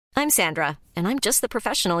I'm Sandra, and I'm just the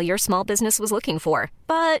professional your small business was looking for.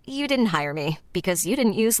 But you didn't hire me because you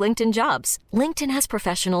didn't use LinkedIn Jobs. LinkedIn has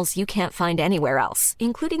professionals you can't find anywhere else,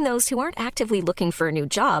 including those who aren't actively looking for a new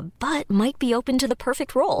job, but might be open to the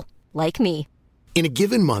perfect role, like me. In a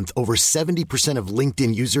given month, over 70% of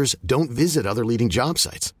LinkedIn users don't visit other leading job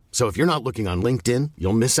sites. So if you're not looking on LinkedIn,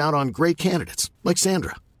 you'll miss out on great candidates like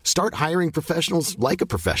Sandra. Start hiring professionals like a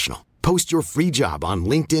professional. Post your free job on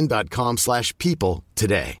linkedin.com/people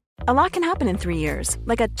today. A lot can happen in 3 years,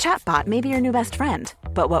 like a chatbot may be your new best friend.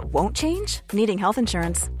 But what won't change? Needing health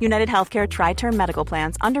insurance. United Healthcare Tri-Term Medical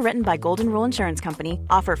Plans, underwritten by Golden Rule Insurance Company,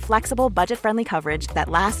 offer flexible, budget-friendly coverage that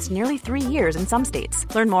lasts nearly 3 years in some states.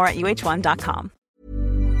 Learn more at uh1.com.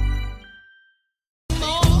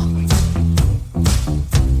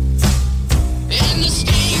 And the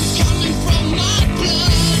stains coming from my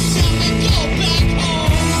blood, tell me go back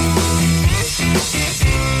home.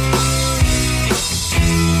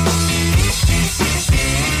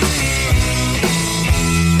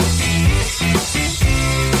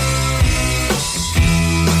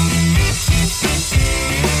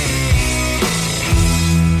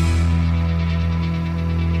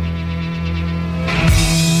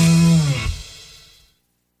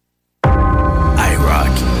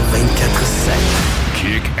 IROCK247.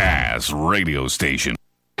 Kick-ass radio station.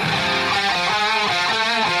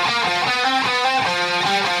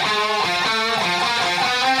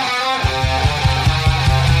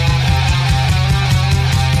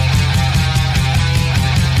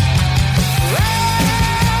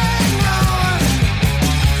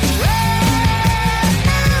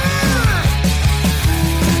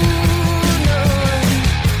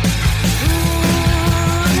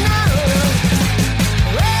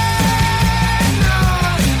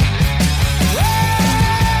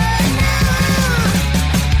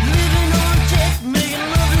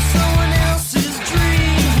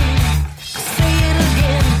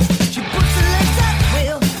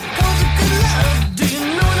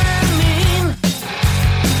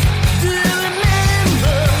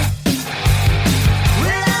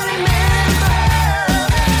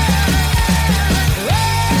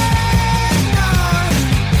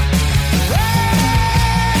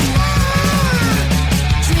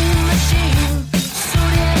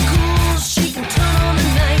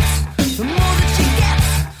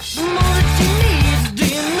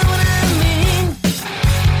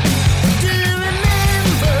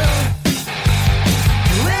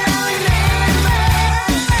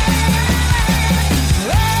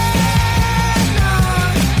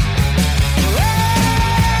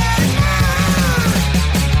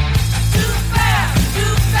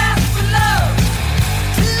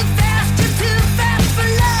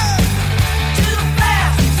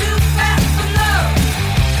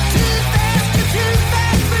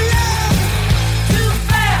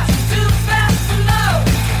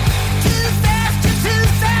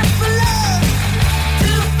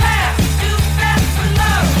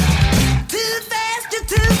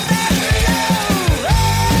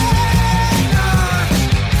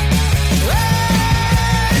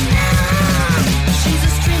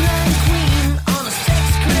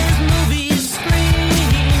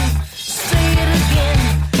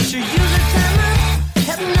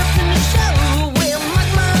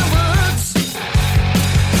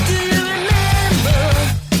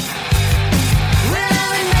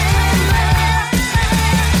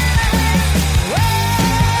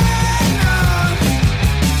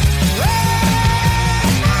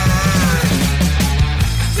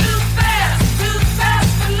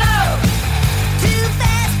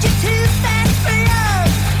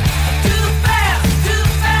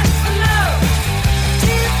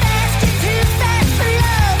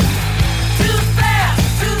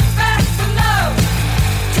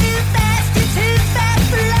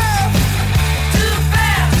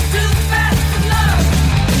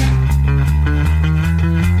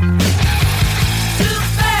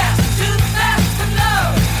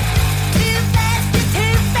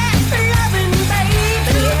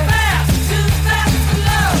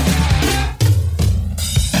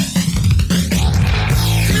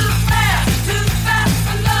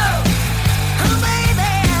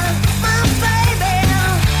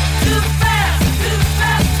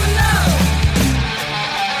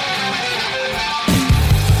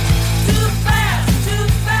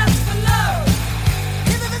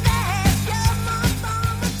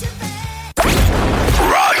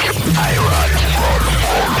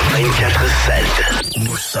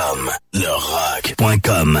 Nous sommes le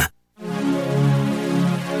rock.com.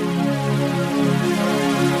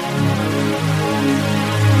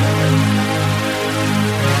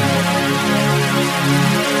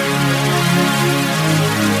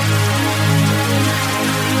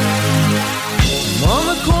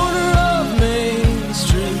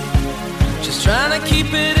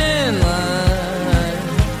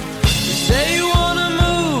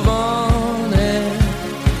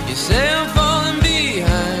 Say I'm falling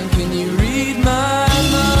behind, can you read my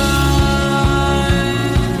mind?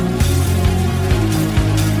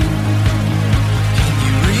 Can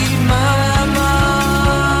you read my mind?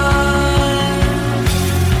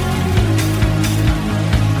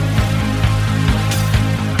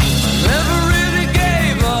 I never really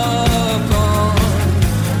gave up on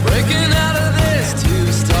breaking out of this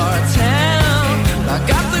two-star town. I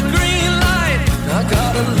got the green light, I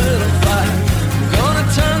got a little fight. I'm gonna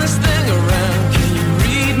turn this thing around. Can you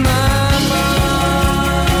read my mind?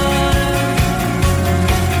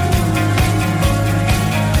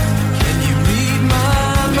 Can you read my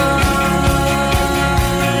mind?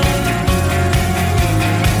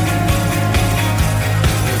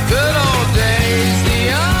 The good old days, the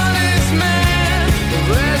honest man, the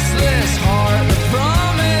restless heart, the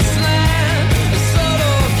promised land, a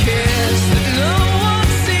subtle kiss that no one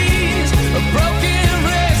sees, a broken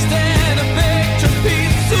wrist and a picture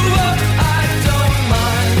piece. So I don't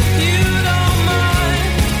mind if you don't mind,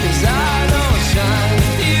 'cause I don't shine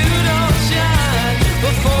if you don't shine.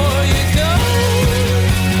 Before you go,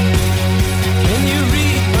 can you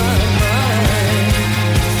read my mind?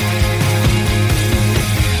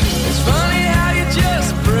 It's funny how you just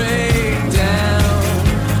break down,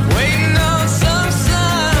 waiting on some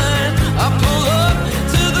sign. I pull up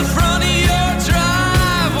to the front of your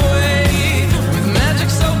driveway with magic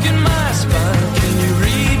soaking my spine. Can you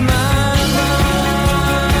read my mind?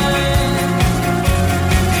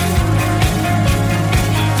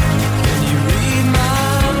 Can you read my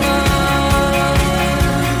mind?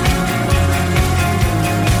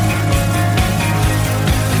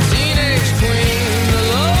 Teenage queen, the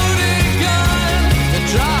loaded gun, the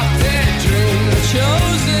drop-dead dream, the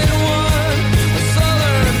chosen one, a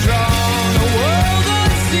southern drawn, a world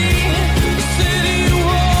unseen, a city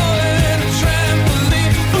wall and a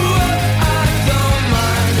trampoline. Ooh, I don't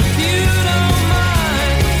mind if you don't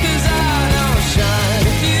mind, 'cause I don't shine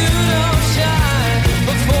if you don't shine.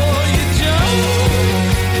 Before you jump,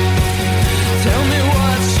 tell me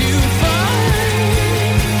what you find.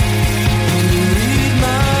 Can you read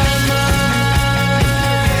my mind?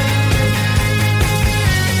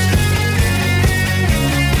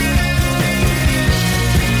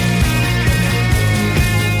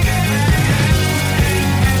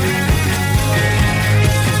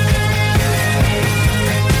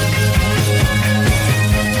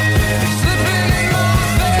 Slipping in my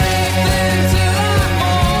faith until I'm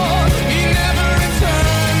bored. He never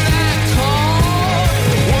returned that call.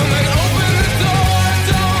 Woman, open the door,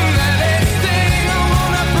 don't let it sting. I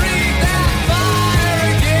wanna breathe that fire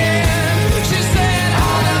again. She said,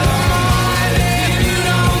 I don't mind if you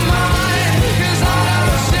don't mind, 'cause I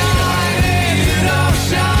don't shine if you don't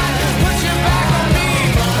shine. Put your back on me,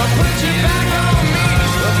 or put your back on me,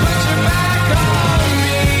 or put your back on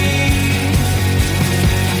me.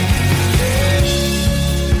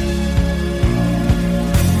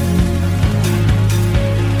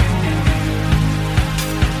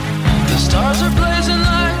 The stars are blazing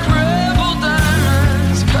like rebel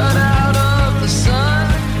diamonds cut out of the sun.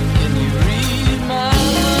 Can you read my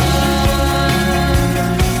mind?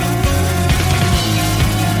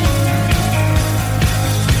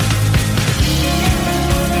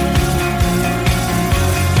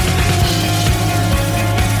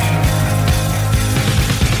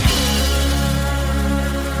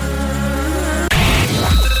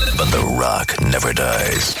 But the rock never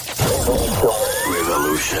dies.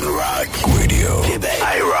 Revolution Rock Radio. Québec.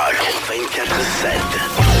 IROCK 247.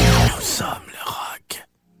 Nous sommes le rock.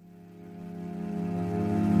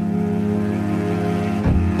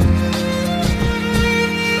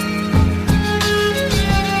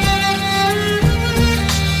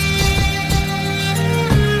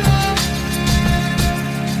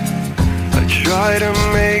 I try to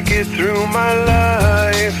make it through my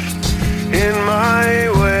life in my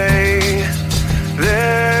way.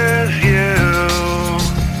 There's you.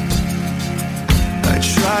 I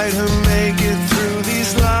try to make it through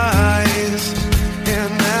these lies,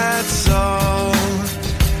 and that's all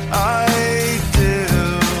I do.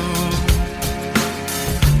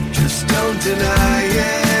 Just don't deny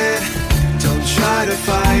it. Don't try to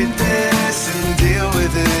fight this and deal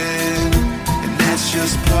with it. And that's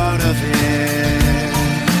just part of it.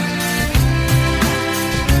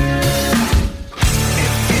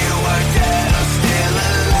 If you were dead or still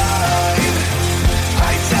alive,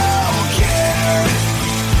 I don't care.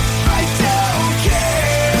 I don't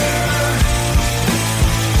care.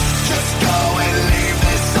 Just go and leave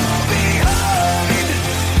this all behind.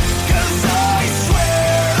 'Cause I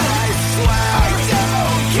swear I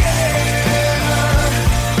don't care.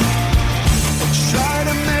 I'll try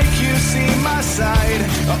to make you see my side.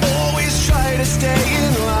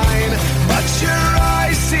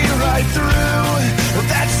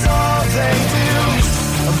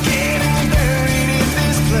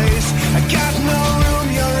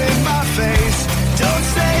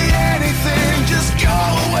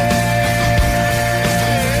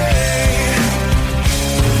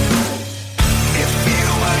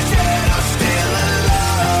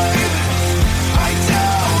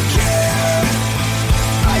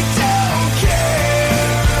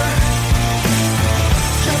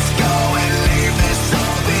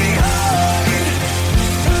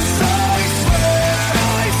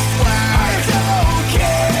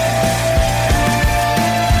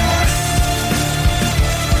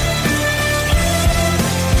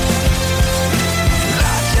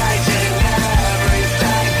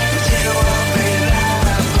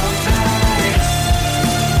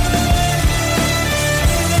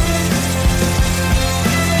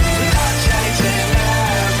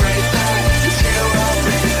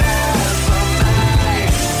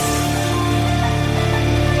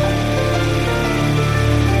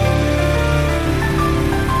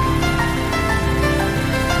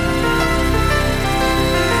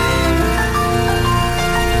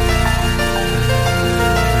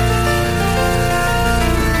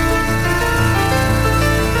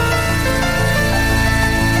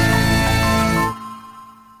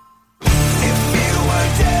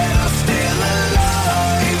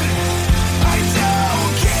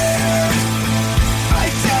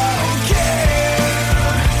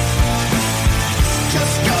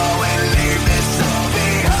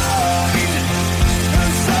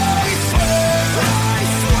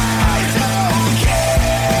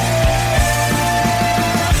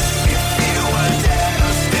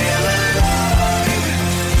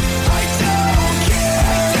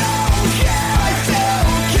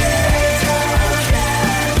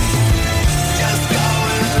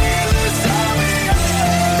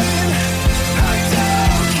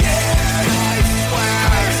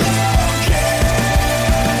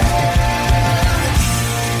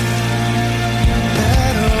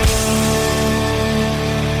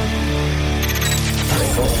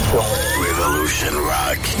 Jeune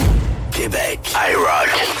Rock. Québec. IROCK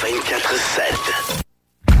 247.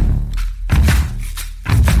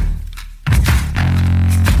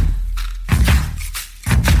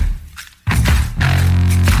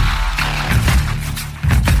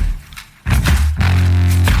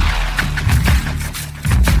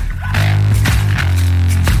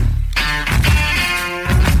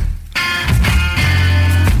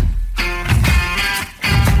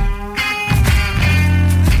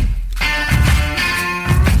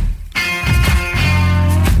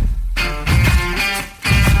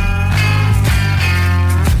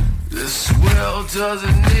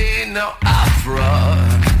 Doesn't need no opera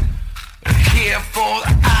here for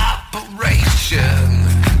the operation.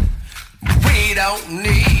 We don't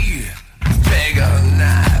need bigger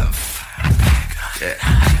knife. Yeah.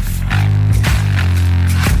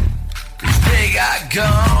 'Cause they got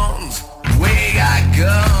guns, we got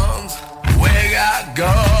guns, we got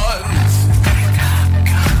guns,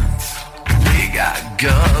 we got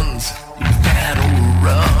guns. You better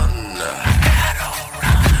run.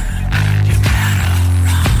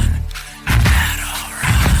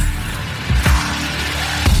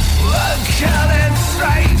 Killing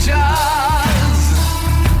strangers,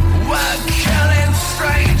 we're killing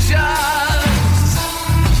strangers,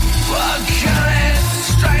 we're killing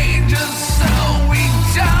strangers so we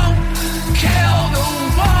don't kill the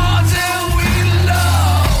ones that we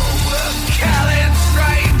love. We're killing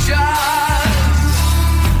strangers,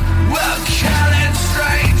 we're killing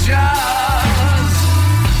strangers,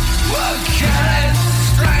 we're killing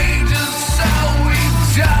strangers so we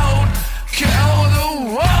don't kill the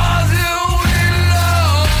ones.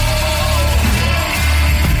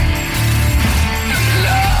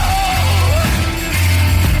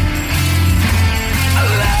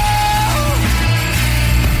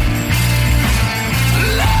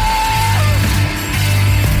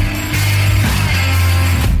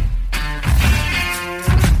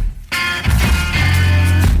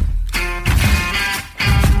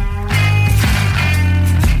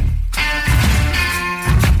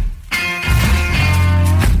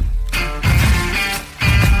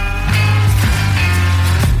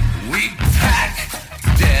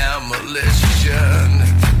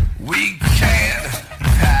 We can't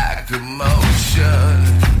pack emotion.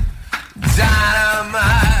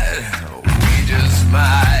 Dynamite, we just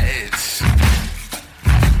might.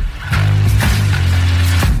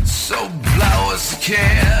 So blow us a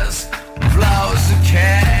kiss, blow us a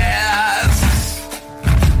kiss,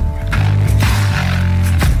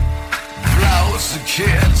 blow us a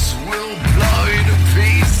kiss, we'll blow you to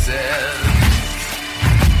pieces.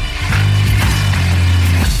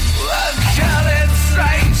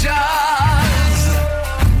 Strangers,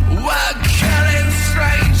 we're killing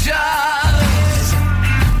strangers,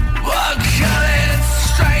 we're killing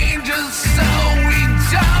strangers so we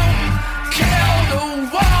don't kill the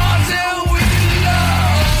ones that we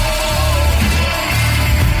love.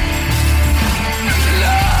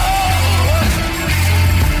 Love,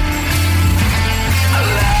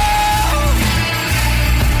 love.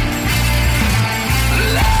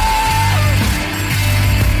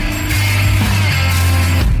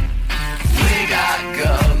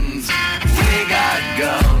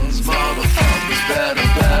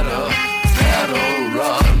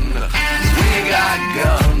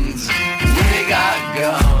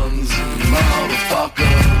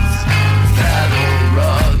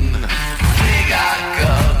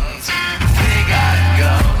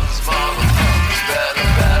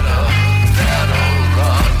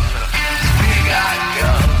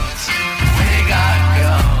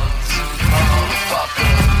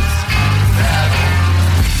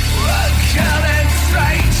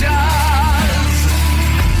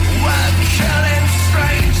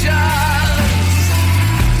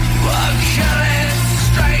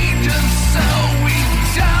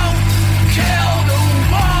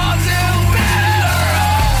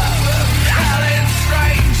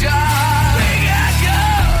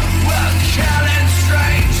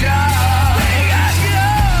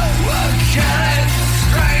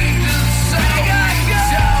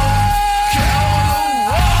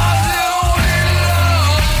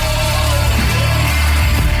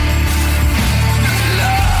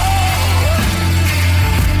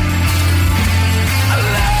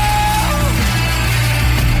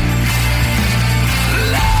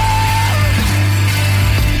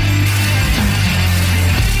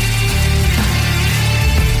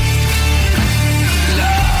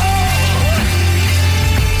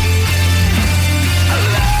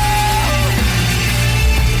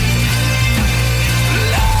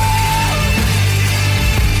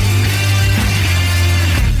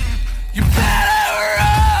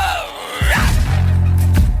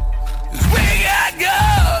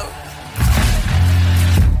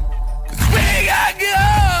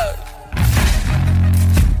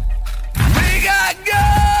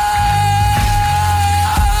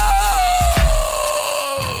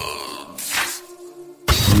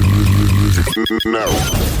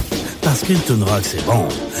 Parce qu'une toune rock, c'est bon.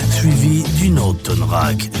 Suivi d'une autre toune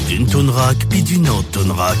rock, d'une toune rock, puis d'une autre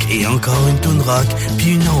toune rock, et encore une toune rock,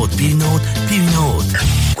 puis une autre, puis une autre, puis une autre.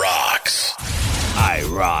 Rocks.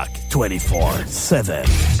 IROCK247.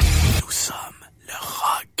 Nous sommes le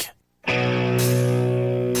rock.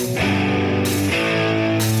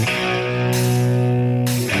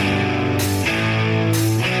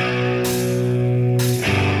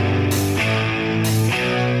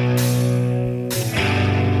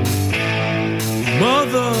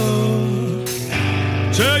 Mother,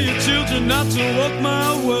 tell your children not to walk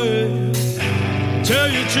my way. Tell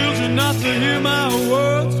your children not to hear my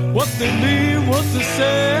words, what they mean, what they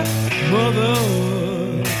say. Mother,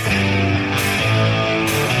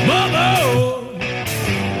 Mother,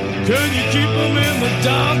 can you keep them in the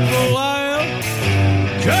dark for a while?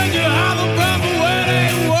 Can you hide them from the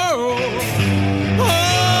wedding world? Oh,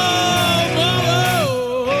 Mother,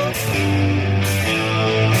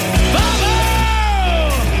 Father,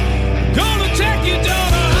 gonna take your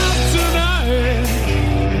daughter out tonight.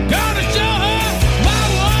 Gonna show her my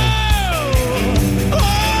world. Oh,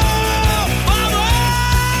 Father,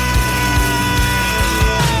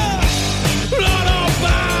 Lord, I'm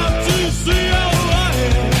bound to see your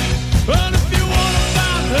light. And if you wanna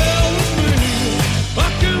find hell with me, I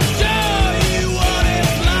can show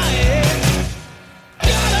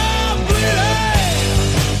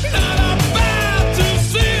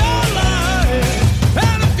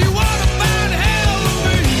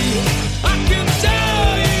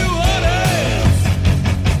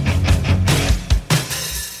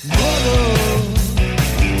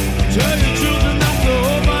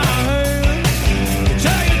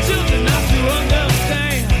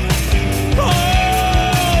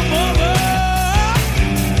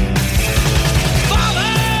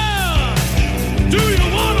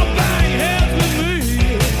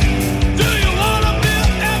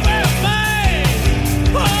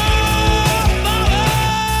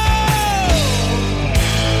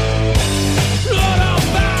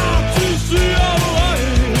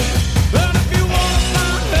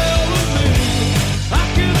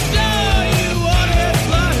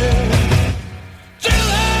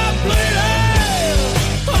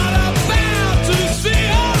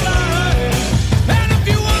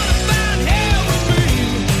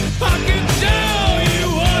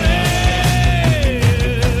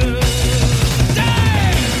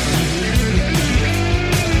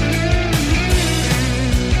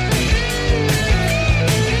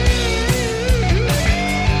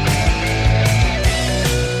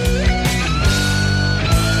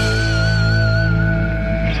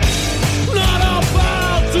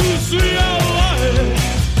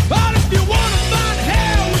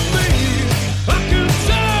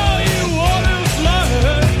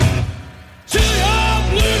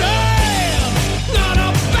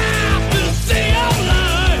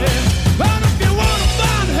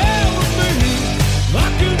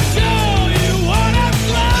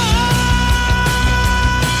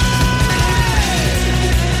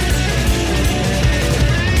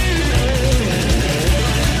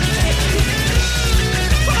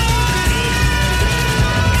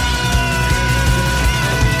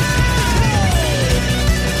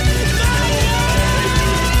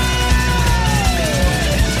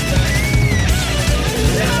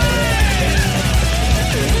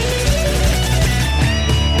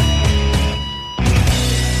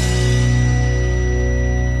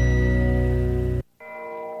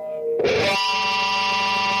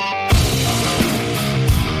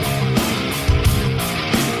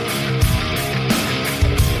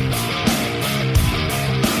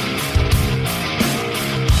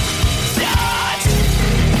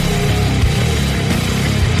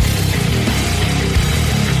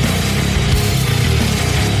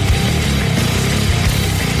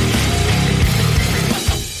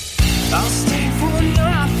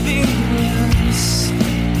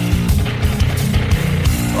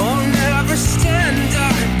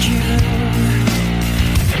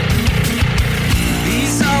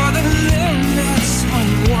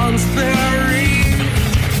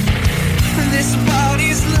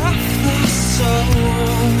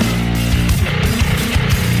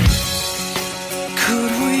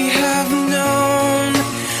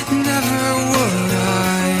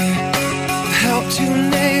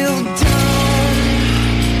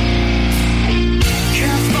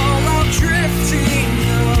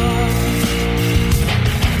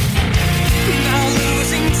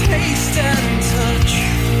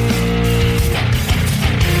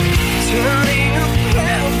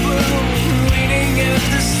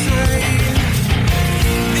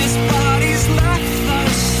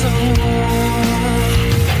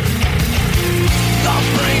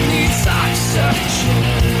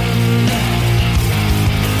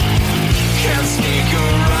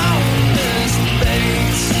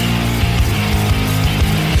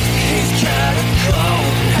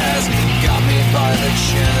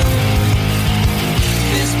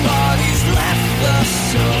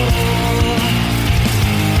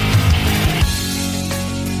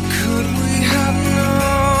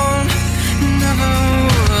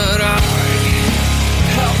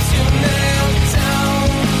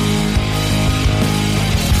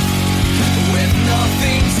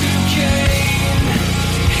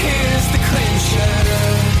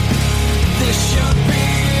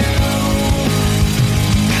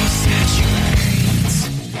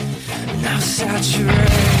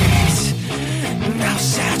saturate, now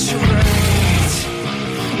saturate,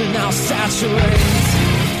 now saturate,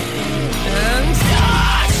 and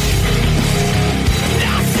touch,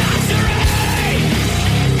 now saturate,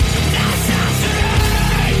 now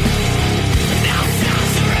saturate, now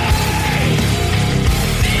saturate,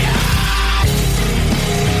 the earth,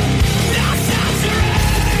 now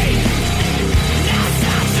saturate, now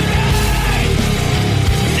saturate,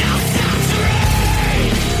 now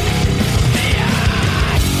saturate, the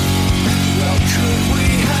earth. Well, could we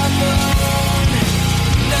have known?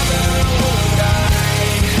 Never would I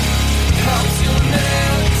come to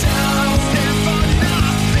nail down and for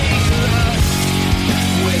nothing lost,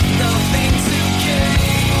 with nothing to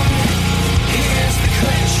gain. Here's the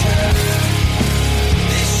clincher.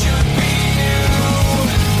 This should be you.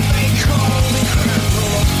 They call me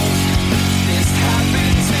crippled. This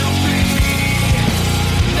happened to be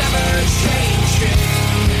never changing.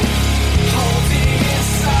 Holding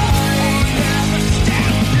inside, never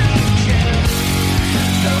stand again.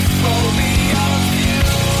 The phobia of you,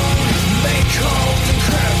 they call the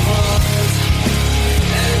crippled.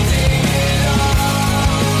 Ending it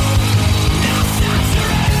all. Now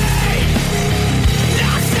saturate,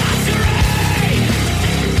 now saturate,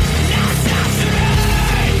 now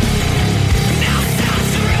saturate, now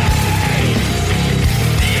saturate,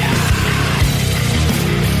 the earth.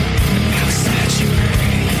 Now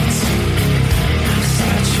saturate, now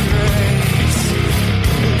saturate,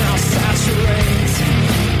 now saturate.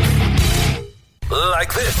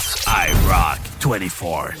 Like this. IROCK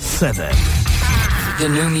 24/7. The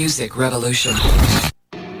new music revolution.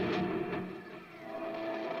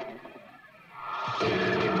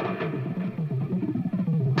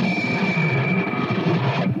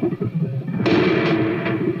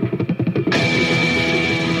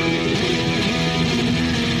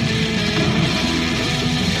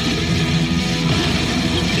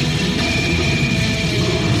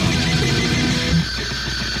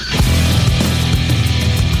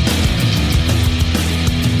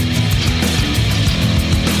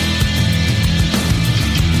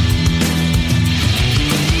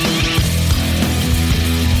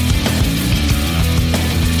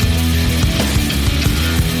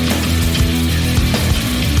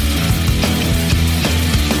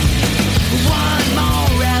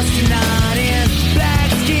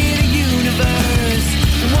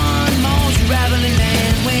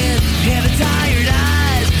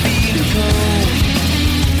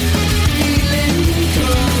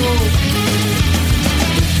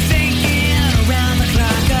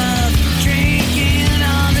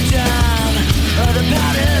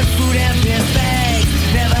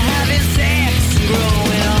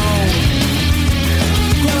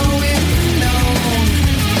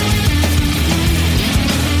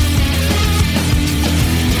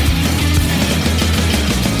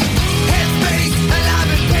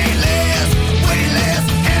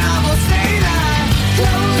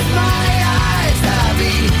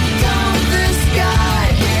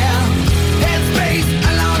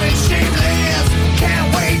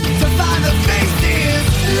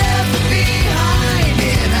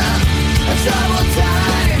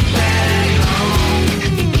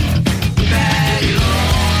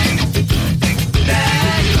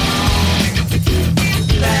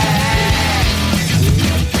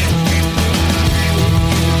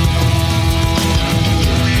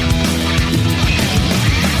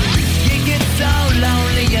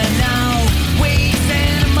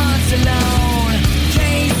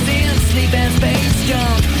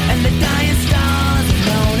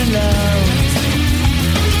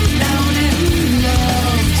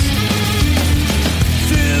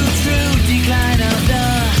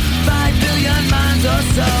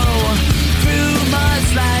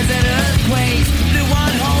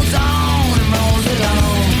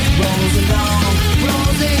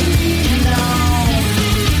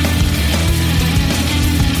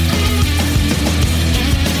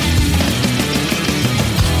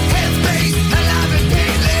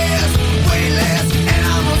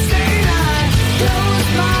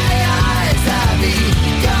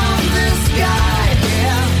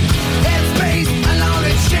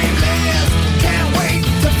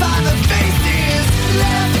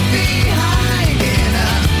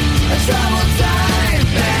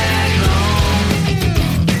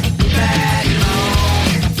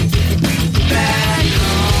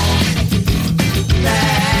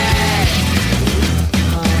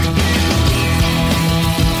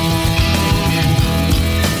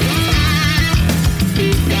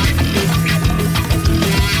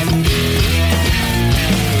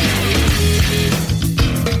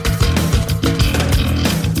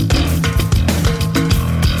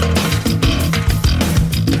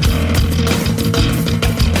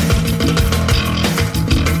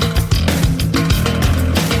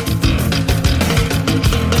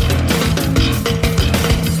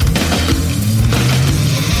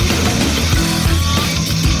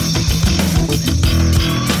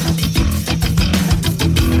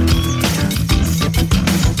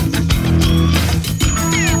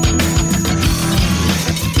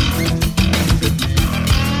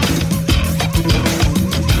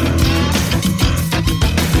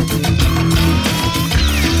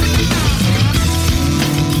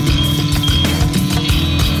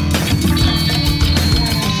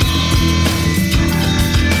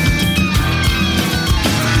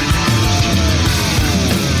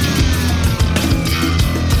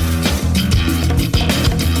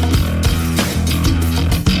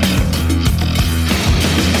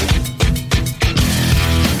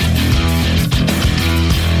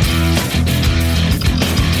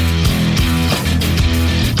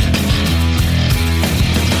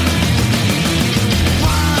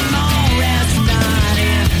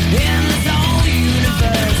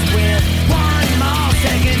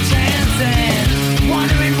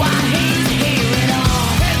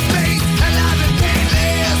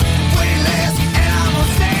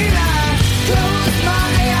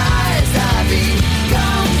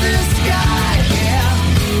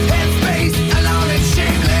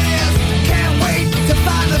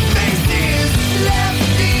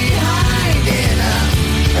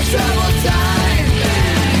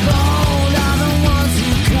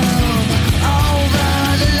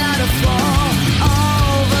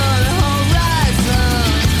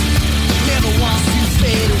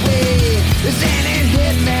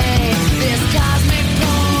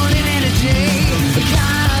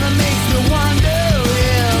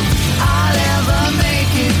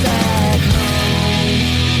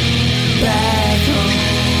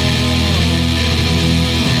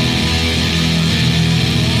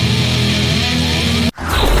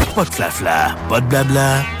 Pas de flafla, pas de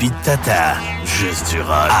blabla, pis de tata. Juste du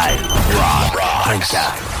rock.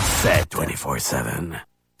 IROCK 247.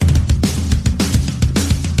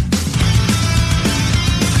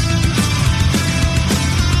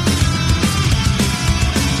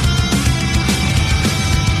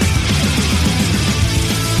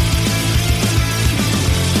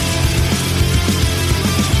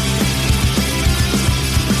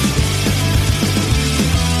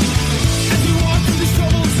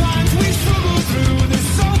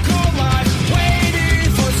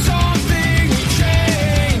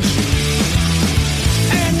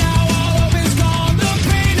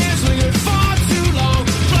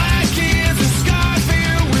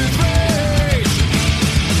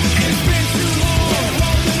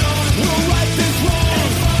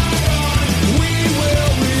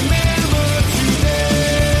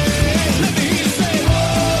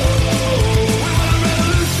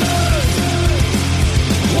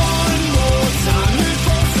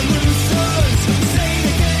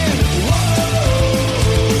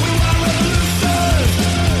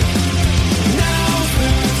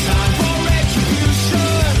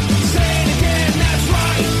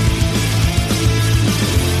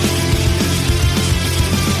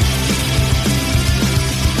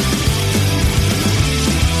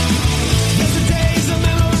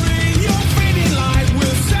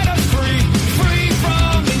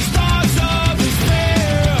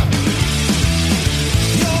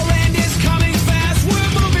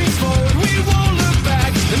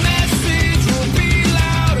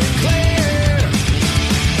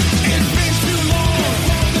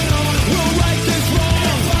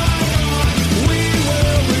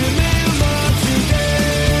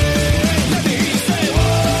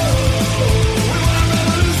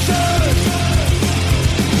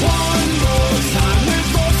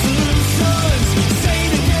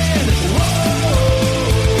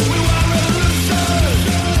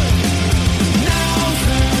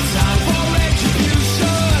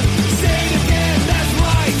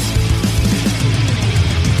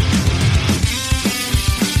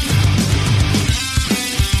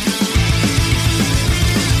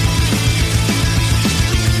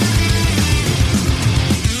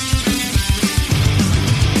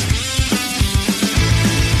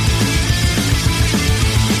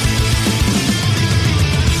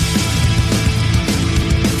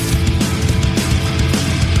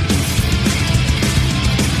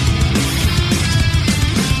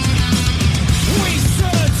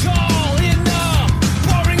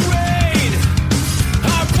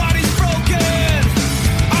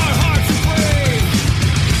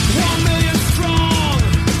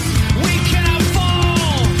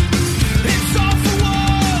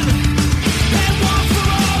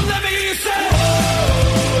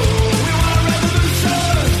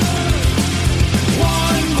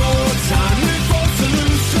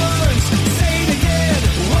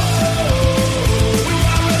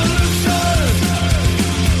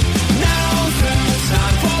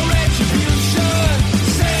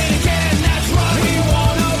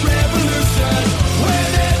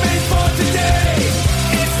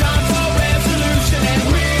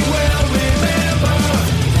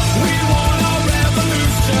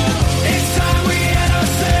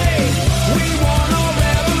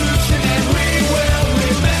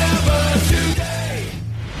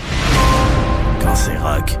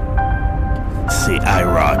 24/7. c'est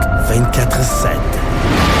IROCK 24/7.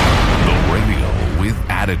 The radio with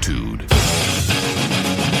attitude.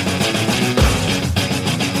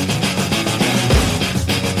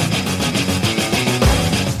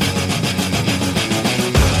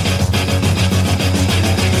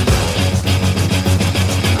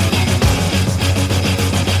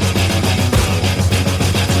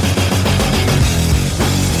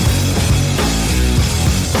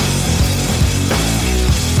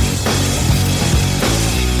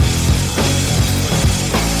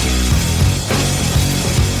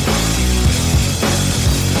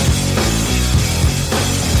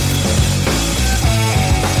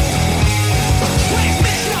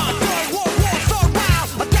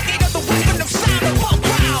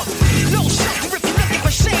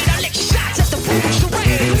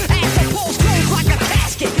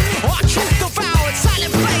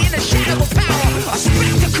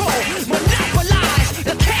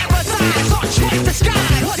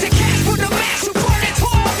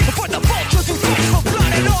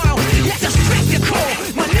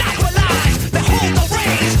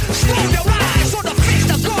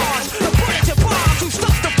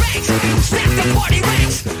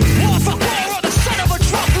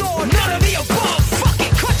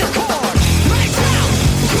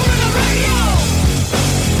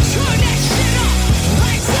 Turn that shit up,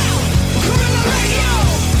 lights out.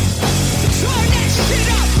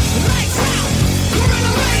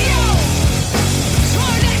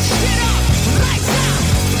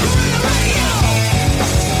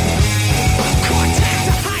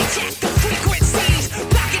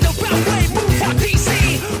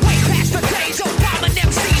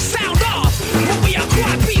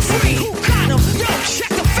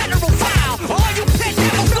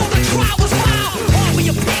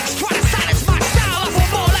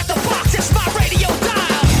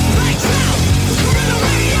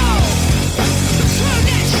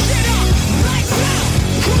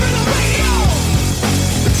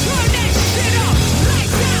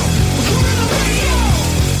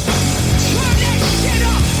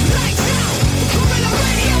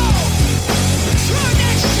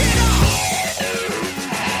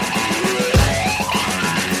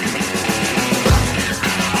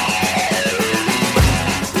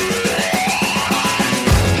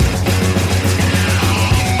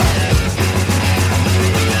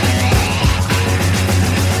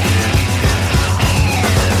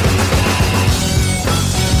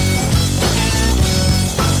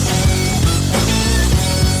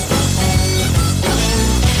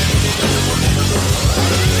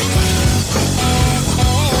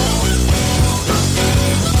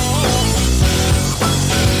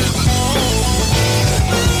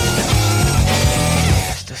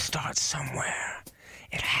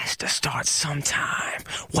 sometime.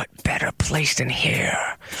 What better place than here?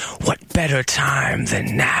 What better time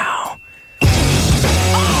than now?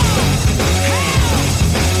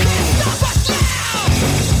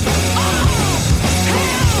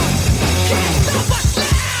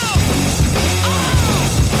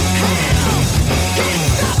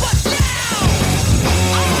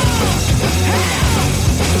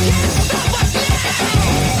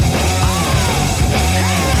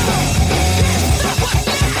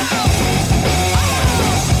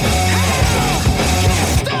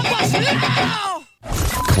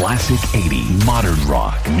 Classic 80, modern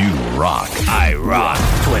rock, new rock.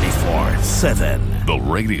 IROCK247. The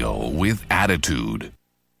radio with attitude.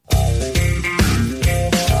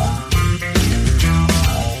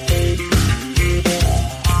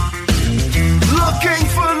 Looking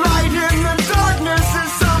for light in the darkness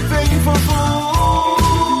is something for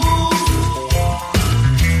fools.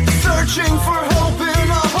 Searching for hope in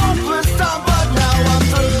a hopeless time, but now I'm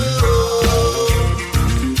through.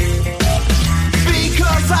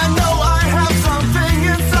 Because I know I have something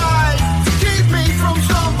inside to keep me from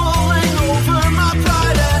stumbling over my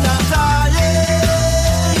pride, and I'm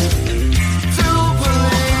dying to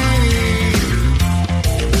believe.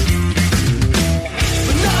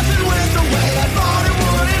 But nothing went the way I thought it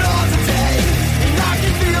would at all today, and I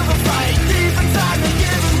can feel the fight deep inside me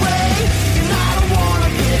giving way. And I don't wanna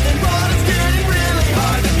give in, but it's getting really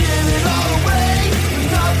hard to give it all away.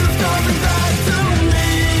 Nothing's coming back to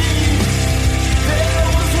me. There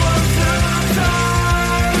was once a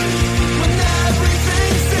time when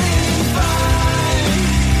everything seemed fine.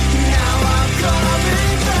 Now I'm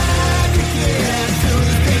coming back again to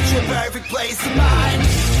this picture perfect place of mine.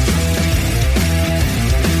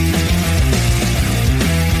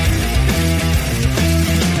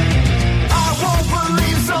 I won't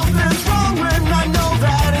believe something's wrong when I know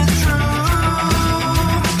that it's true.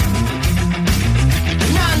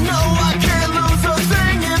 And I know I can't lose a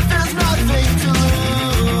thing if there's nothing to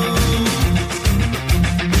lose.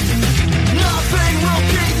 Nothing will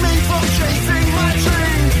keep me from chasing my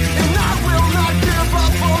dream, and I will not give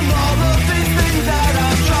up on all of these things that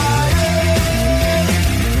I'm trying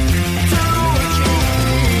to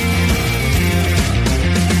achieve.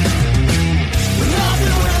 But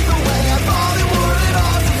nothing went the way I thought it would at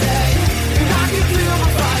all today, and I can feel the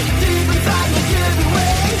fight deep inside me giving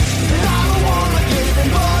way. And I don't wanna give in,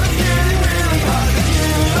 but it's getting really hard to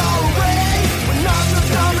give it all away when nothing's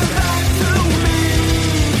coming back to me.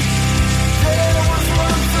 There was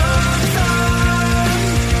once a time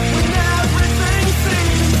when everything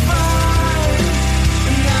seemed fine,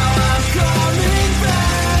 and now I'm coming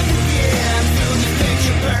back again to this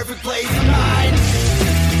picture perfect place of mine.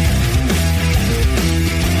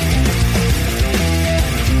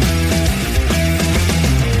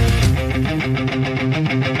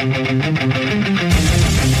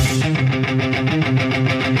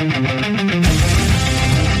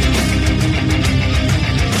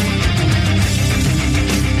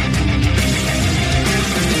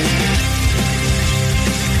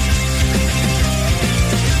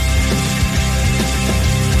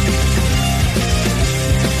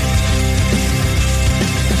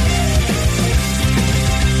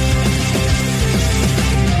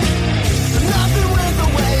 Nothing went the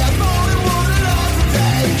way I thought it would at all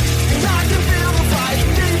today, and I can feel the fight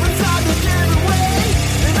deep inside me giving way.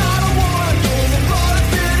 And I don't wanna give in, but it's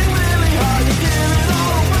getting really hard to give it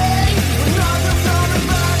all away when nothing's coming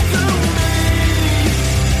back to me.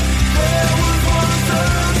 There was once a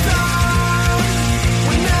time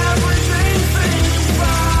when everything seemed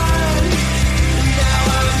fine, and now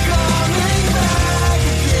I'm coming back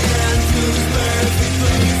again to this perfect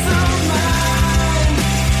place of mine.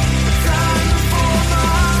 Time for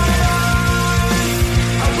my eyes,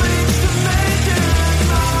 I reach to make it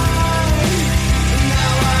mine, and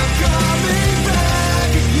now I'm coming back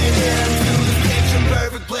again to this picture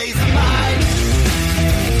perfect place of mine.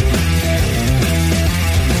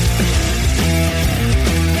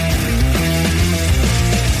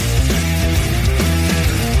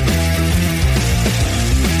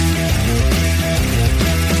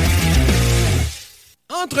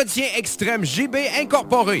 Entretien extrême GB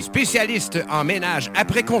Incorporé, spécialiste en ménage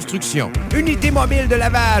après construction. Unité mobile de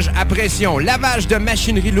lavage à pression, lavage de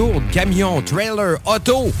machinerie lourde, camions, trailers,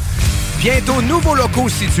 auto. Bientôt, nouveaux locaux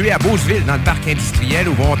situés à Beauceville dans le parc industriel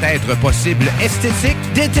où vont être possibles esthétique,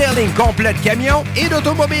 detailing complet de camions et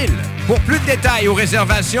d'automobiles. Pour plus de détails ou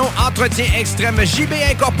réservations, Entretien extrême JB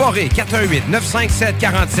Incorporé,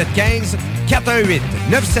 418-957-4715,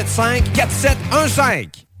 418-975-4715.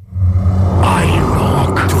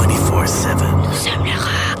 IROCK247. Nous sommes le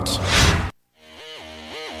rock.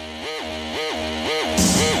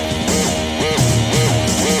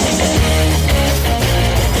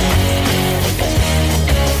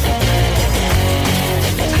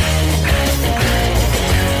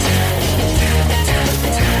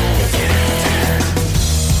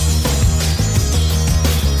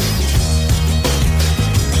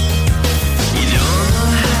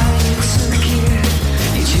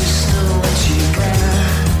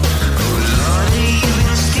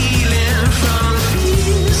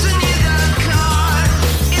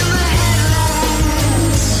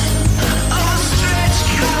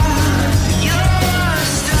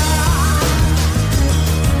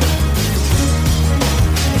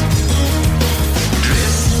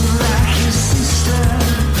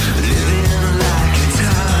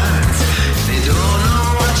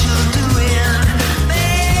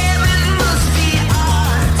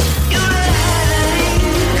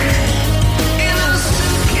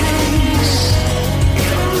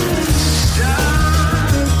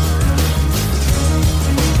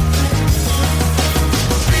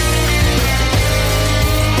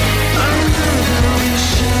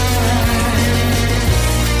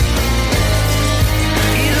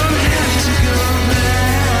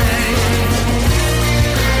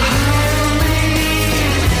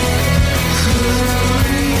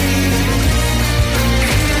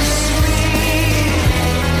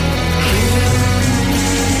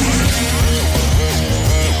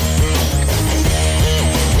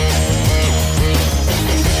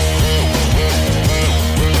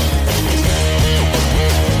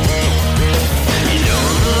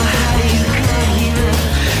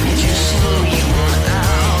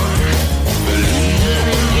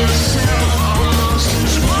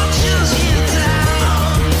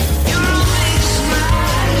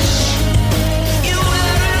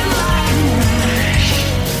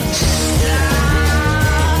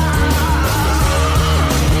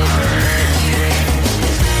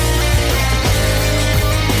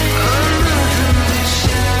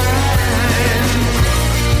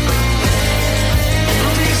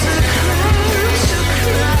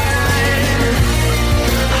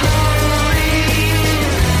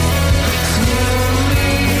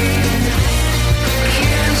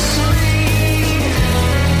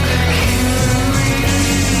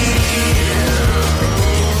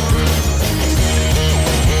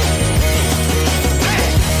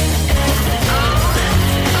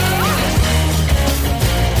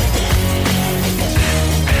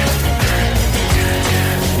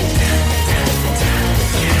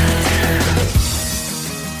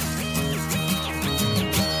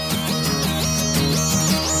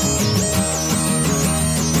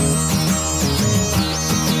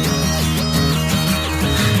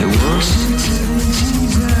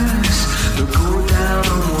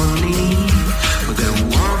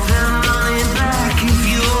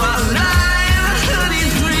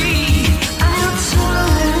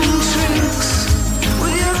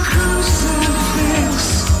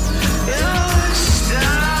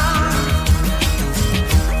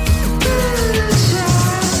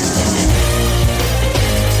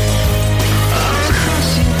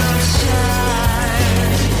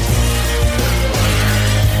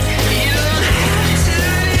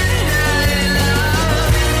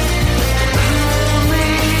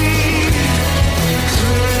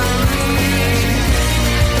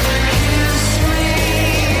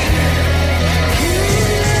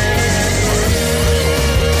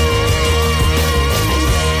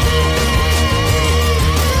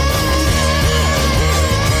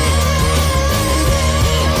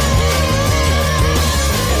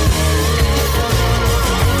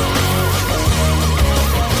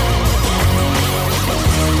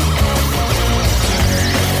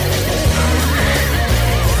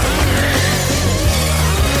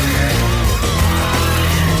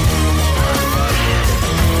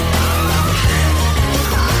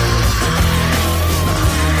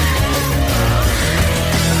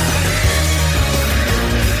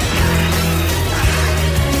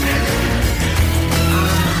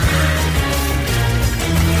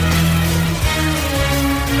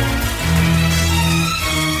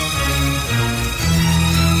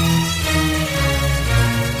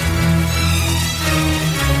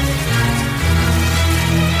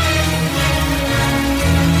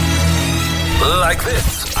 Like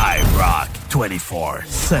this.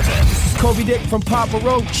 IROCK247. Kobe Dick from Papa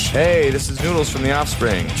Roach. Hey, this is Noodles from The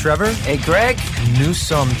Offspring. Trevor. Hey, Greg.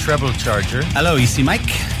 Newsome Treble Charger. Hello, EC Mike.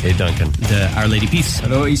 Hey, Duncan. The Our Lady Peace.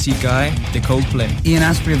 Hello, EC Guy. The Coldplay. Ian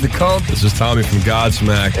Asprey of The Cult. This is Tommy from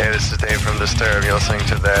Godsmack. Hey, this is Dave from Disturbed. You're listening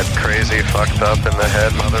to that crazy, fucked up in the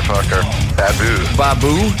head motherfucker. Babu.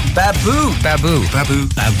 Babu? Babu. Babu. Babu.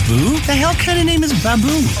 Babu? The hell kind of name is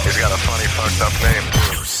Babu? He's got a funny, fucked up name.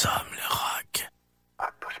 Nous sommes le rock. I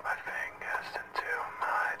push my fingers into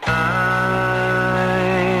my eyes.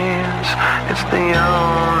 It's the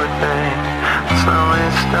only thing that slowly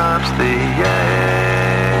stops the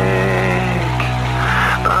ache.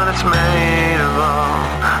 But it's made of all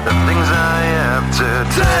the things I have to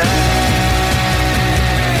take.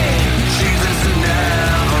 Jesus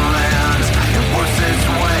never lands. It works its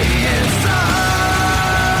way inside.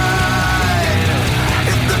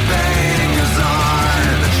 If the pain goes on.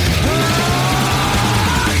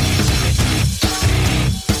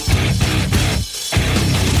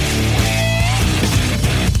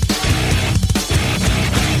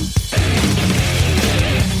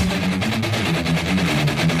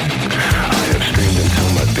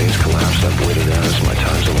 Collapsed, I've waited as my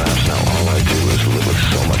time's elapsed. Now all I do is live with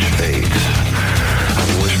so much fate.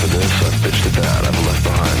 I've wished for this, I've bitched at that. I've left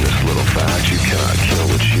behind this little fact: you cannot kill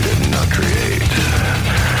what you did not create.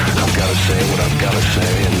 I've gotta say what I've gotta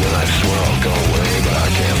say, and then I swear I'll go away. But I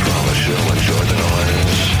can't promise you'll enjoy the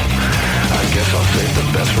noise. I guess I'll save the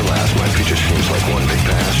best for last. My future seems like one big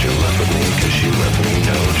past. You're left with me cause you left me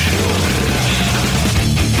no choice.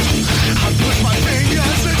 I push my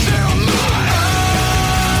fingers into my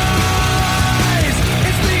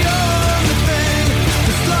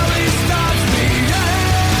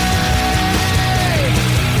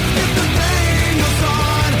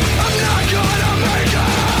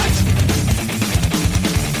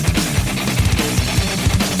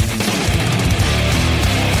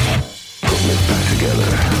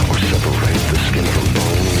or separate the skin from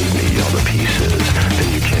bone. Leave me all the pieces, then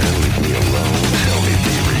you can leave me alone. Tell me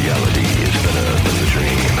the reality is better than the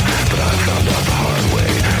dream, but I found out the hard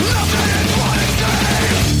way. Nothing is what it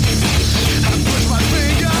seems. I push my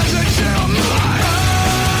fingers into my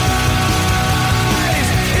eyes.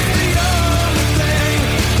 It's the only thing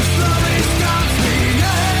that slowly stops me.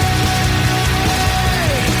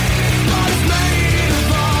 But it's made of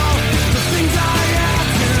all the things I have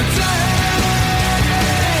to take.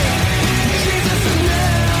 Jesus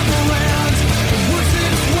never wins.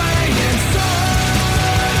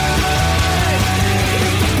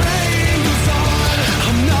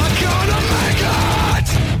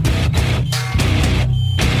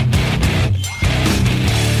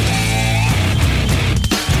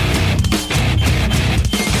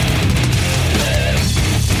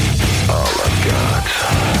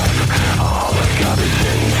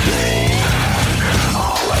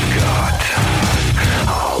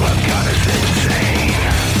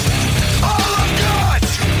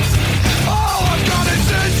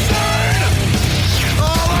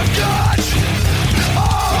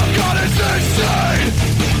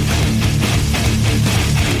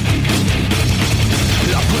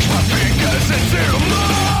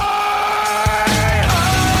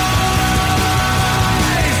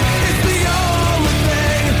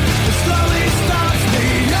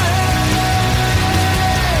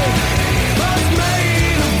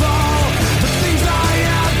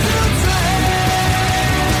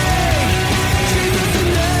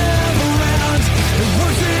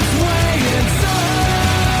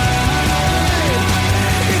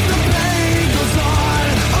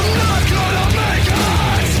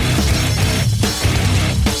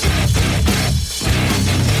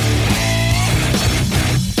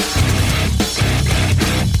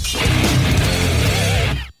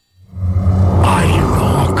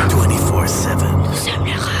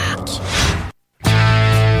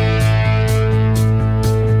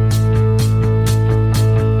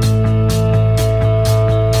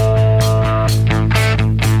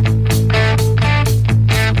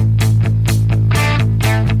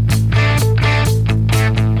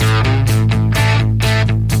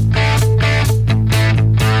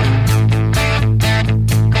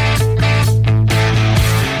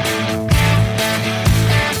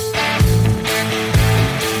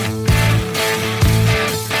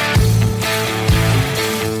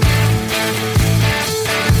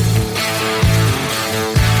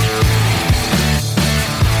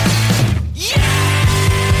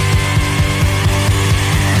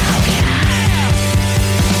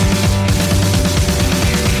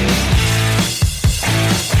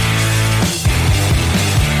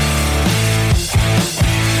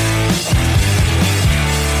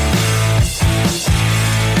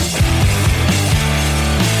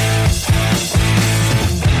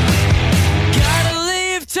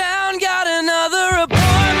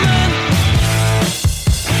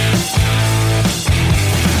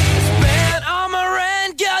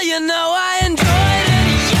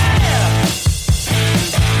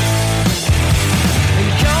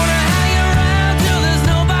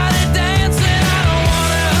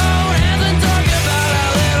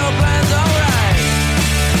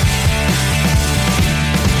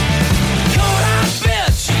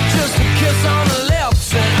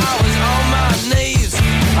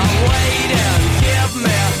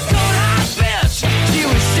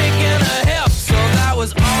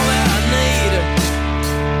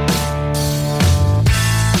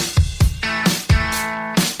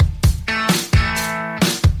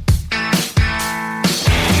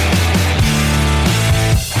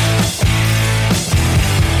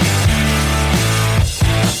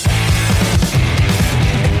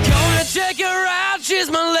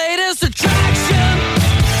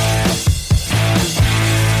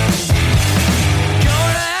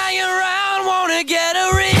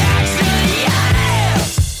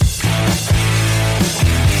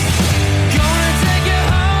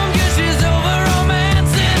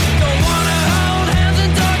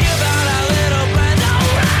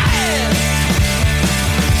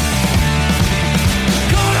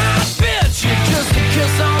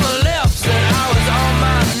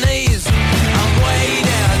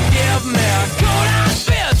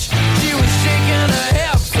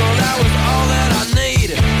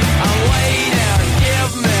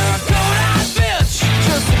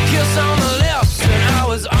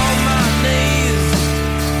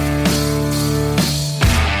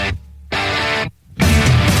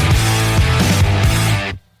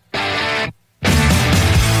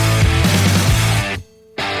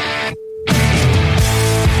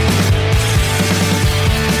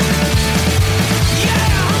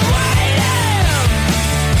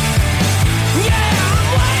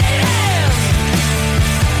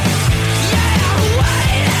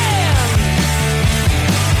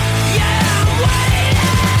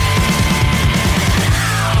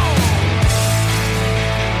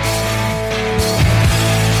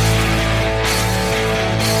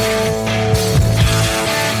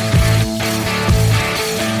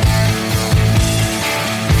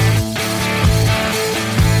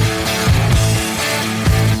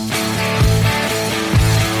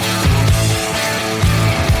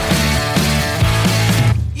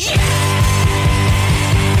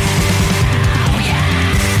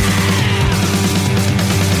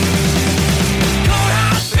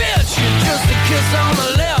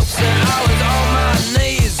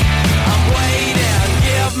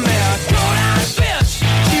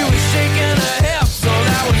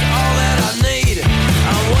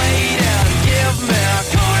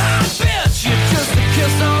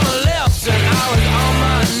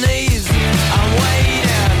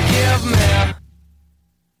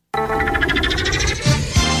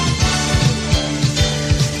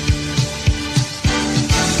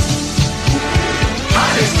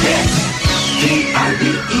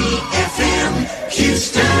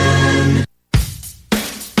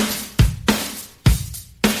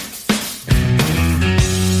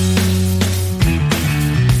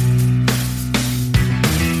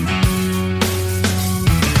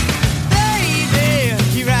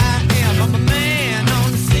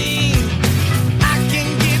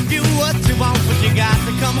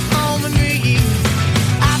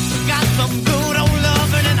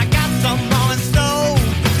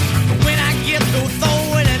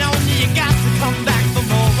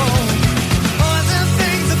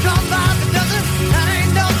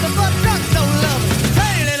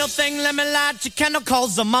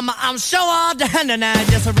 calls her mama. I'm sure all the hand and I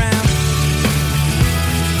just around.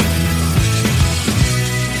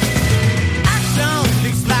 Action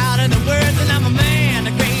speaks louder than words, and I'm a man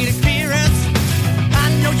of great experience. I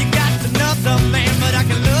know you got another man, but I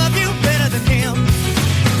can love you better than him.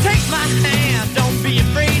 Take my hand, don't be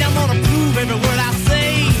afraid. I'm gonna prove every word I say.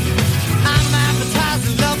 I'm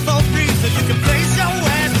advertising love for free, so you can place your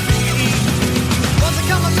ass at me. Once I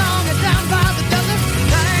come along and down by the dozen,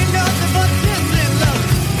 I ain't nothing but tending love.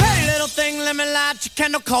 Hey, little thing, let me light your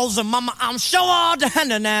candle, calls her mama. I'm sure all the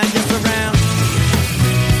hand and I just around.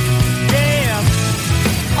 Yeah,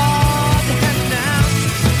 all the hand now.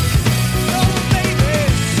 Oh, baby.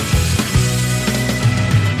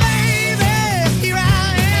 Baby, here I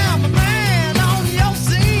am, a man on your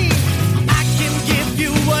scene. I can give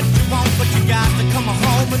you what you want, but you got to come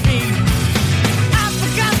home with me. I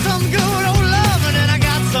forgot some good old loving, and I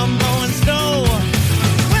got some more in store.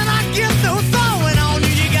 When I get through throwing on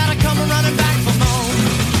you, you gotta come running back for more.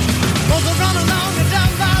 Cause I run along and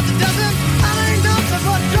down by the dozen, I ain't nothing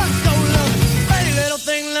but drugstore loving. Pretty little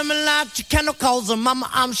thing, let me light your candle, calls her mama.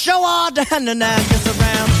 I'm sure all the hand and I gets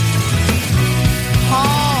around.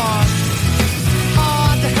 Hard,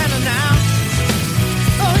 hard to handle now.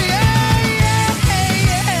 Oh yeah, yeah,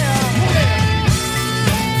 yeah.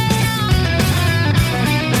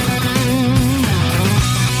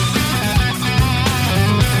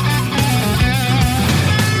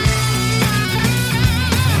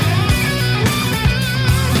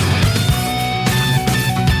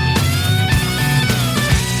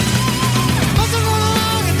 Must have run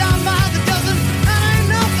along and down by the dozen, and ain't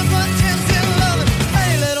nothing but 10 still loving.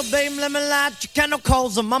 Hey, little babe, let me light your candle,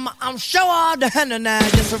 calls her mama. I'm sure all the hand and I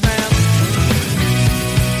just around.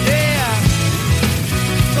 Yeah,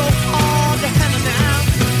 so hard to handle now.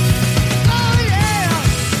 Oh yeah,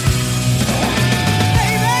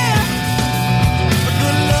 baby, a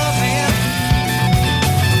good love hand,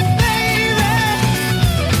 baby,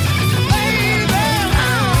 baby,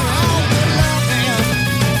 oh, good love hand.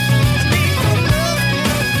 I need good love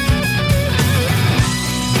hand.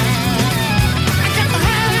 I got to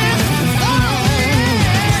have it. Oh yeah.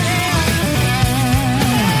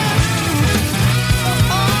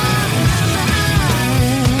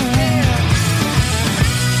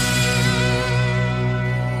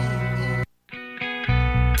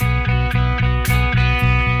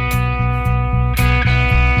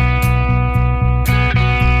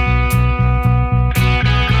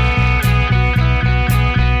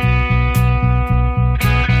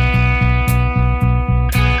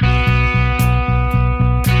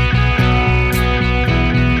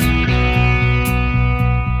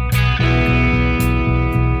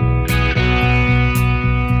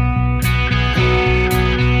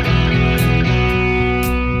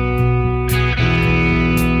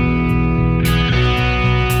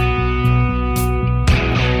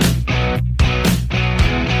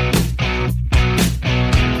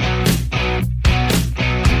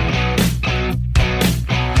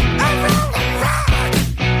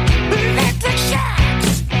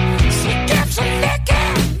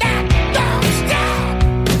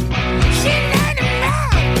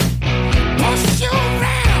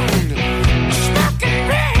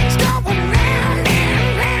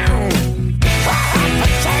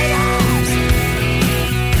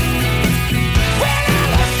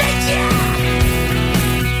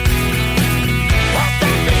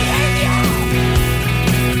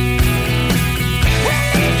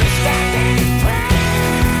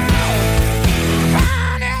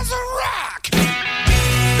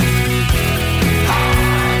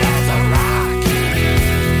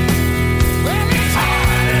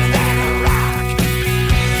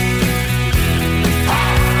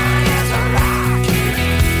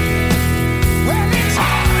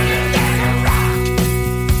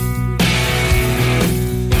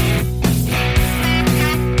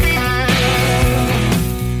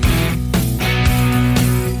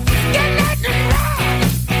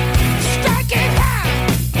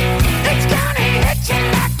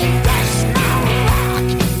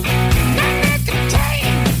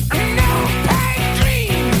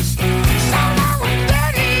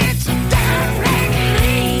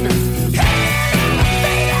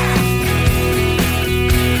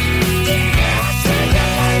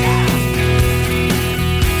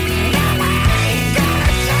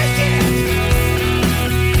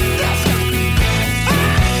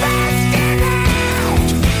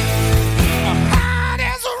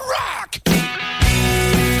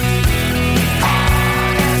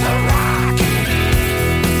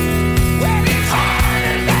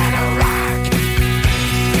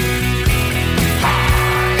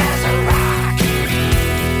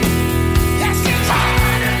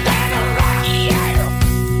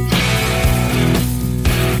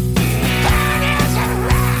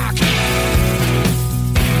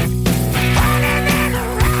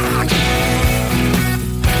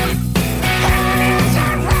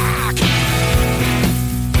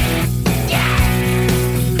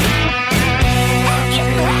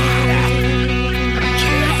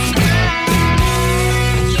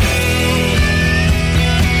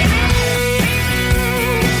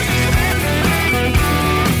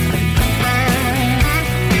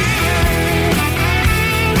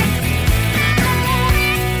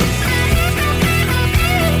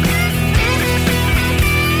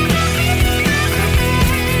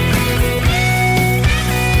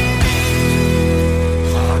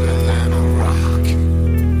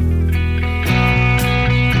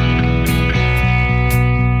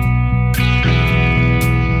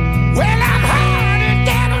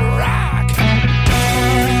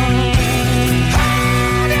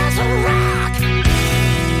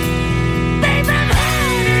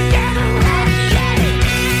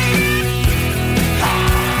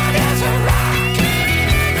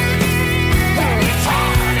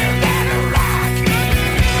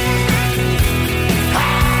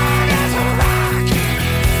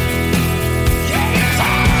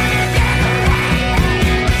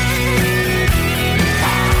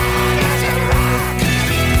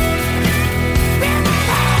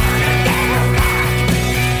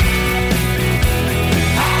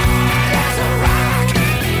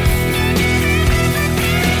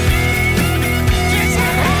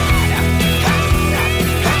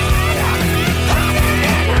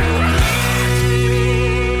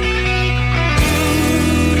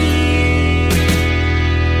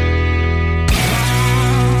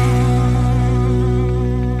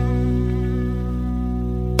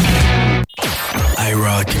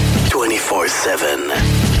 247.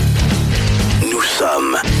 Nous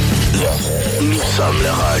sommes le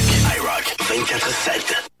rock. IROCK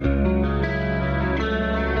 247.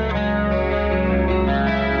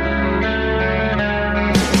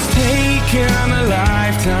 Taken a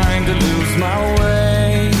lifetime to lose my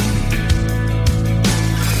way.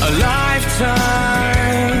 A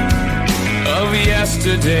lifetime of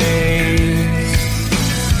yesterdays.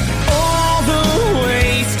 All the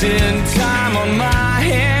wasted time on my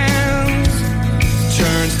hands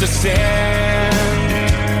turns to sand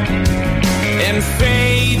and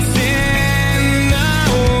fades in the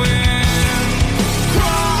wind.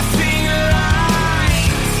 Crossing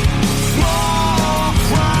lines, small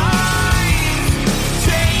crimes,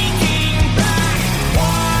 taking back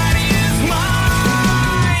what is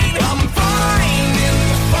mine. I'm finding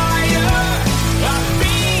the fire, I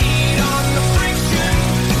feed on the friction.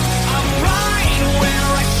 I'm right where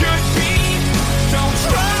I should be, don't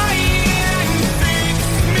try and fix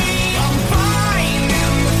me. I'm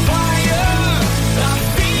finding the fire, I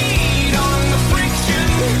feed on the friction.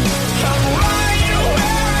 I'm right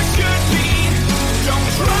where I should be, don't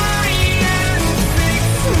try and fix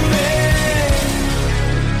me.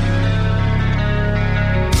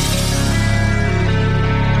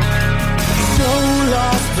 So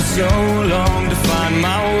lost for so long to find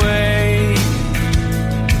my way.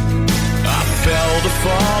 I fell to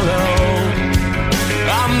follow.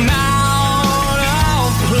 I'm out of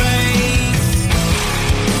place.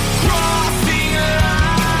 Crossing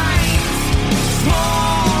lines,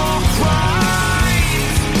 small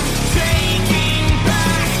crimes, taking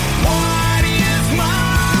back what is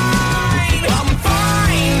mine. I'm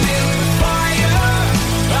finding the fire,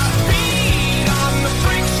 I feed on the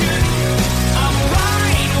friction. I'm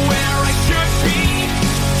right where I should be,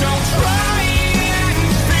 don't try and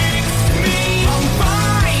fix me. I'm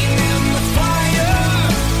finding the fire,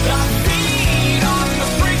 I feed on the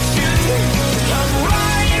friction. I'm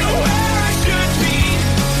right where I should be,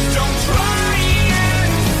 don't try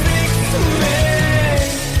and fix me. I'm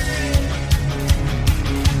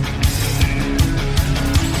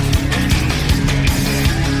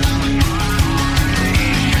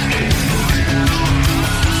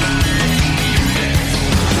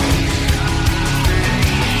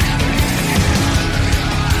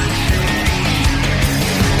the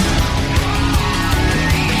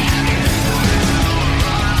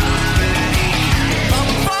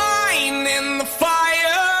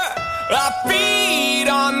fire, I feed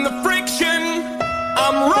on the friction.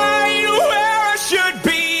 I'm right where I should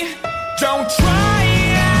be, don't try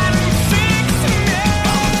and fix me.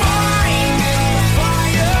 I'm finding the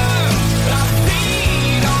fire, I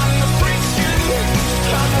feed on the friction.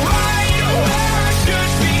 I'm right where I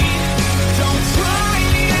should be, don't try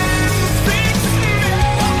and fix me.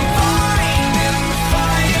 I'm finding the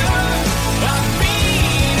fire, I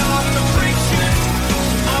feed on the friction.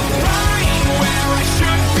 I'm right where I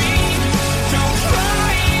should be, don't try and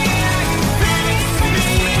fix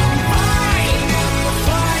me. I'm finding the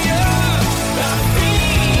fire, I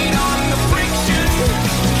feed on the friction.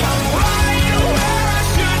 I'm right where I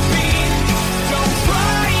should be, don't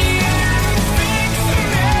try and fix me.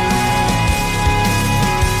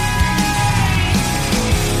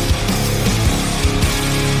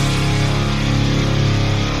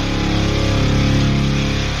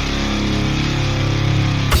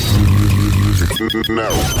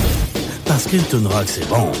 Parce qu'une toune rock c'est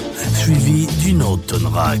bon, suivi d'une autre toune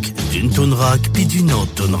rock, d'une toune rock, puis d'une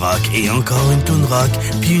autre toune rock, et encore une toune rock,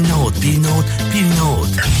 puis une autre, puis une autre, puis une autre.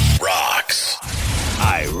 Rocks.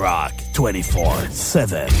 IROCK 247.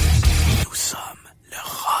 Nous sommes le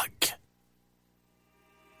rock.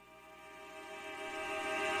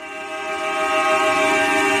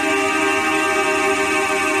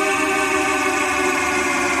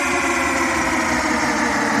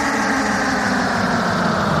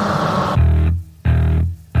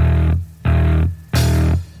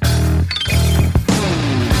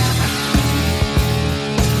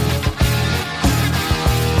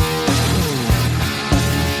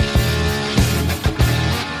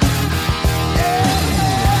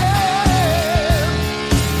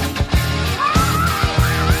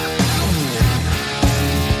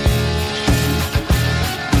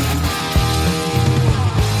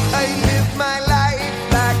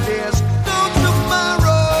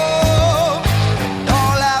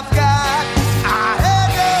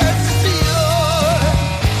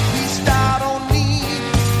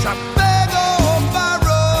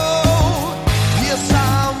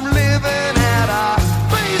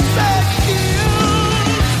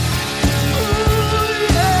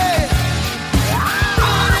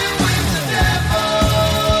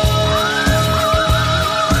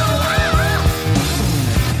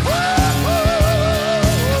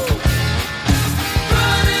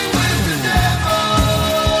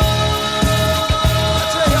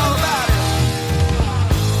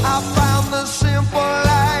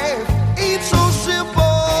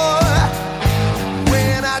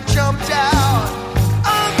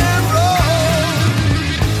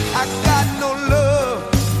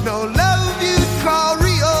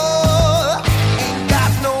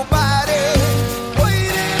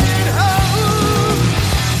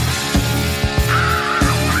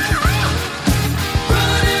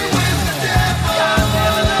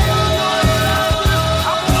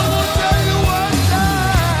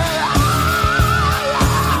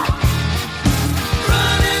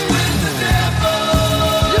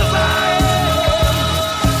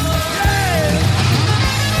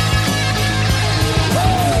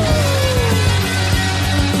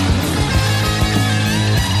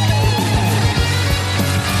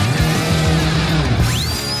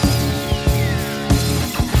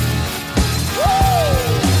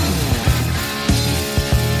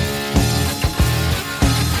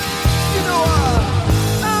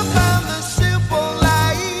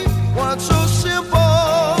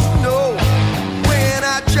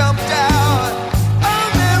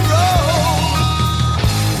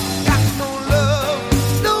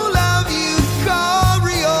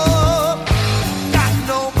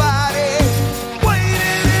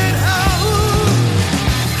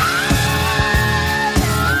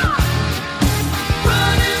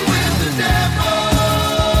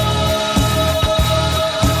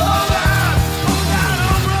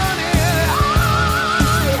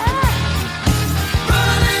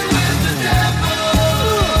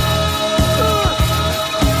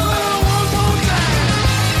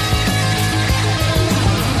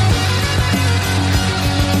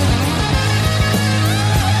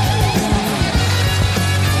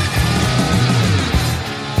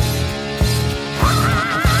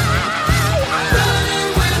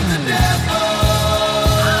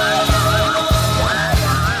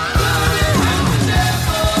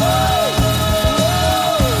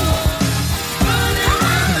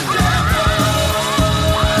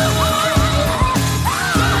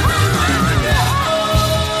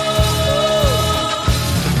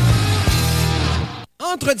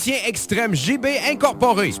 Entretien extrême GB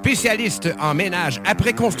Incorporé, spécialiste en ménage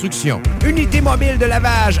après construction. Unité mobile de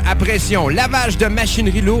lavage à pression, lavage de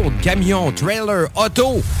machinerie lourde, camions, trailers,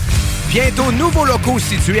 auto. Bientôt, nouveaux locaux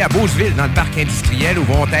situés à Beauceville dans le parc industriel où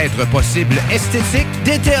vont être possibles esthétique,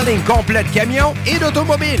 detailing complet de camions et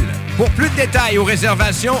d'automobiles. Pour plus de détails ou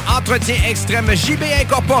réservations, Entretien extrême JB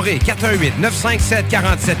Incorporé,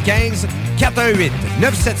 418-957-4715,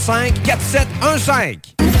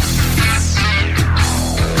 418-975-4715.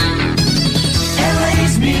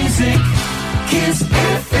 LA's music, Kiss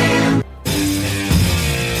FM.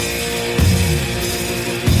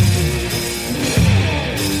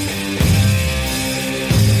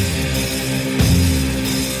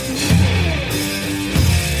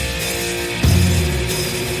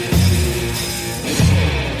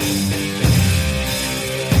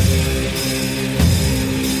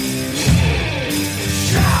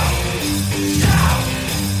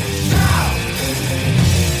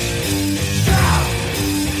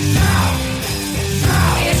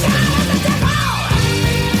 It's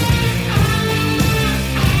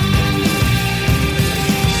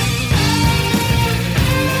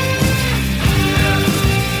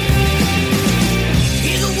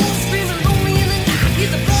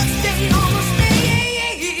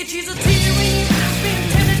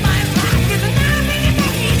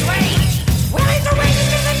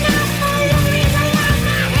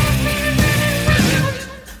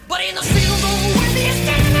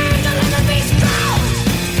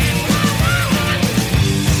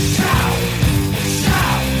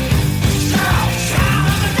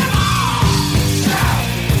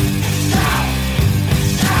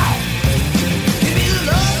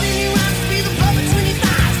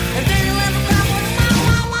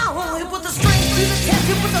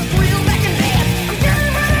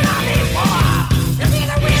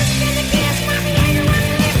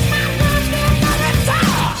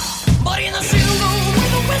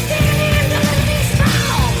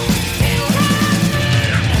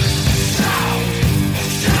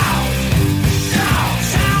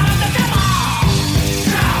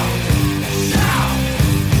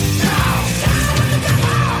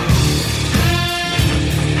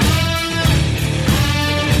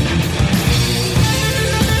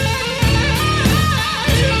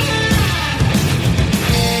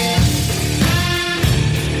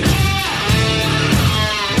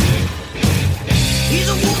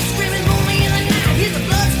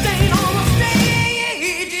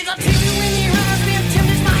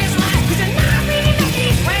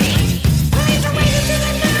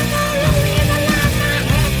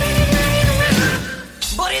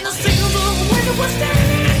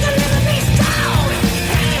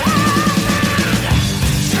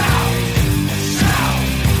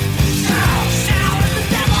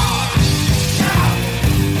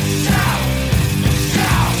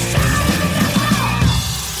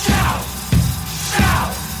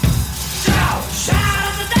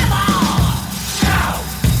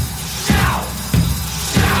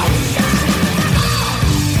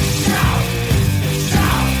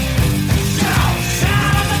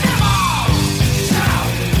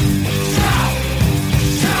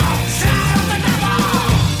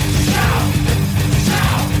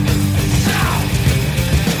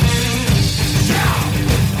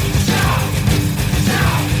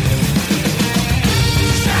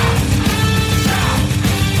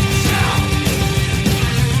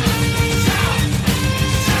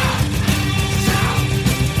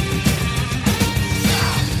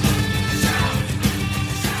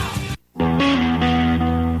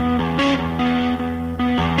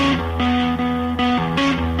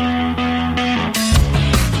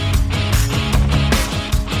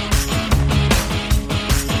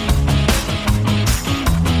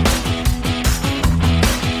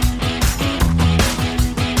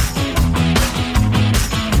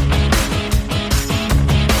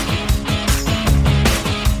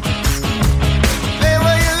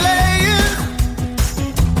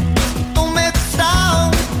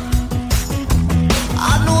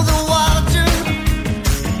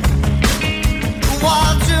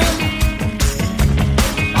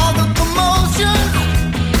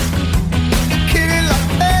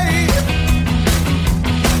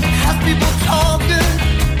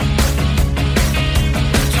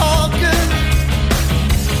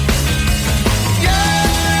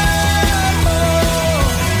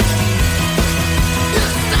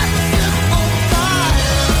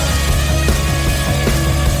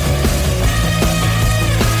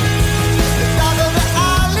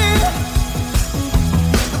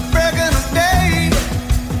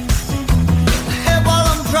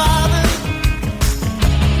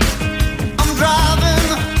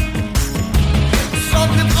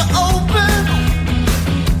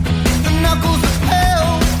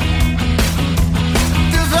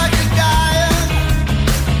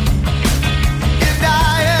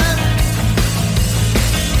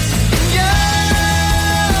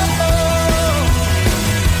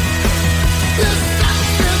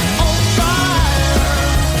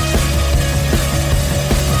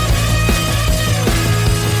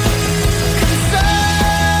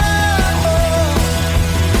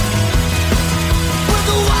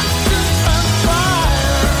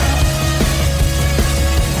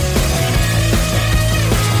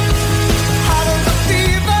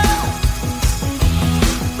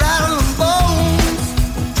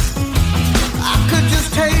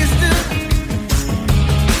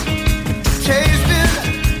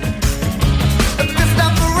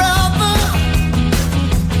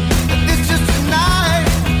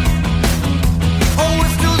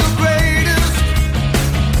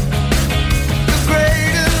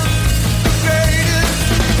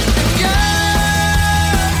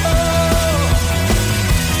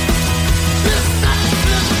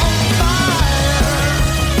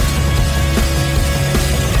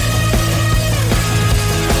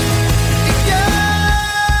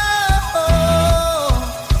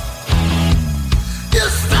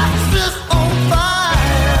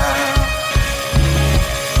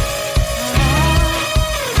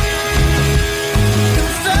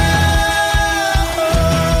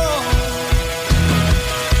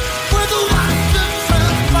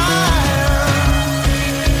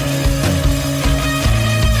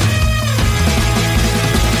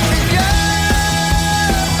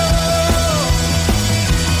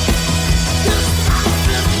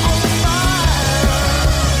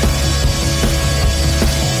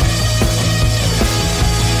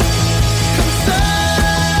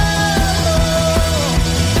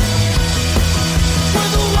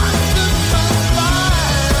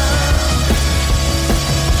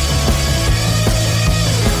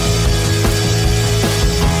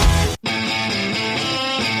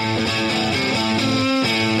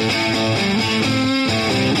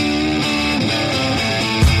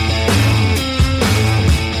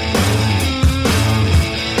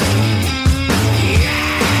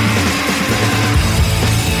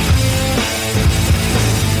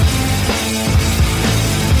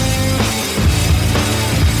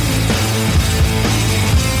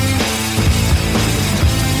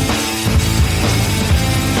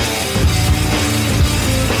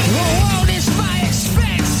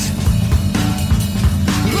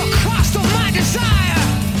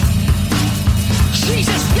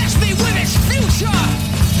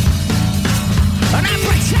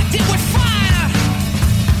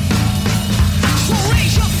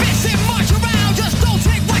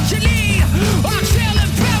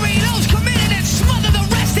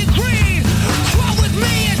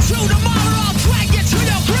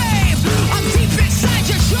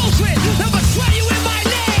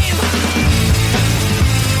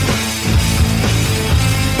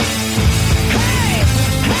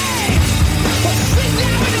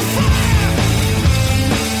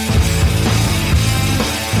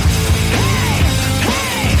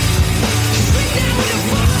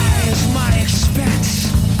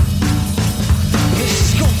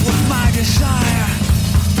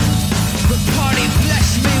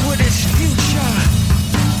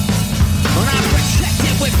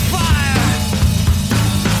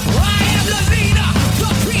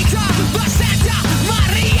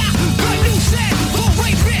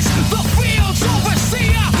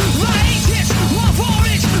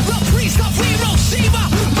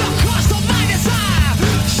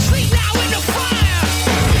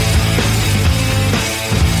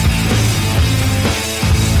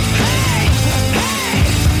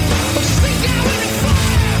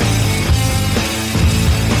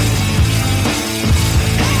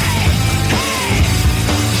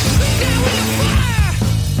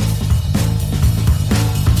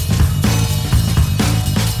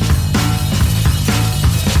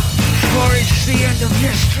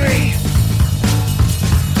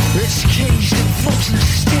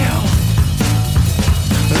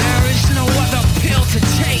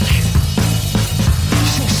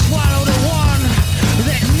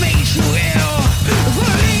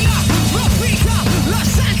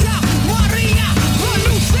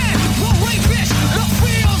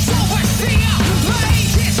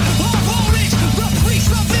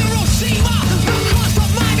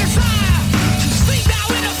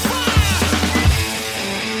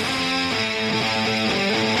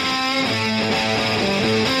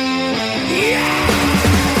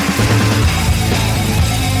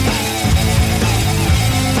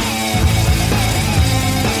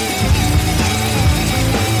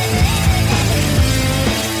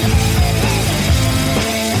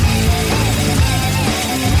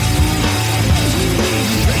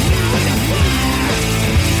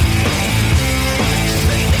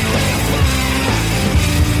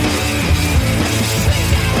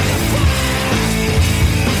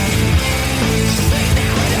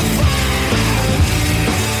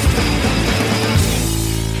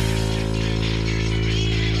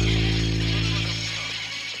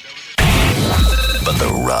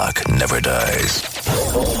never dies.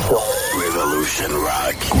 Revolution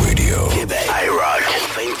Rock Radio. Québec. IROCK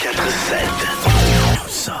 247. Nous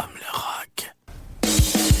sommes le rock.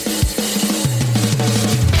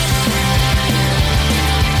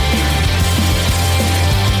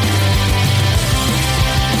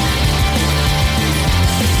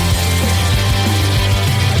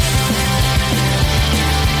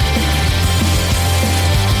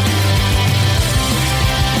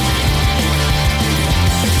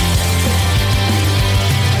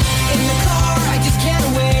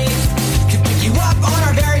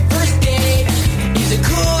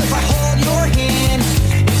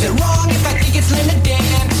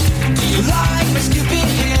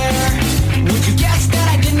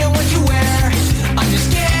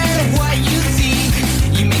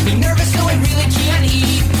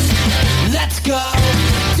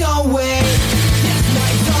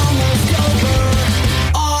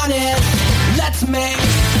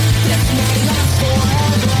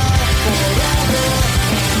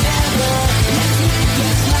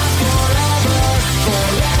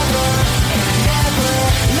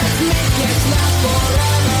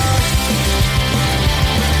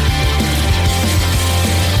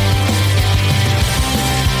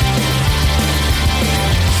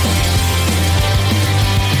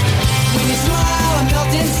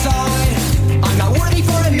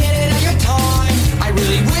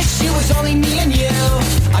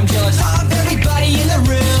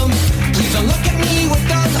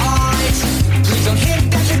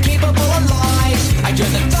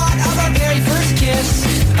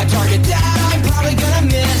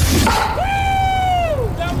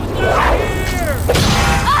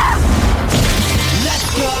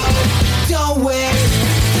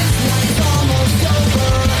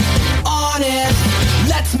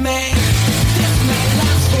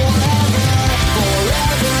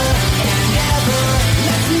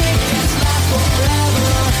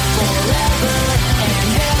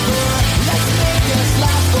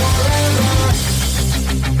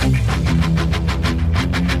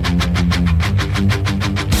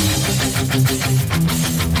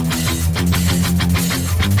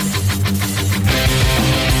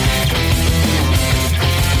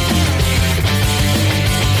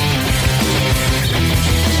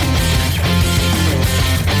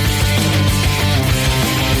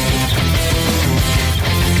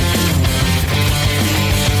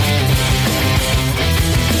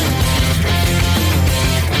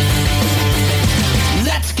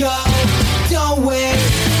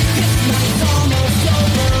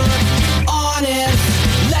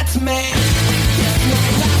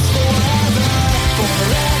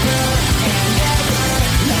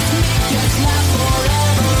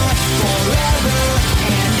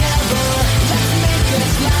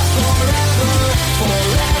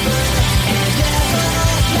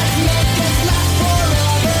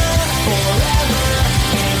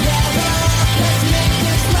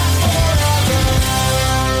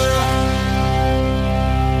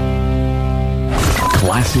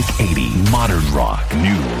 Classic 80, modern rock,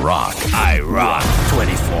 new rock. IROCK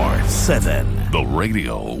 247. The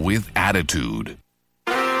radio with attitude.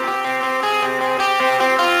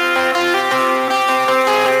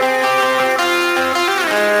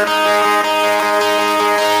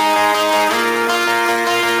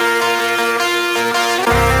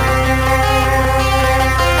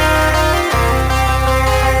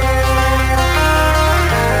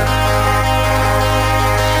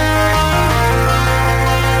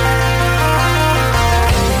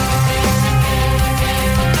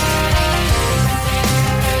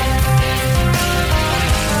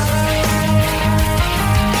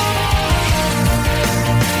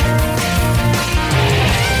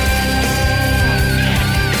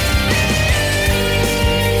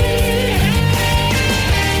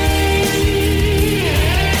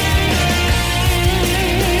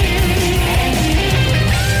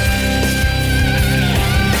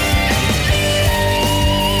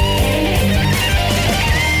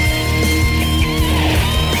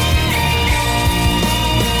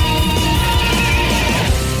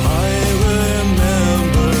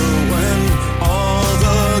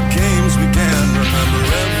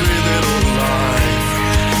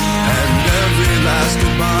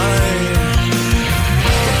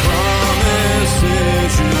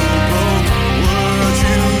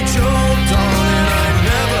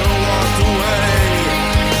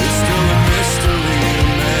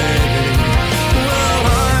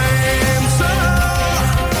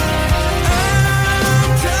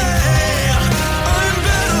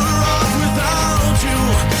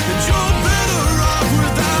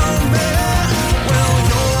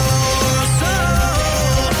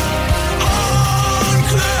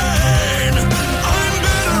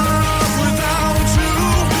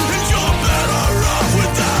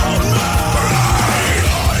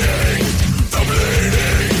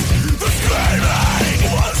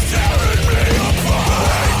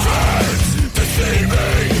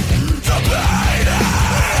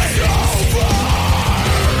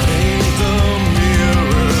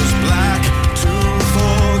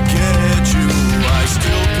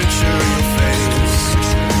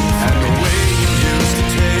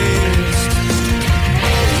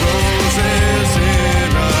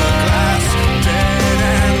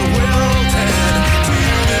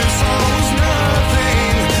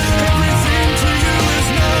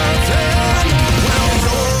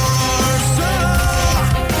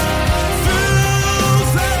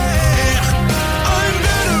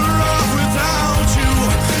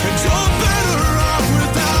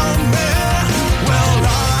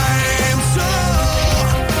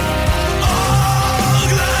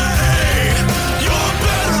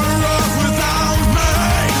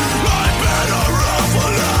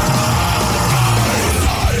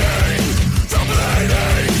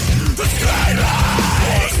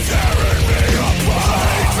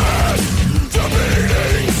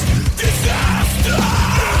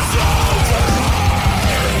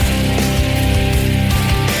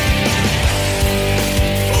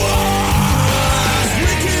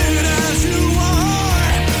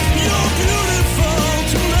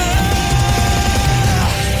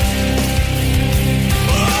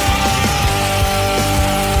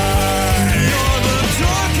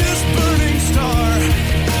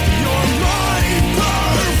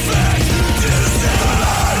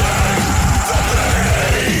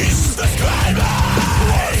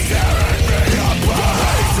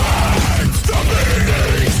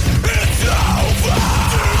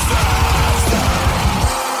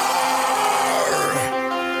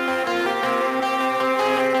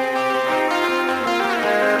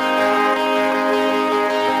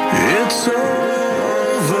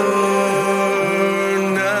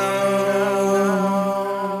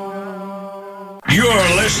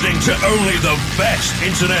 To only the best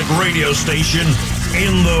internet radio station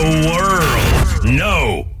in the world.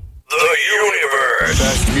 No, the universe.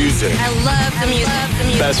 Best music. I love the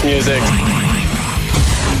music. Best music.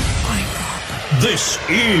 This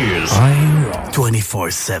is IROCK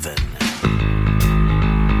 247.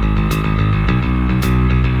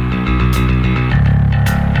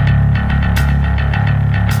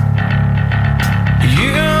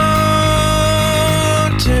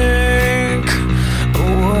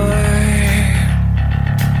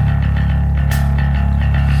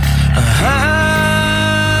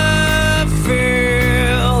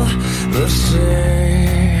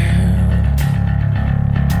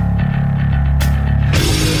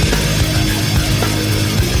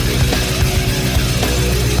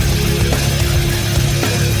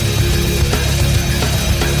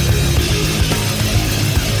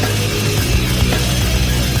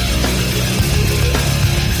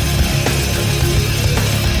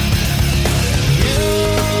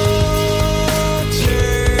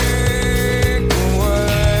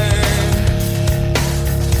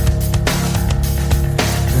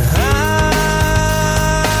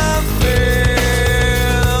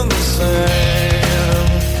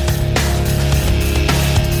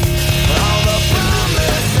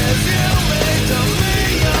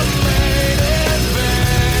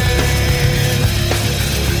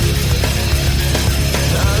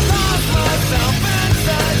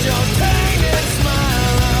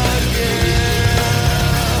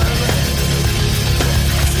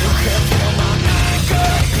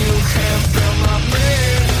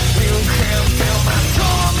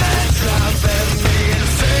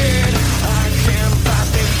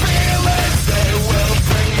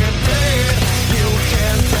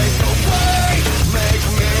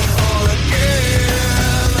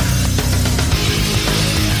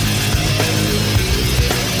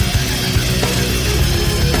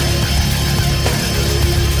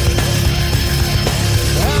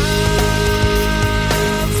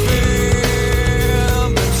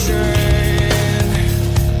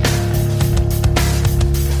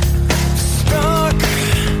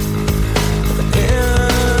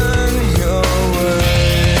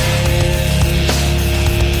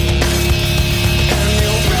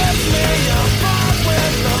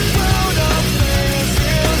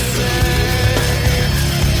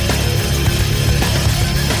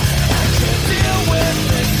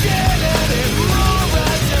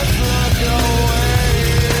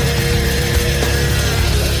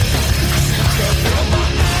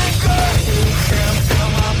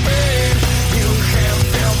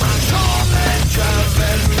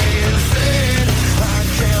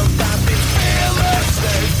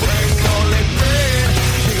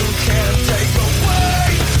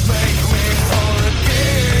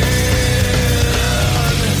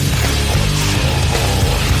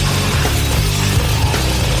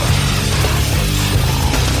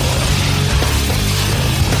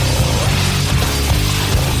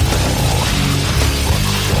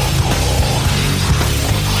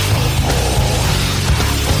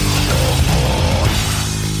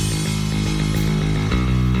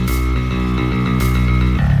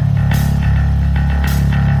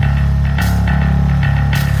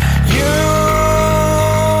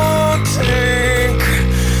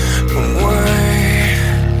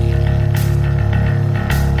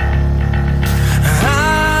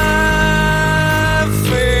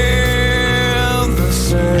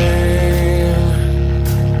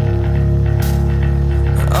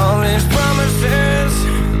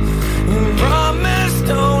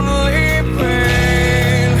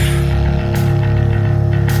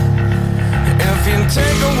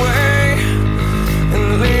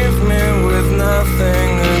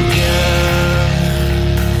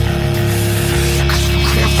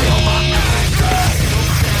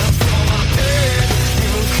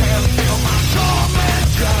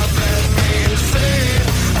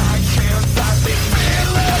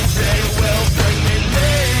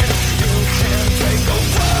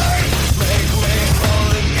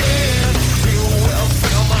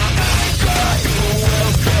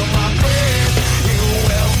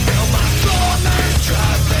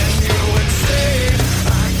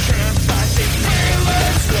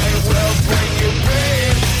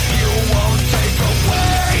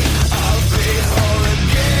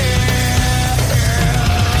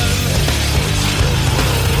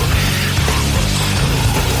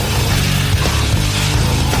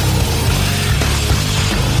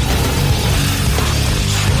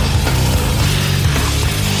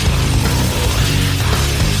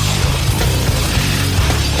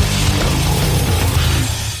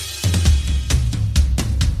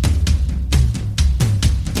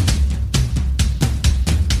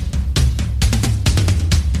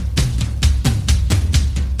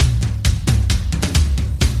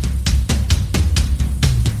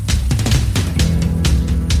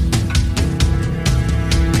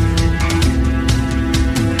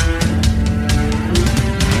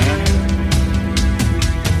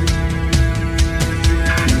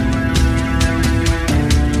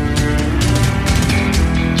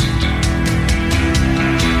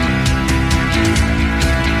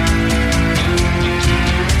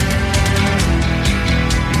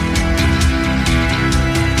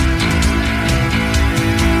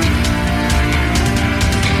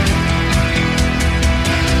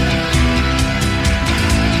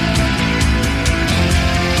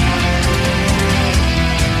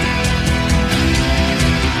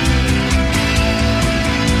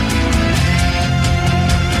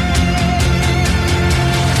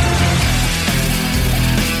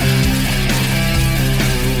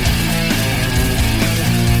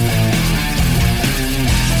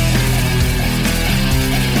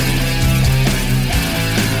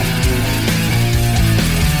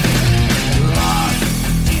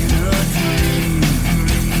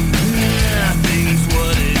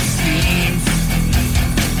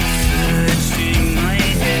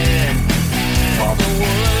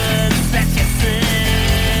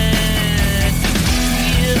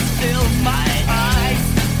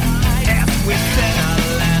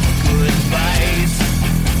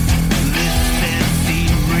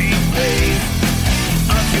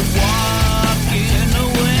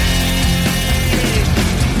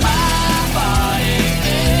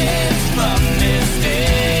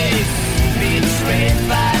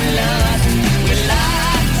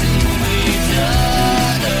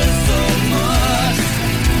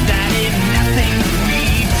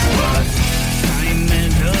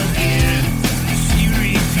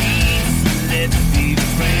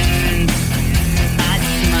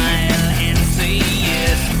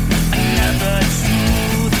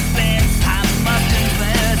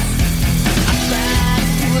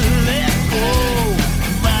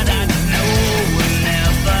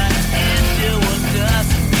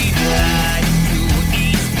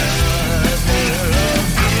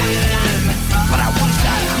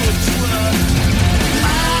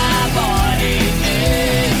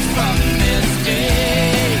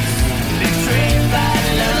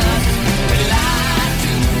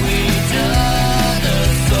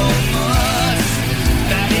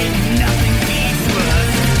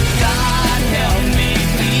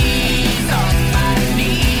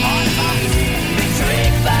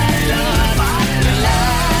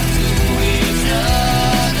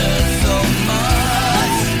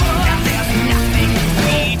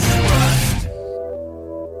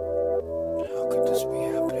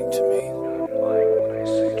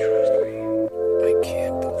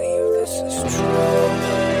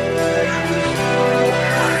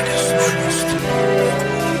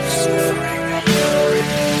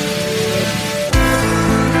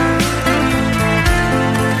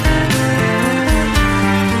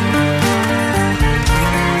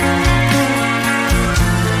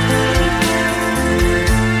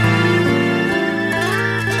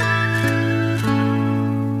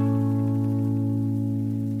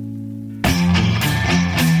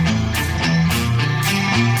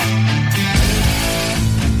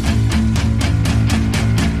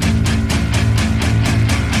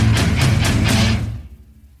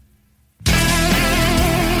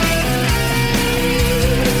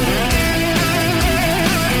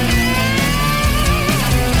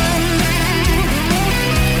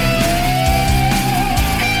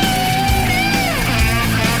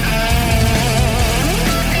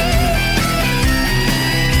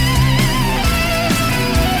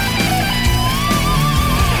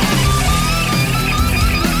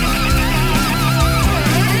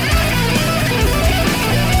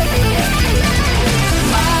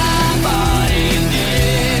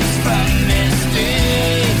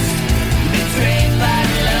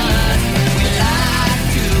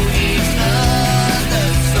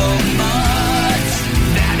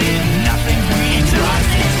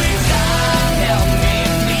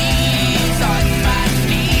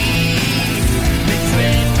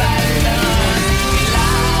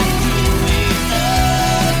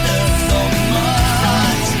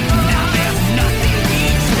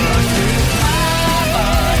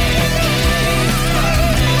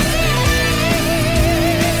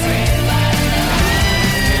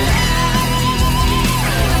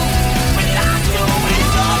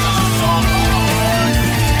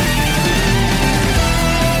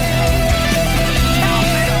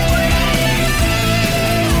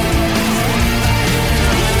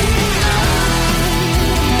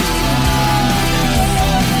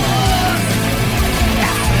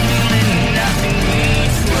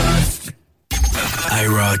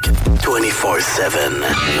 rock 24/7.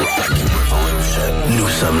 Nous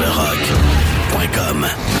sommes le rock.com.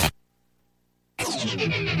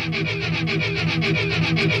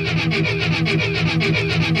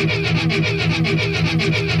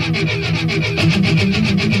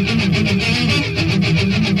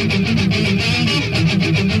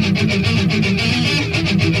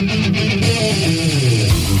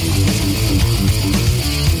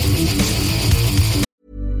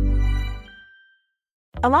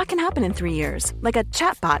 A lot can happen in 3 years, like a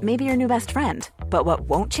chatbot may be your new best friend. But what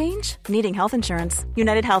won't change? Needing health insurance.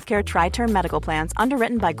 United Healthcare Tri-Term Medical Plans,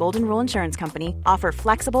 underwritten by Golden Rule Insurance Company, offer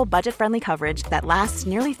flexible, budget-friendly coverage that lasts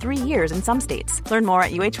nearly 3 years in some states. Learn more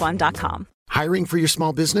at uh1.com. Hiring for your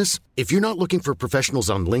small business? If you're not looking for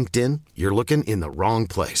professionals on LinkedIn, you're looking in the wrong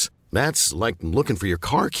place. That's like looking for your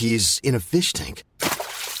car keys in a fish tank.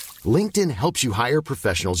 LinkedIn helps you hire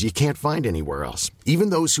professionals you can't find anywhere else,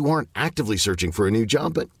 even those who aren't actively searching for a new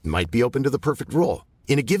job but might be open to the perfect role.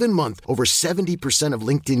 In a given month, over 70% of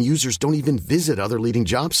LinkedIn users don't even visit other leading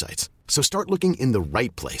job sites. So start looking in the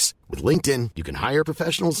right place. With LinkedIn, you can hire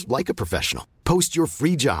professionals like a professional. Post your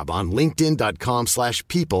free job on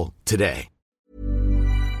linkedin.com/people today.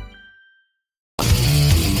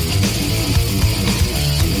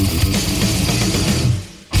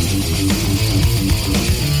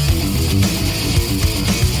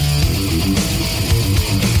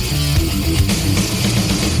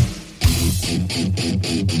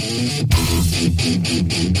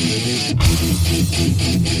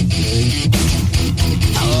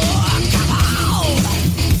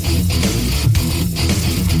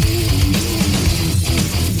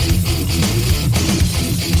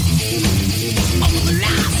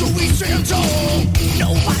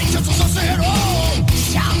 Nobody touches us at all.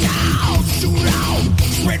 Shout out, shoot out,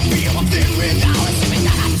 spread fear of thin without a seeming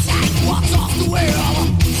that attack. What's off the wheel?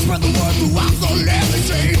 Spread the word throughout the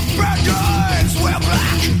legacy. Bad guys, we're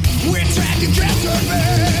black. We're taking cancer,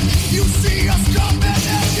 man. You see us coming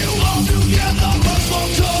and you all together must for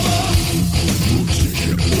cover. We're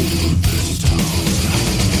taking over this town.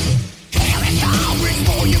 Here it comes, reach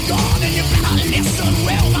for your gun and you better listen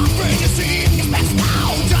well. My friend, you see, it's best now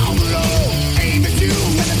down below. You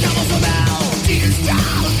and the devils of hell. Tears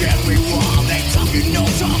down again, we won. They talking no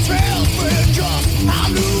tall tales, but just I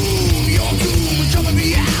knew your doom was coming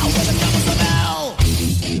me out with the devils of hell.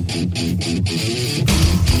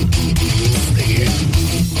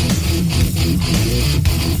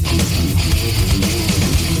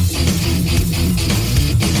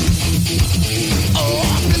 Oh,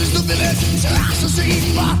 village to village, terrace to sea,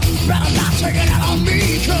 but better not take it out on me,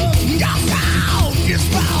 'cause God's down is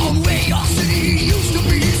found where your city used to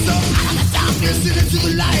be. So out of the darkness and into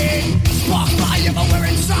the light, sparked by everywhere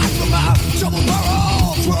inside from a double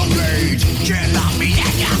barrel 12 gauge. Can't lock me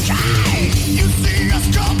in your cage. You see us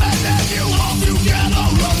coming and you all together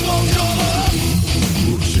run for cover.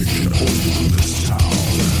 We're taking over this town.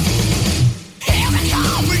 Here it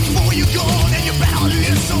comes, reach for your gun and you better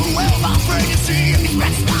listen well, my friend. You see it's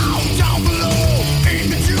best now down below.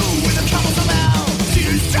 Aim at you with the covers of hell.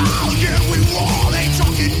 Tears down, yeah we won. Ain't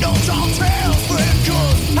talking no tall tales, friend,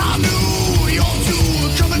 'cause I knew your two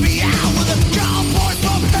were coming me out with a cowboy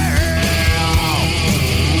from hell.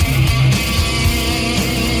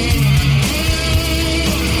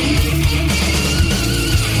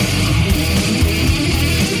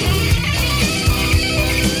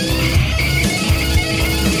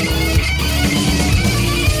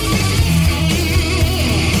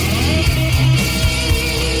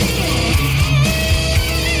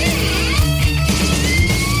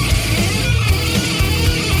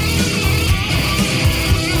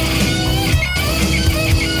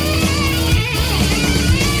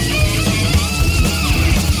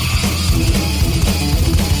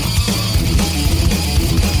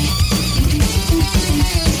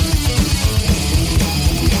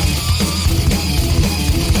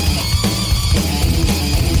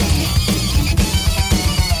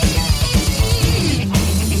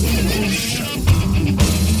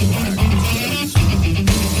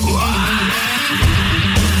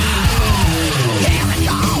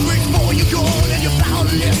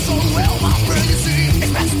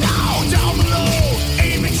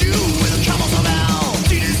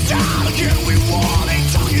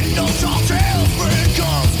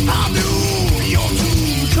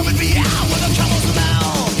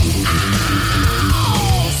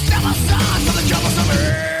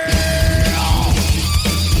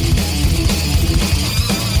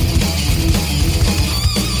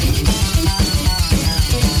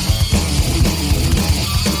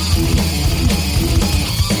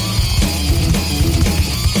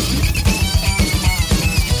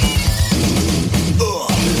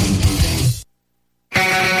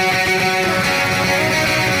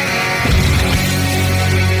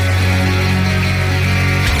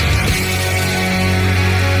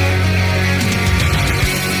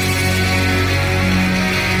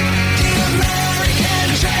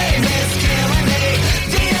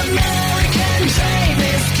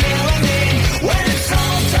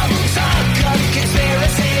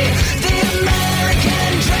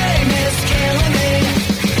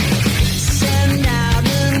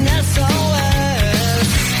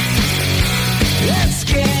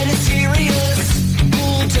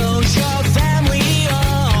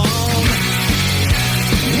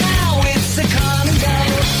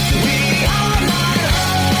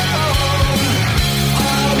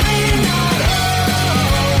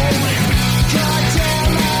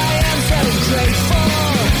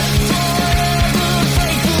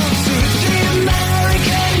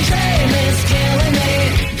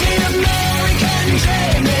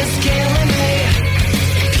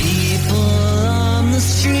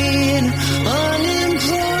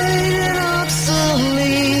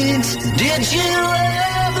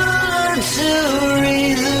 to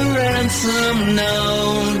read the ransom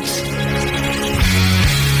note.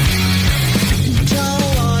 Don't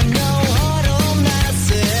want no huddle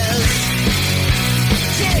masses.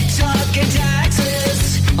 TikTok and taxes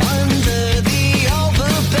under the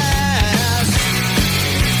overpass.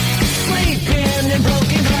 Sleeping in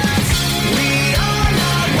broken glass. We are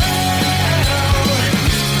not well.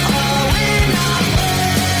 Are we not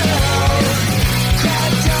well?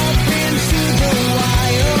 Cracked up into the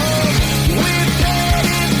wild. We're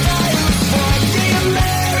pedophiles for the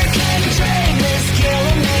American dream is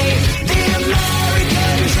killing me. The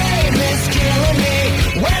American dream is killing me.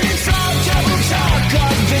 When it's all double talk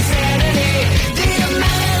of insanity. The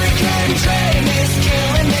American dream is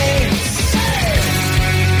killing me.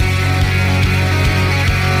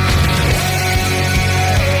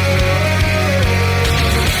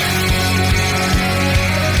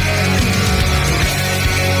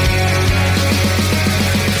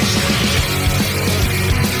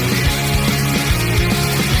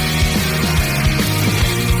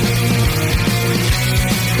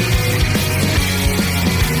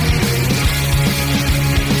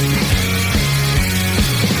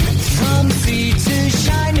 From sea to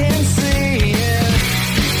shining sea,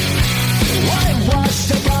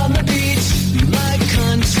 whitewashed up on the beach, my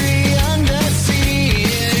country under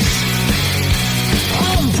siege.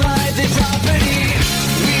 On private property,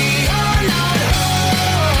 we are not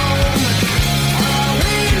home. Are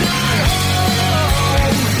we not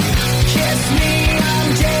home? Kiss me, I'm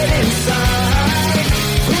dead inside.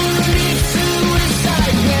 Who needs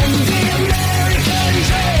suicide when the American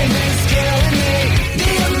dream is killing me?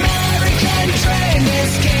 The American dream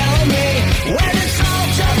is killing me. When it's all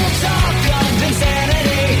double talk of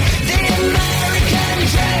insanity. The American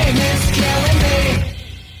dream is killing me.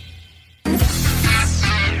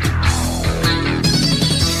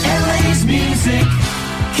 LA's music,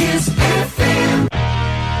 Kiss FM.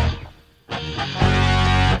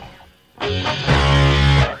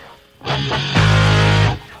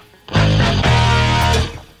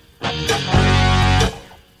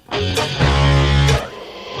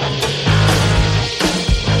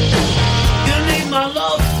 You need my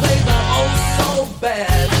love, baby, oh so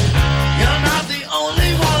bad. You're not the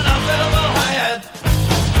only one I've ever had.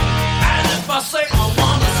 And if I say I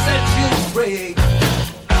wanna set you free,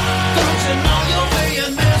 don't you know you'll be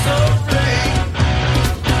in misery?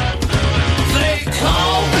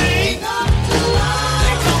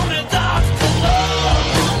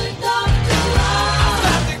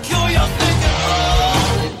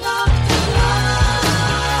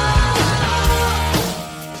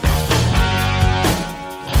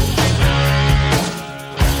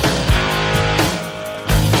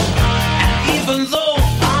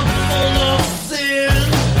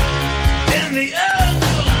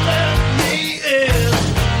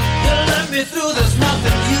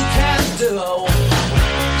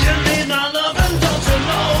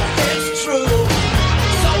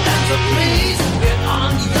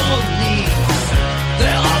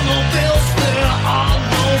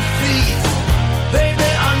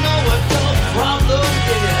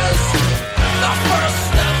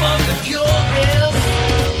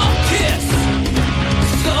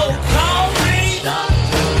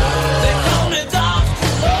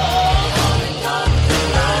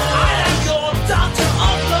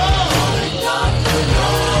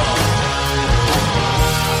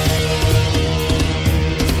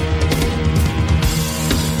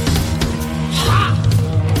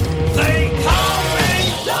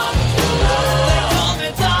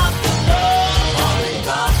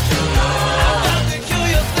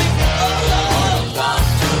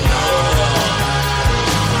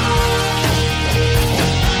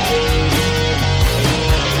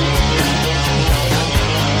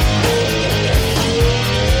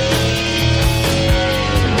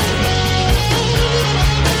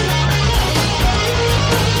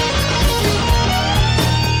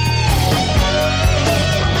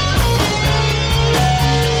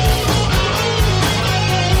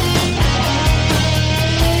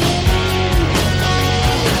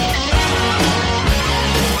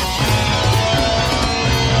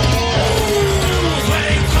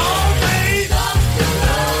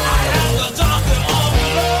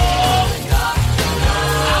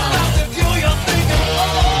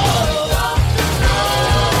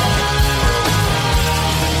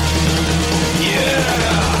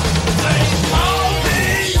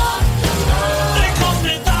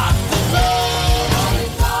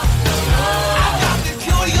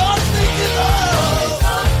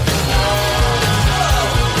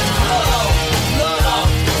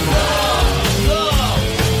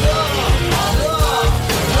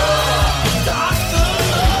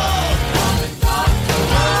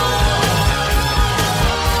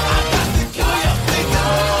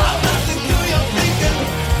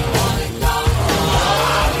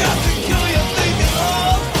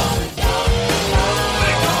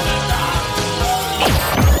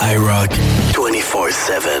 IROCK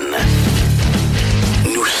 247.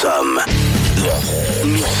 Nous sommes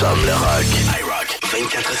le rock. IROCK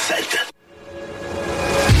 24/7.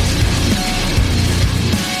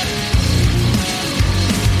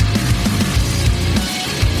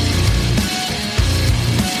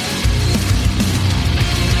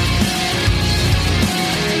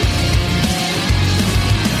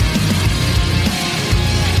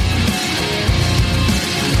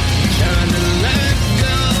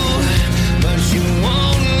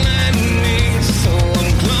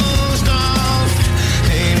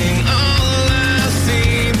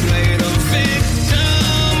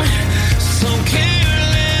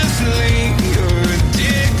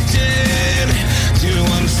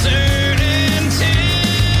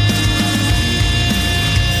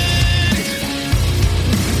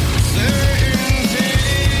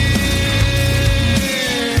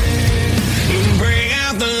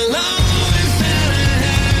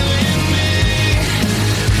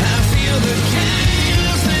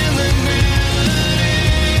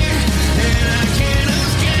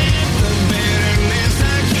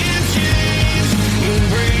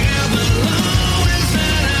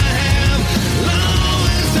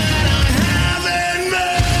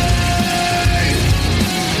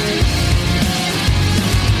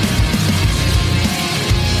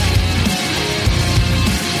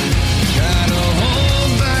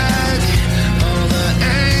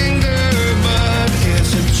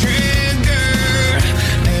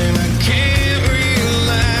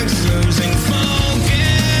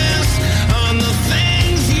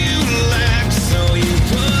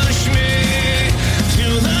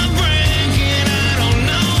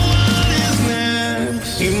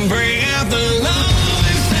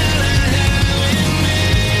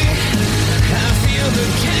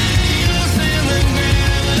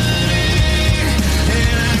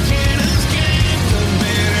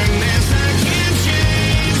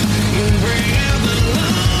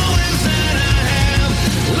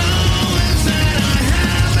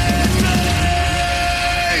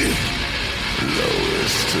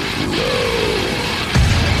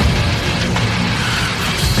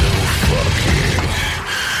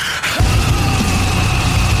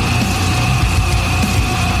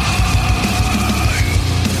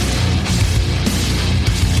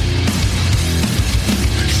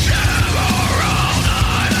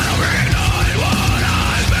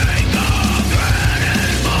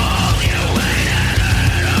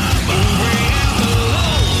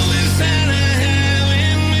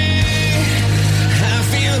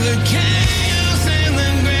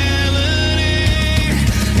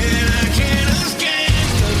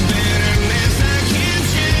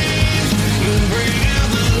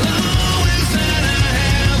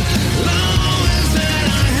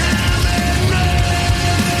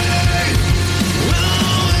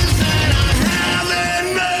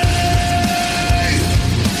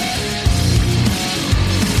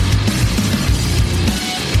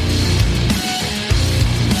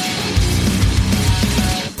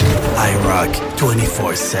 IROCK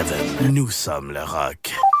 24/7. Nous sommes le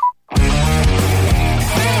rock.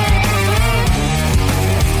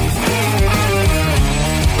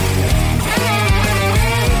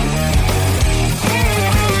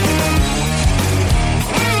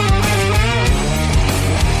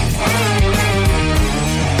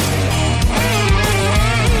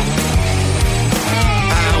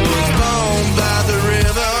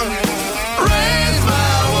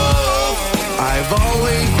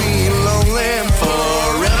 Always been lonely,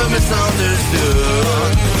 forever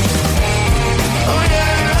misunderstood. Oh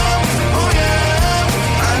yeah,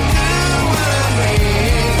 I do what I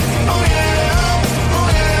please. Oh yeah,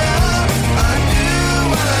 I do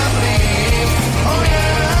what I please. Oh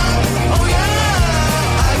yeah,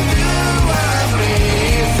 I do what I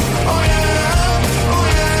please. Oh yeah,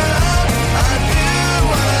 I do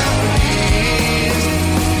what I please.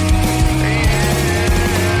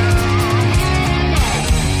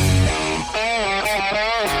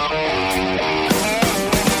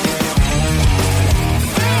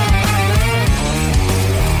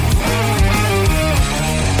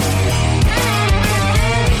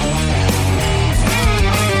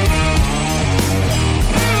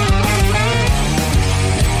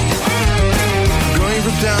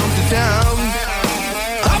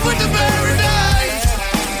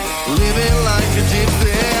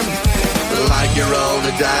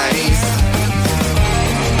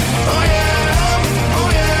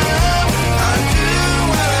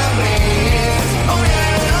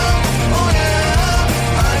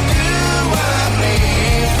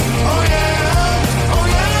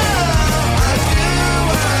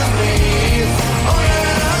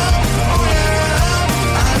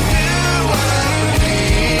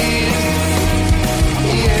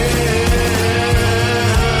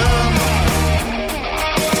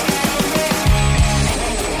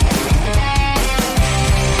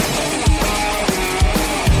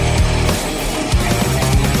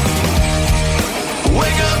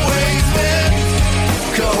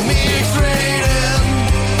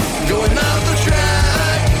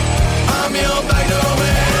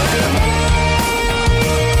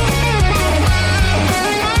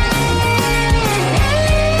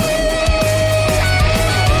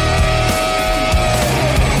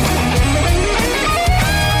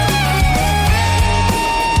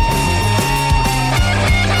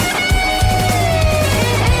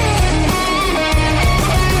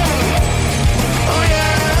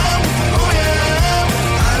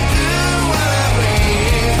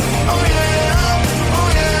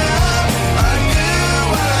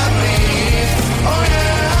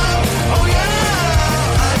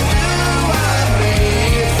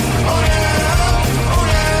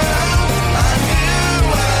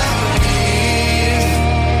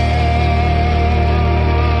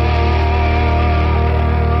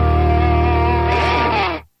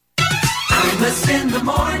 us in the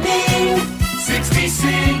morning.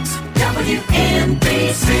 66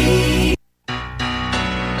 WNBC.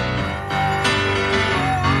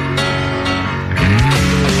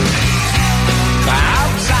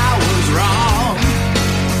 Perhaps I was wrong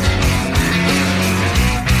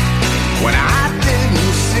when I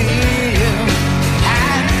didn't see you.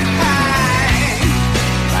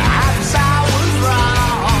 Perhaps I was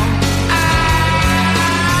wrong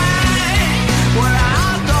when I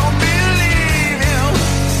don't believe you.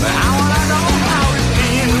 But I wanna know how it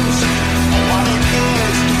feels, what it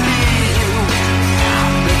is to be you.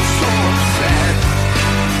 I've been so upset.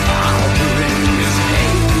 I've been this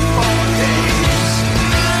hate for days.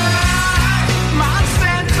 My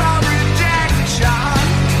sense of rejection.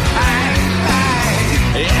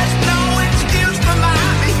 There's no excuse for my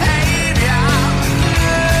behavior.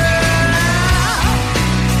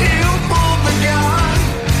 You pulled the gun.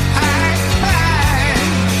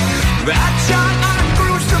 That shot I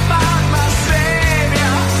crucified my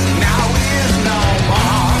savior. Now is no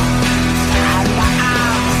more. I'm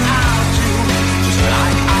without you, just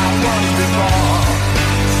like I was before.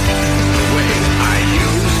 The way I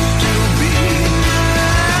used to be.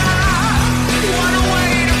 Wanna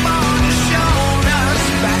wait upon your shoulders,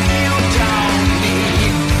 but you don't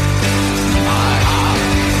need. My heart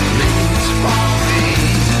bleeds for me.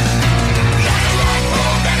 Like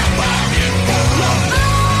more than a bargain for love.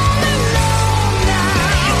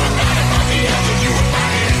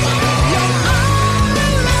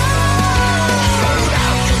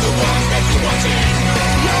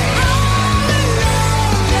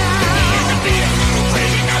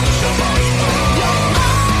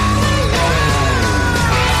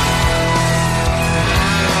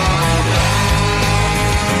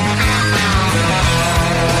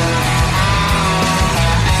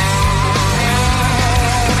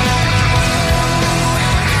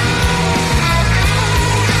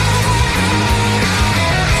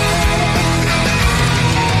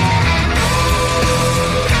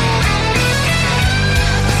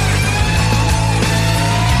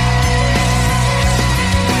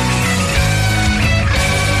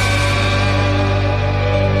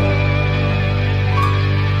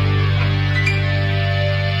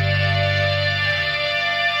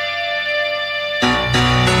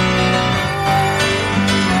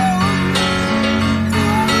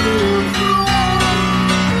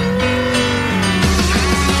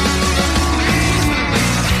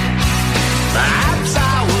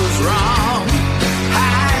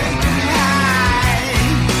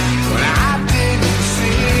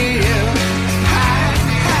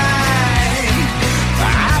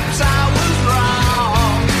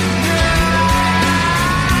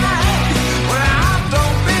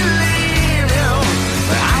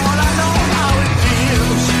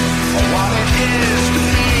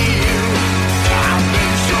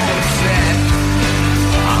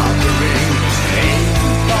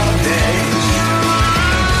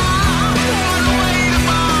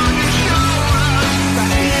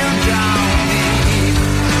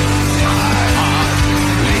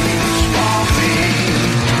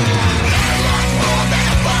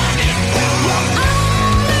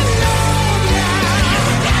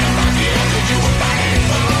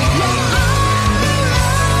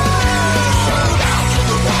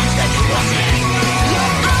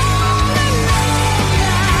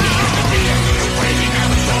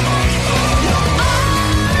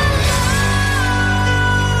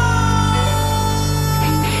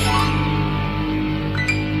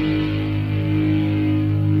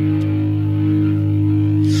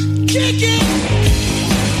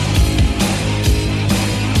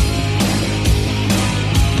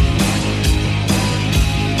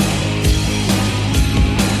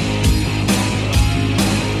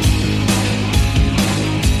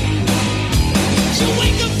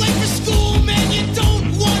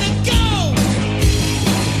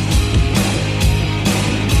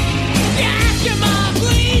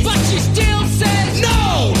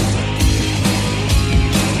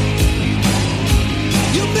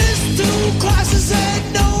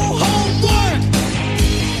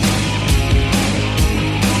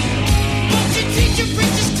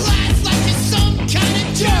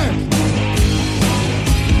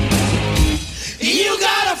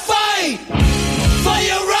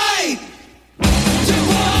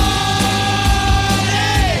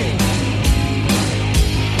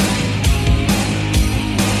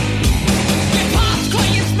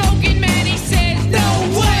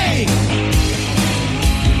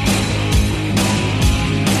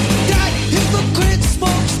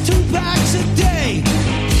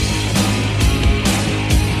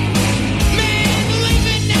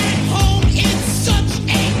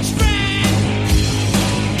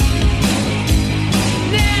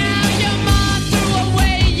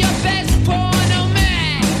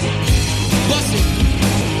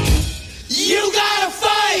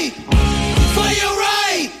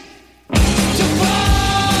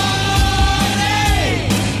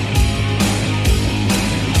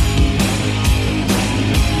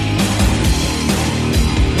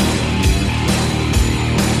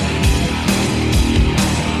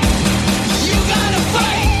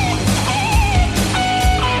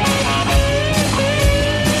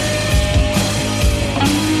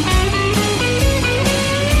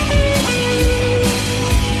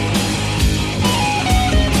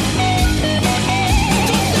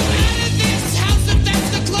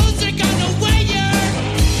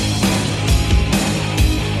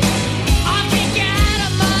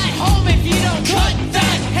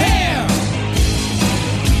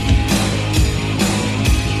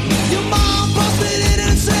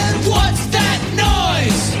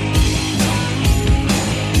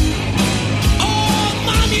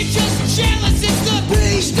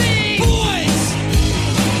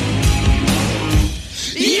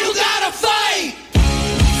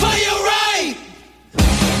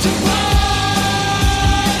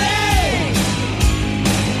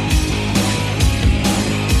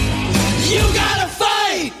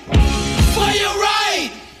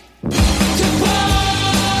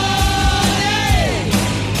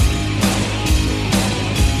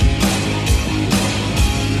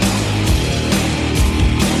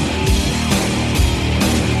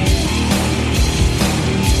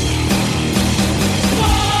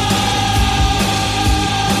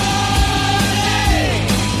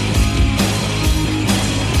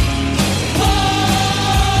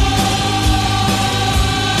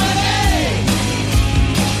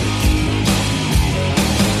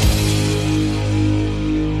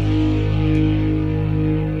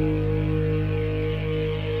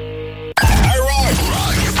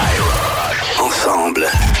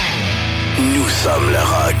 sommes le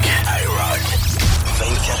rock. IROCK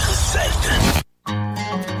 24/7.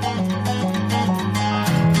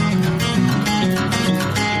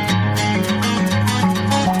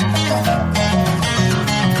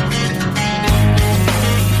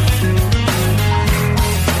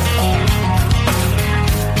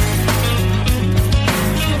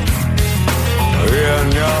 In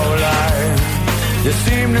your life, you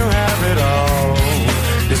seem to have it all.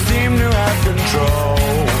 You seem to have control.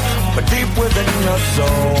 But deep within your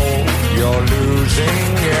soul, you're losing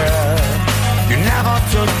it. You never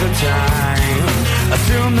took the time.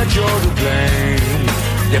 Assume that you're to blame.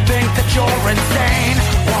 You think that you're insane.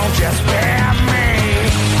 Won't you spare me?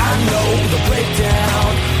 I know the breakdown.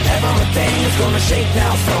 Everything is gonna shake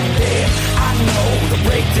now someday. I know the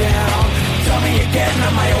breakdown. Tell me again,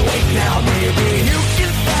 am I awake now? Maybe you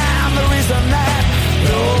can find the reason that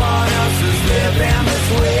no one else is living this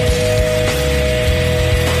way.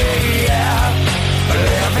 Yeah,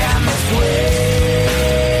 living this way.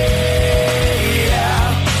 Yeah.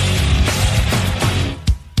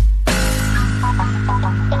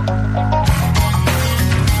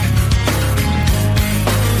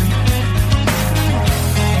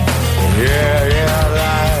 Yeah,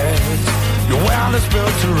 lights. Your world is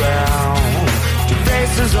built around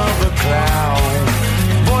faces of a clown.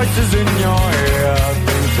 Voices in your ear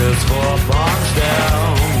think there's 4 bombs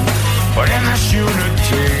down. But in this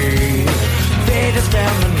unity, they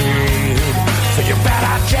dispel the need. So you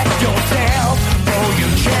better check yourself before you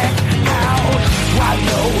check out. I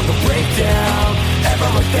know the breakdown.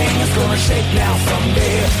 Everything is gonna shake now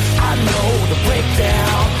someday. I know the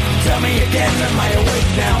breakdown. Tell me again, am I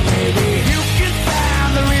awake now? Maybe you can find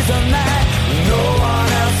the reason that no one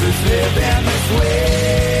else is living this way.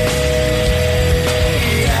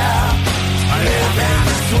 Yeah, living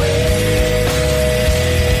this way.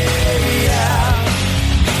 Yeah.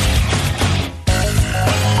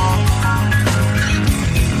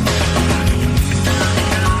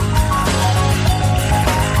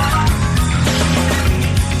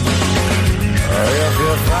 If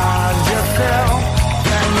you find yourself,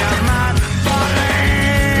 then you might believe.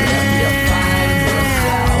 If you find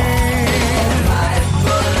yourself, you might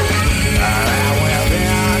believe. Well,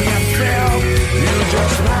 then yourself, you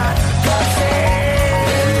just might believe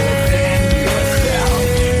yourself.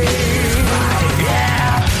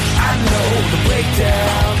 Yeah, I know the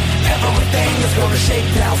breakdown. Everything is gonna shake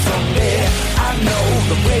down someday. I know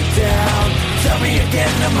the breakdown. Tell me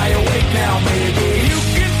again, am I awake now? Maybe you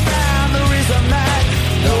can find the reason that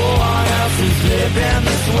no one else is living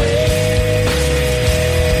this way.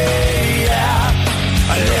 Yeah,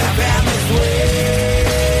 I live in this way.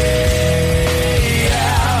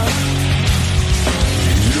 Yeah,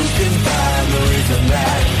 you can find the reason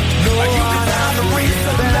that no one else is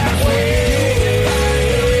living that way.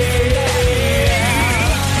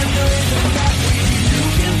 You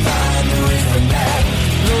can find the reason that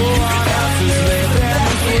no one else is living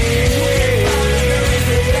this way.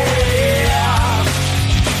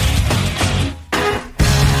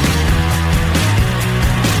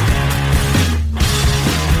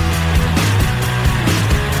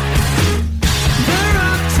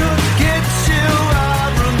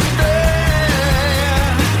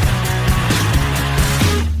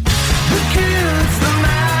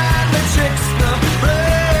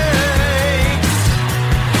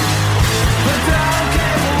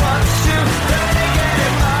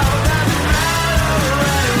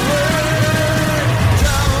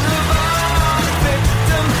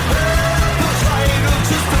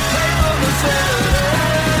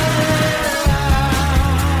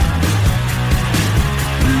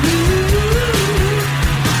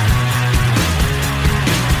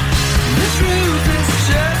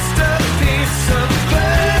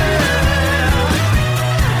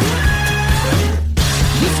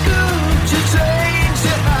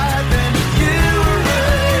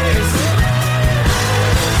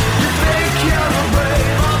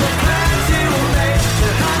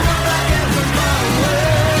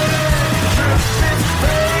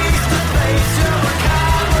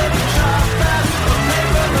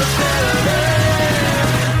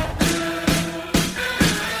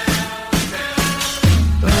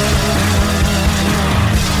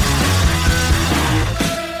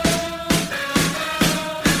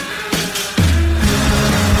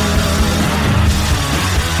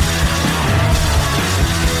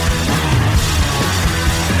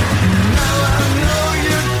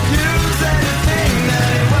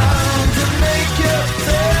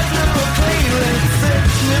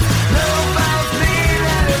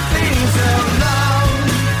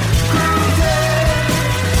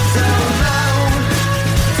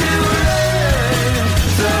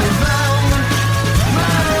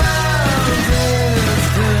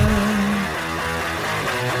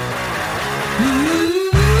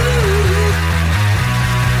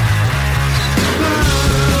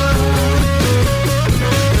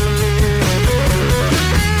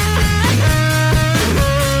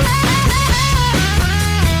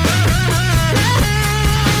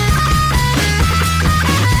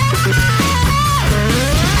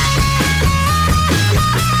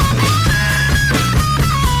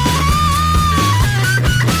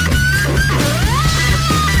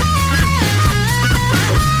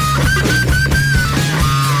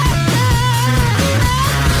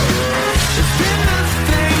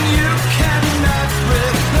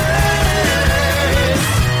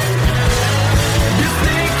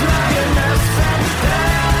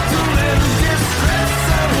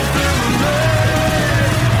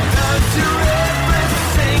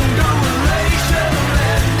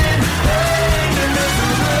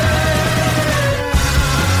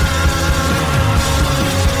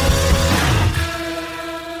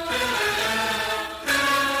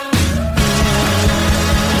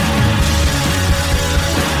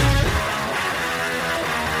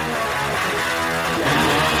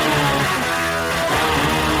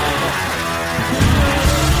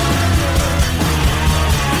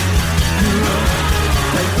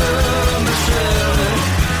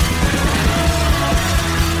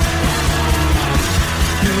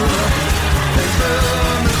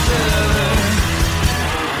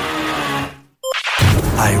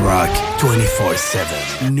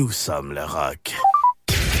 247. Nous sommes le rock.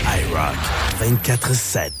 IROCK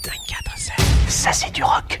 247. 247. Ça, c'est du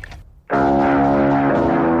rock.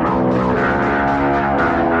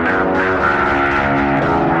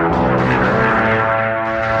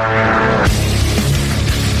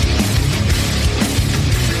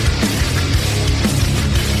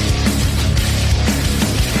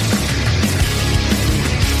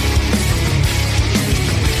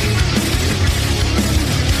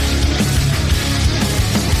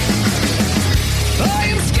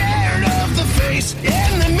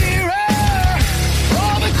 In the mirror,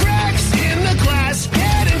 all the cracks in the glass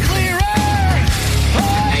getting clearer.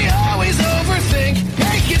 I always overthink,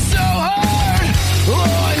 make it so hard. Oh,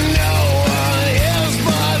 no one else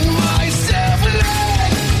but myself. Let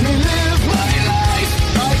me live my life.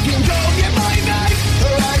 I can go get my knife,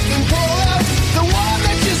 or I can pull out the one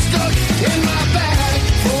that just stuck in my bag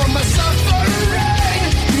for my suffering.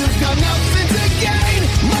 You've got nothing to gain.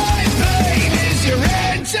 My pain is your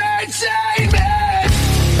entertainment.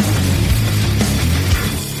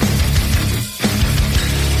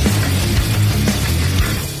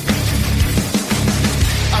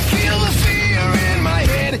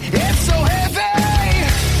 It's so heavy,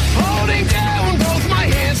 holding down both my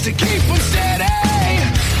hands to keep them steady.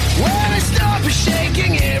 When I stop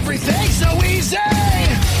shaking, everything's so easy.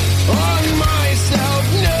 On myself,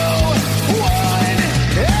 no one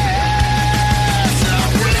else. So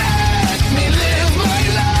let me live my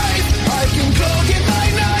life. I can go get my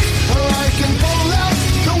knife, or I can pull out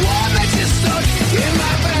the one that just stuck in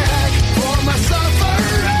my bag for my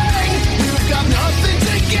suffering. You've got nothing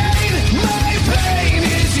to gain. My pain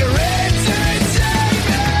is your entertainment.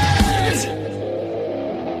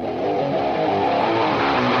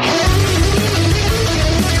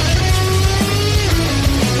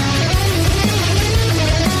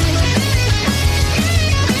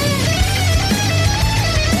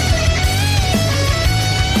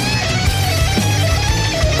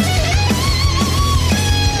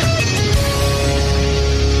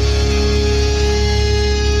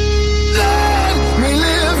 Let me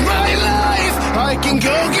live my life. I can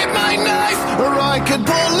go get my knife, or I could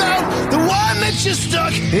pull out the one that just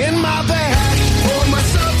stuck in my bag for my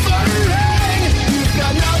suffering. You've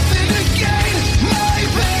got nothing to gain. My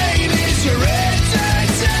pain is your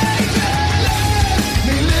entertainment. Let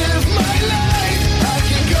me live my life. I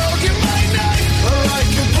can go get my knife, or I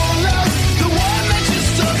can pull out the one that just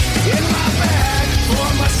stuck in my bag for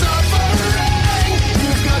my suffering.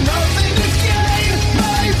 You've got nothing to gain.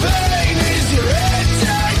 My pain is your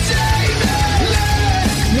entertainment. Let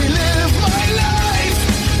me live my life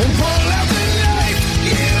and pull out the knife.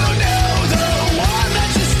 You know the one that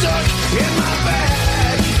just stuck in my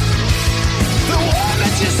bag. The one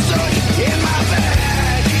that just stuck in my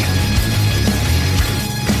bag.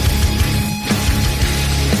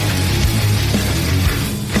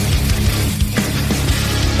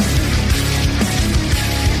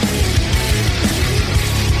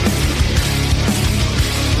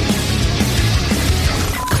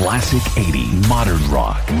 Classic 80, modern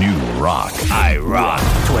rock, new rock. IROCK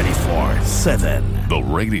 24/7. The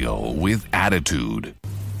radio with attitude.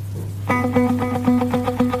 Once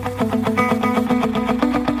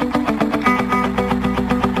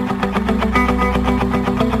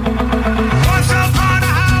upon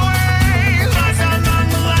a highway, lights along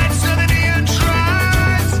the lights of the neon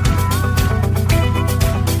tribes.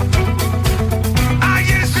 I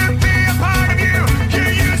used to be a part of you. You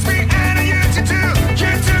used me and I used you too.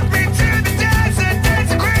 You took me to the desert,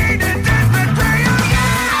 dancing queen and desperate prayer. Oh,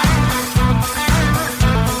 yeah.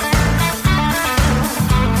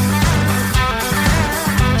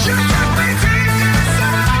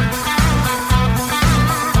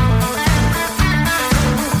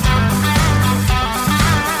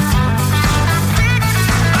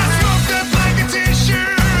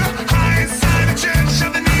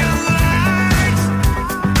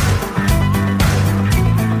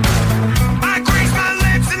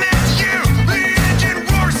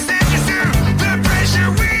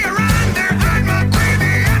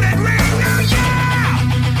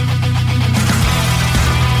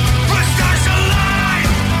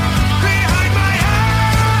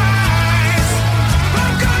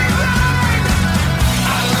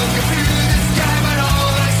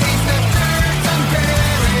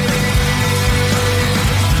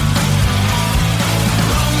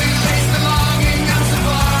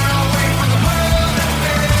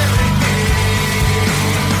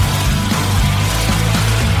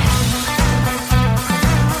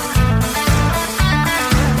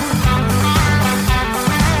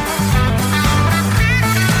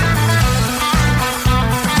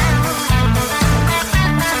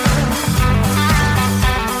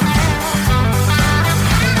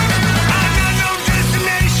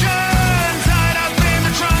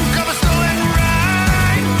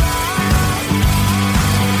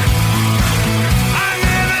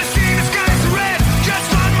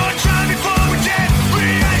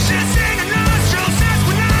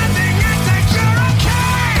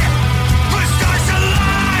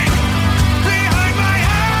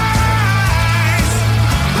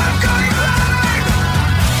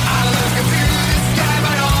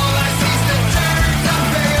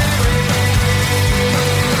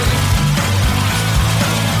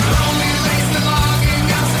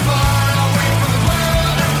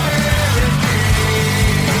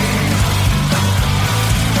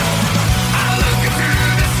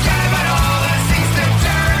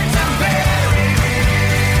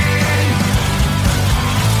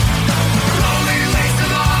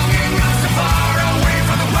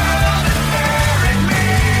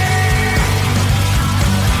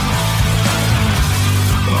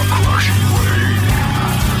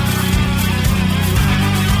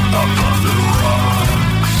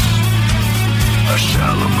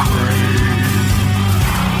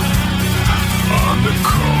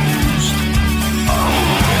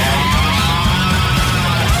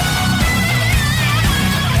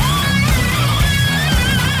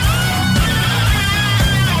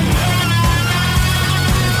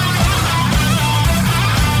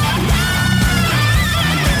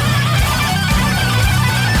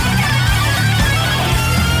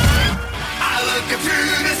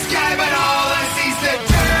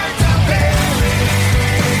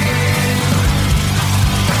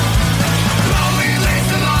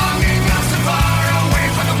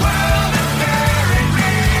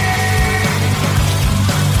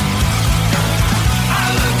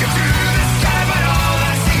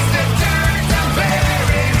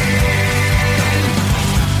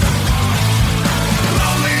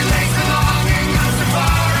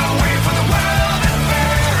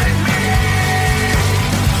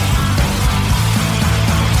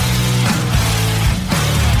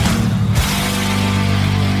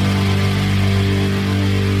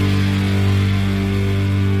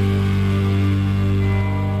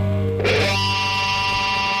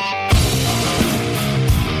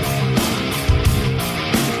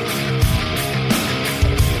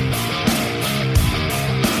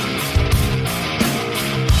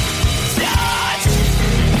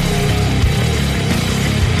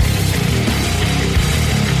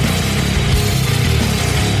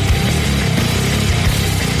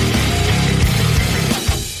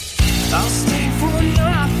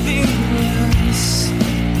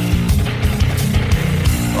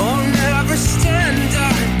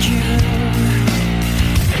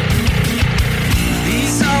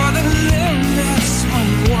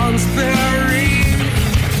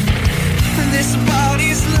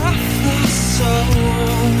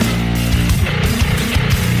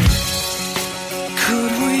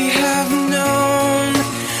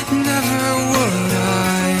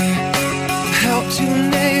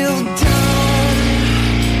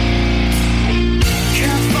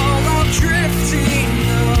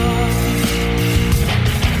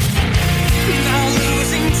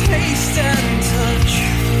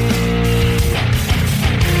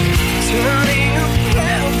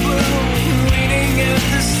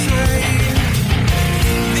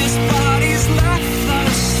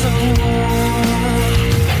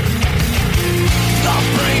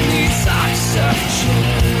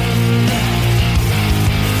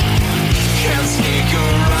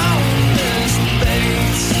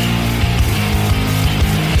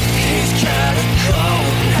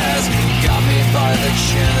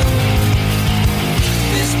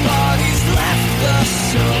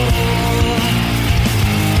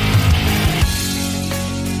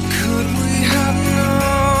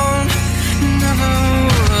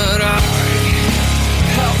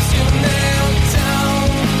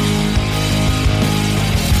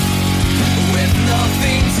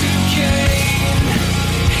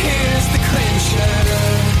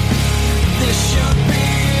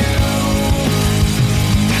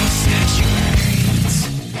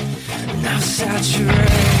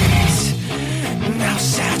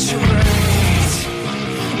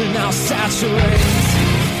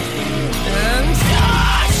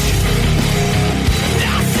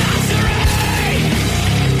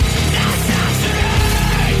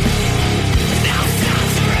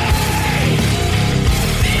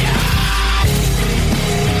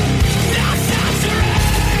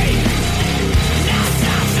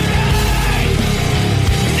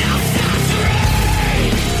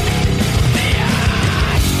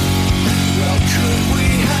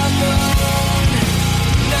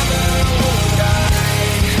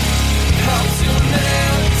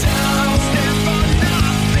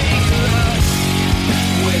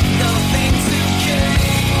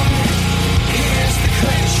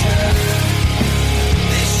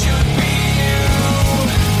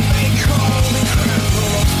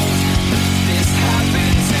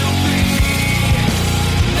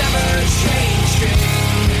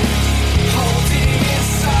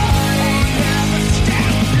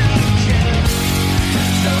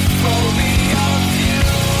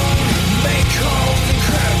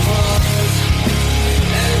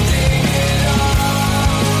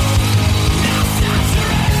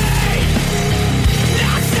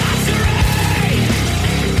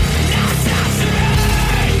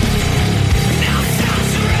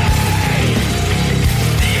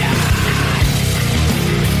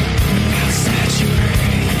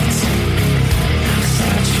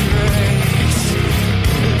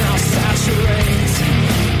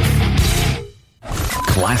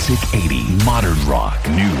 Classic 80, modern rock,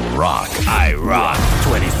 new rock.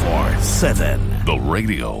 IROCK247. The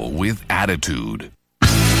radio with attitude.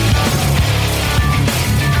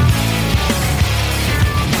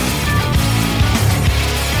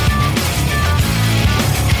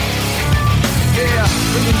 Yeah,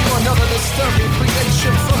 bringing you another disturbing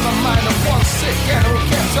creation from the mind of one sick and who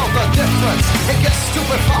can't tell the difference and gets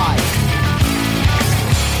stupefied.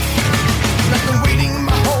 I've been waiting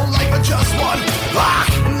my whole life for just one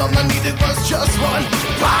rock, and all I needed was just one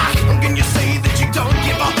rock. How can you say that you don't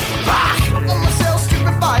give a rock? On myself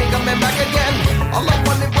stupefied, coming back again. All I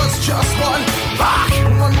wanted was just one rock,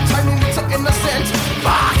 one tiny little innocent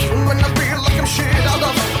rock. And when I feel like I'm shit out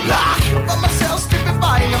of luck, on myself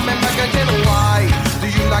stupefied, coming back again. Why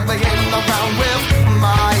do you like playing around with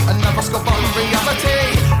my another scope on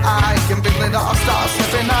reality? I can feel it all start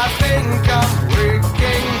slipping. I think I'm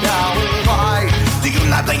breaking down. Why do you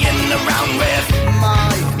like playing around with my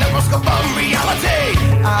neuroscope of reality?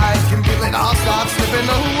 I can feel it all start slipping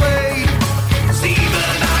away. See,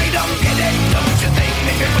 but I don't get it. Don't you think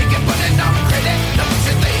maybe we can put it on credit? Don't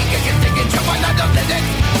you think I can take it, jump on, I don't let it.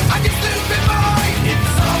 I can stupid mind.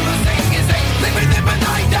 It's all the same as ain't living it, but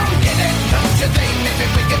I don't get it. Don't you think maybe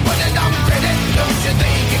we can put it on credit? Don't you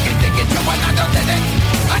think I can take it, jump on, I don't let it.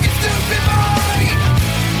 I can stupid mind.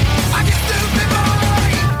 I can stupid mind.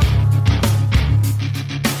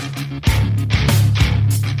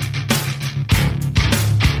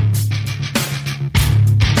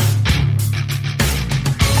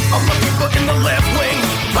 All the people in the left wing,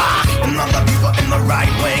 rock, and all the people in the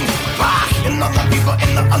right wing, rock, and all the people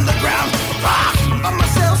in the underground, rock. By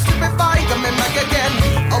myself, stupefied, coming back again.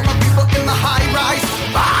 All the people in the high rise,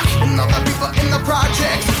 rock, and all the people in the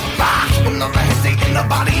projects, rock, and all the heads they in the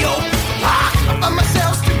body, oh, rock. By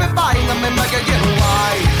myself, stupefied, coming back again.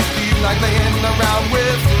 Why do you like playing around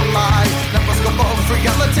with my neuroscope of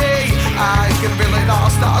reality? I can feel it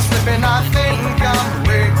all start slipping. I think I'm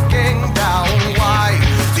breaking down. Why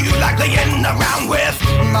do you like playing around with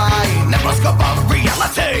my neuroscope of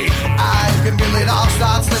reality? I can feel it all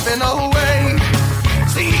start slipping away.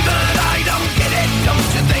 See, but I don't get it. Don't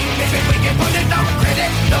you think maybe we can put it on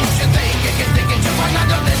credit? Don't you think you can think it, you why not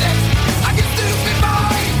don't let it? I can stupid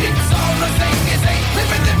mind. It's all the same as ain't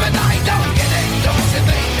living it, but I don't get it. Don't you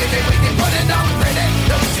think maybe we can put it on credit?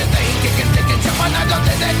 Don't you think you can think it, you why not don't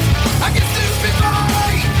let it? I can stupid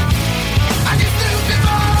mind. I can stupid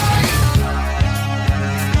mind.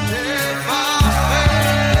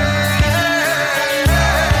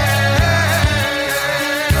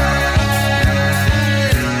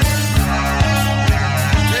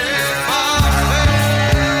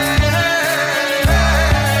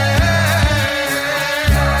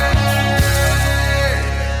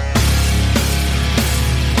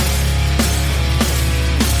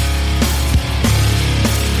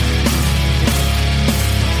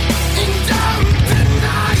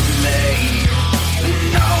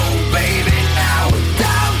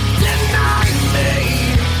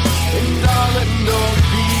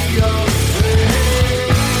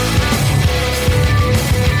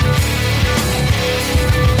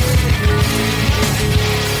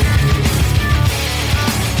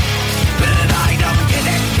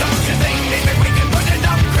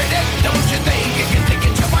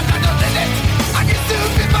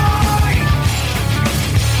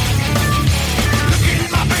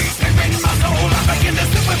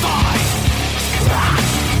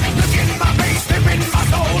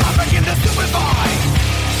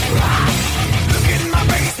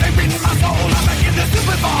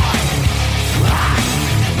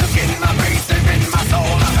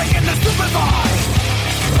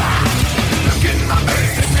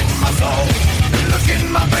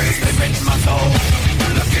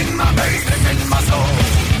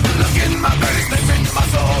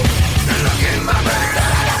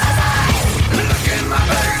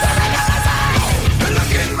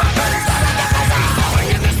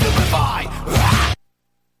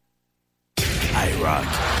 IROCK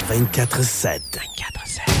 24/7.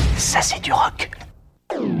 24/7. Ça, c'est du rock.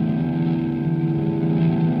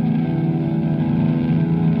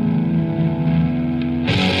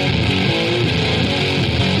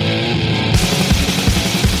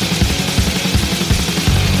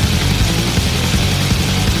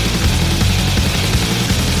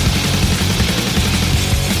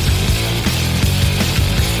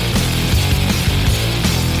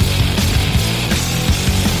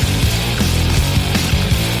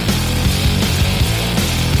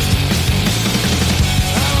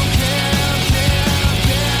 I don't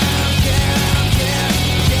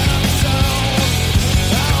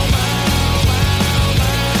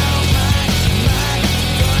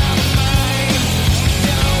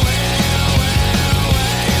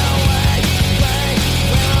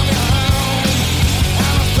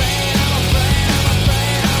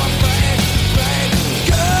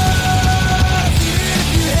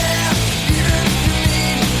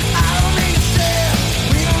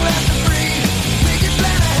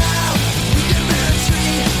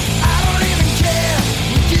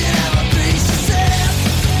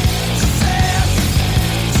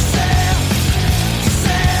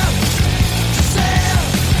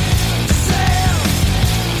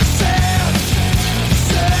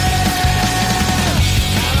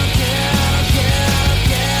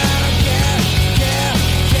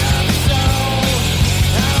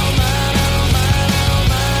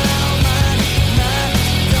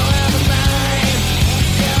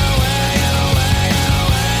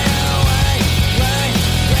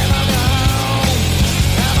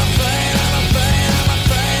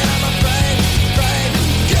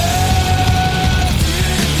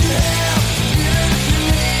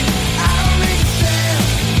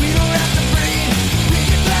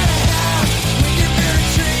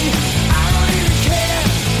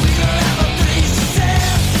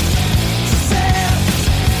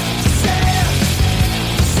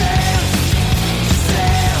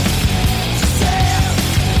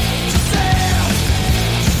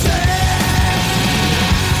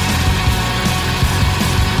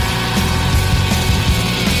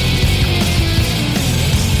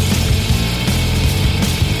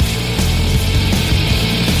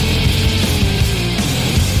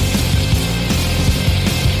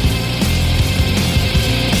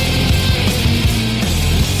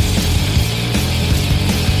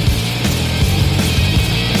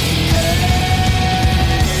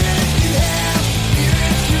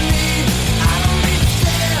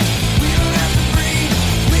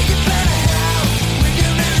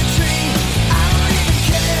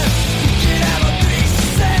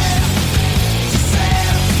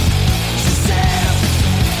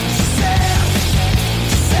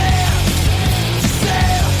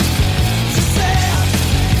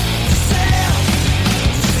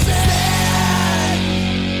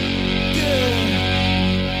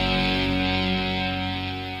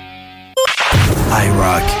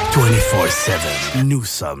IROCK247. Nous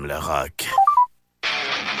sommes le rock.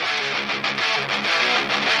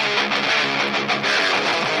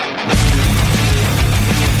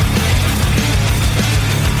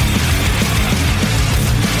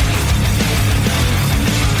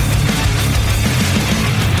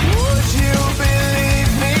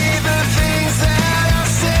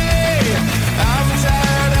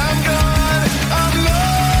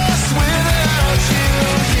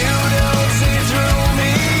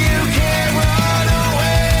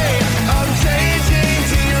 I'm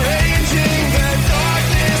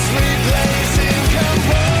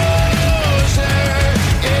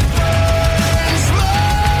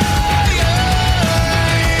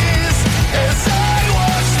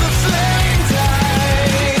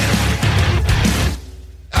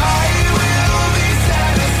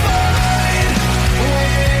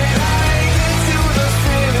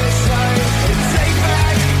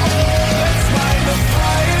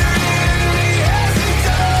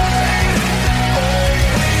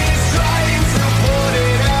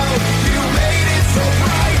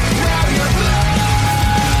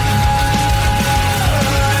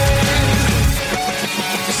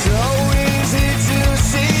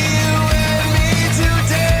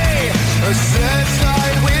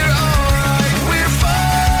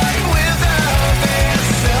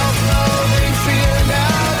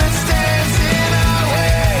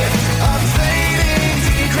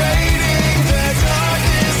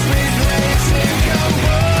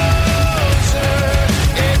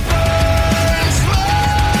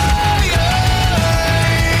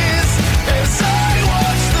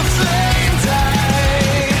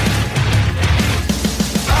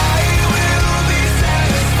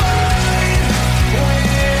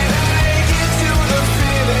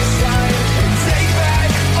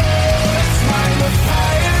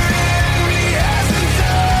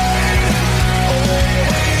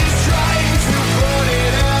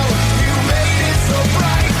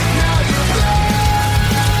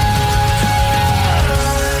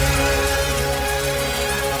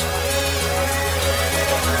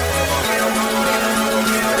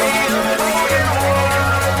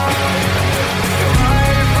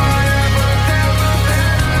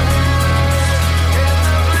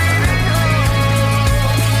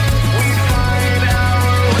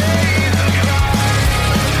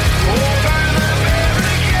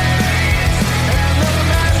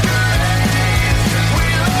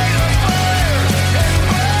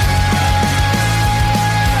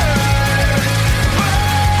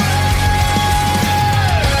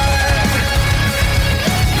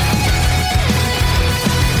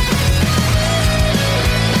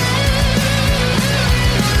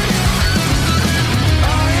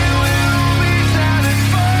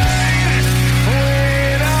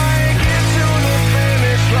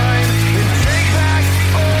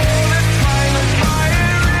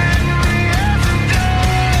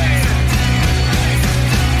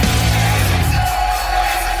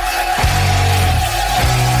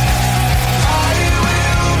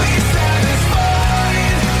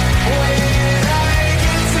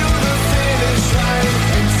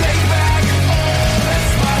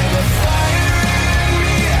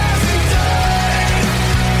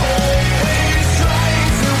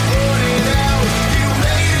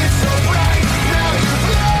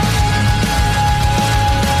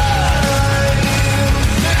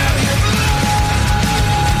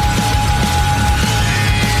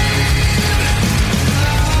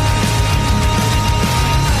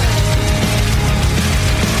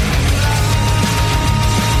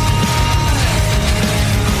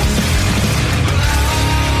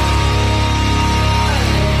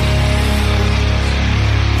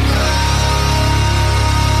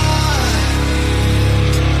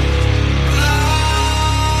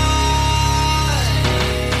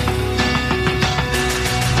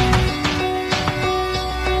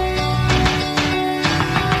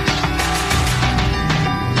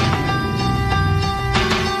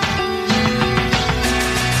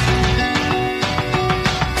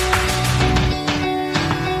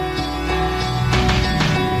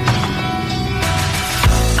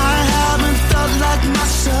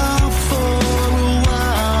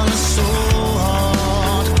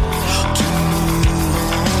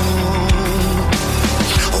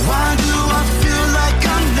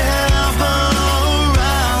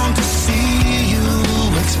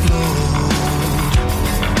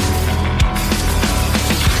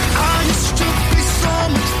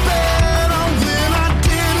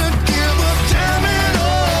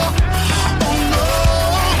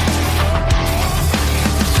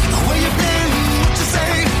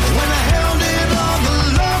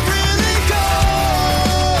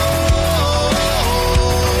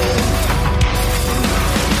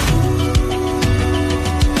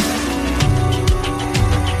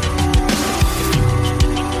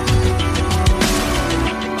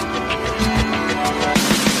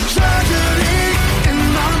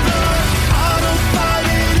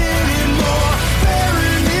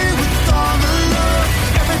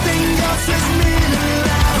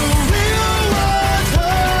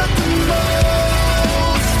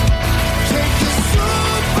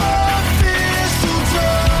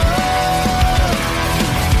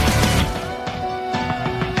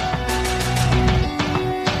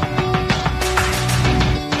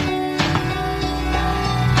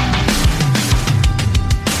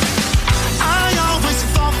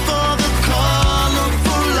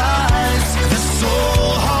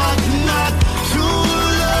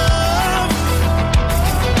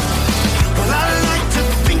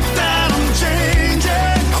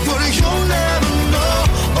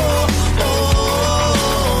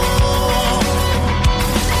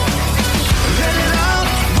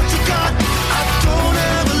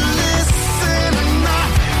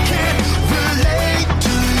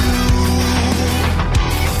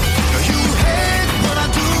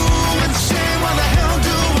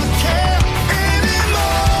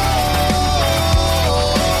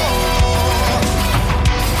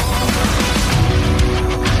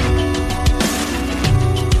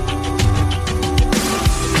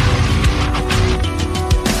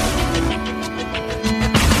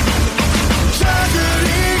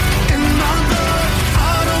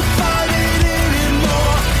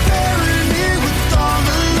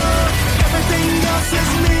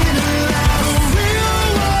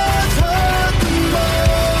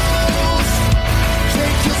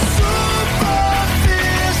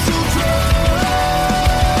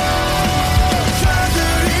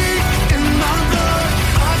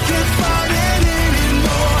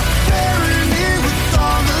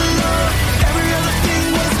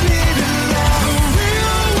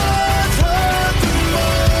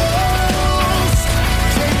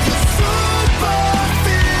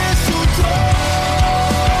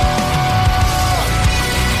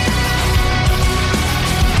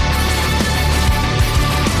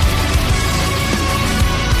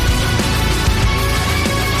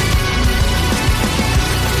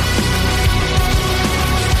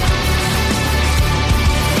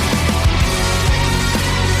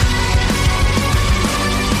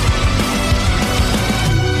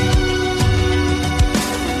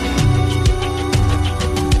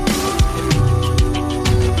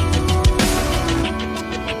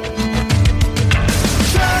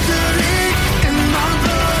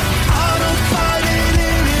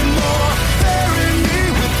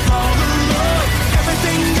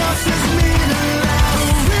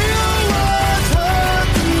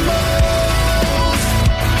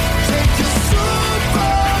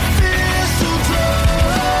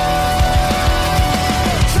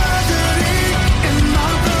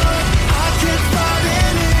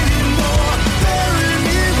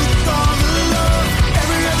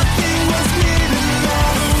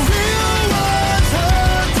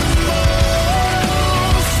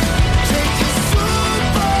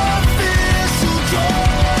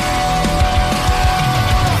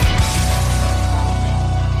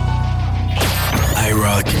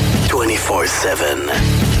IROCK 247.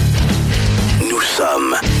 Nous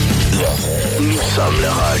sommes le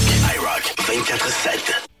rock. IROCK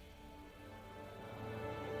 247.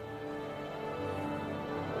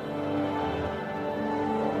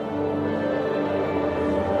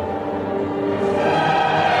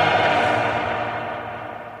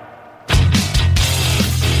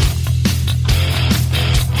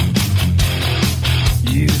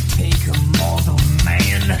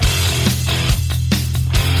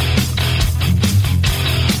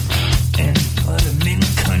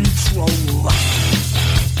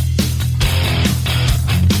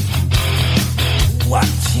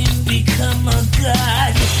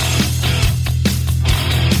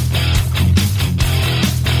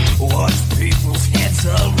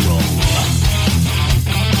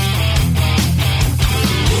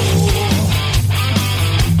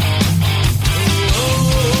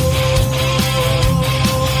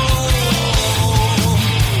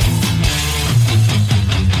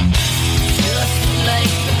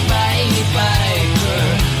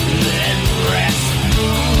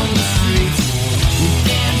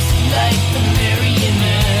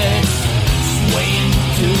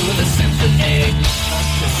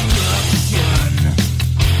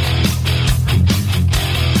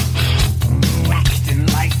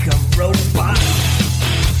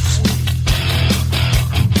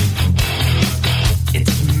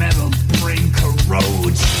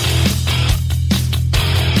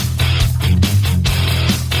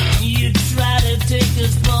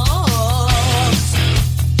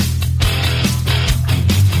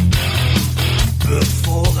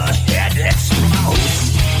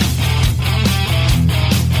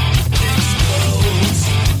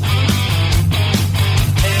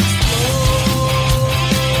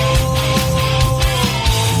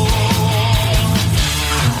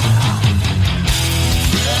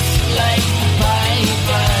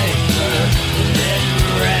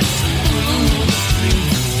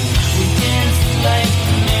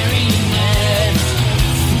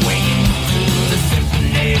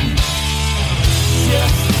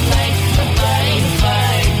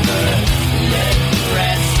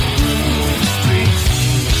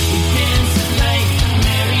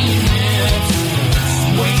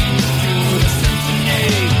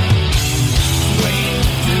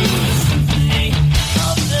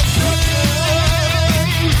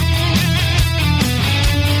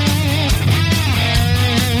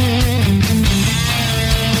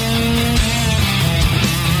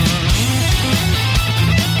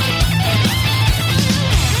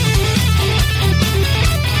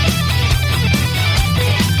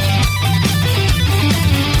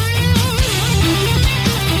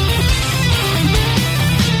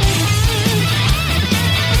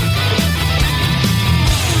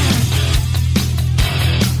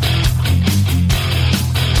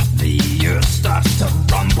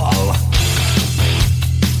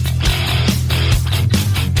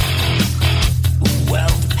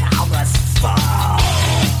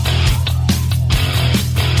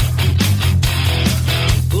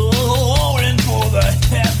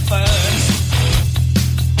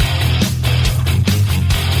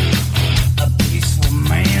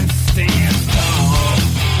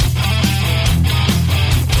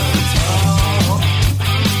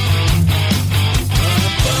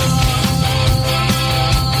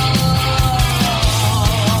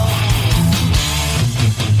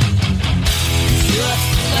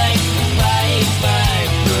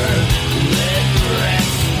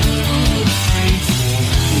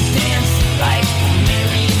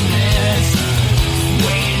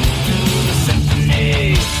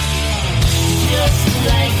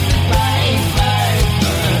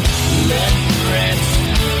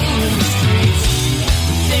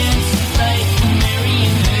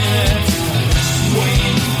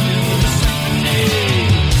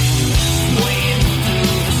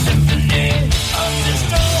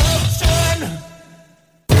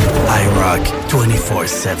 IROCK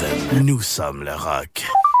 247. Nous sommes le rock.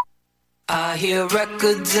 I hear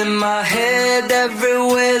records in my head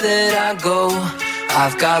everywhere that I go.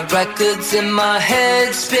 I've got records in my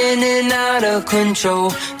head spinning out of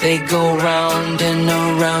control. They go round and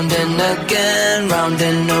around and again, round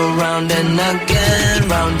and around and again,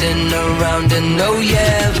 round and around and oh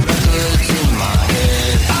yeah, records in my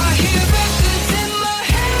head. I hear records in my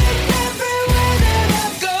head everywhere that I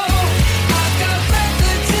go. I've got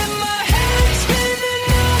records in my head spinning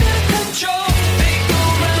out of control. They go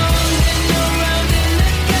round and around and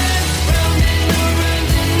again, round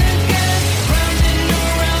and around and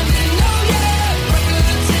again, round and around and oh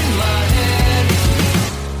yeah, records in my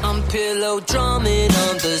head. I'm pillow drumming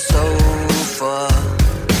on the sofa.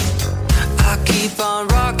 I keep on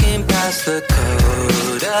North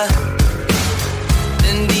Dakota.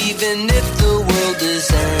 And even if the world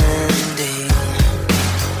is ending,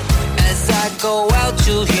 as I go out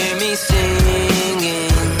you'll hear me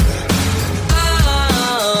singing.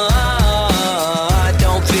 I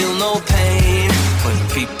don't feel no pain when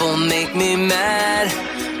people make me mad.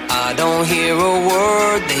 I don't hear a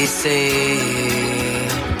word they say,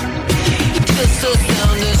 just the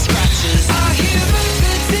sound of scratches. I hear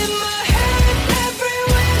records in my head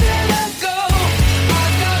everywhere that I go. I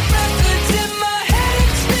got records in my head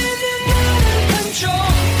spinning out of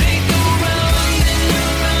control. They go round and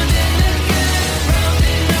around and again, round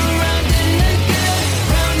and around and again,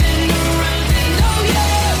 round and around and oh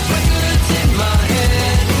yeah, records in my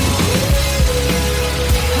head.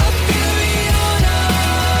 I feel Rihanna,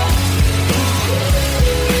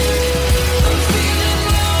 I'm feeling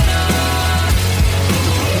louder.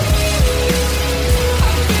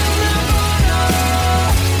 I feel Nirvana,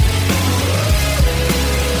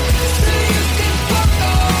 so you can fuck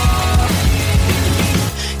off.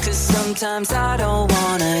 'Cause sometimes I don't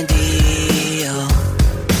wanna deal.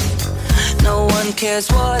 No one cares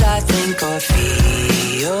what I think or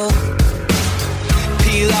feel.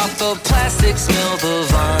 Peel off the plastic, smell the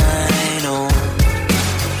vinyl.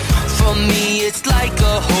 For me it's like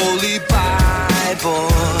a holy Bible.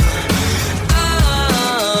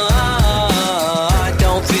 I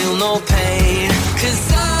don't feel no pain, 'cause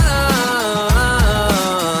I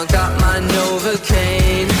got my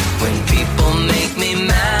Novocaine. When people make me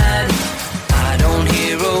mad, I don't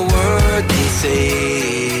hear a word they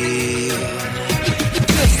say,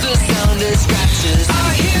 just the sound of scratches. I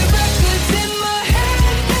hear records in my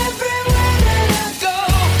head everywhere that I go.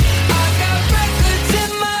 I got records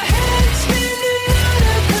in my head spinning out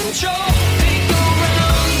of control. They go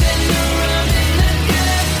round and around and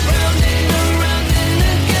again, round and around and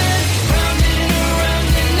again, round and around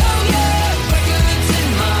and oh yeah, records in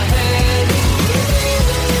my head.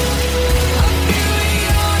 I feel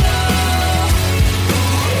Rihanna,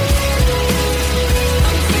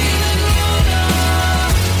 I'm feeling louder.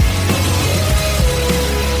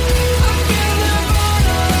 I feel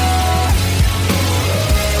Nirvana,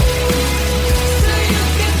 so you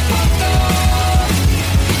can fuck off.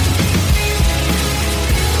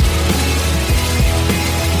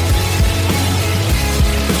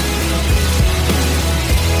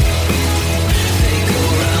 They go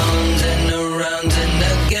round and around and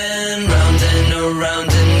again, round and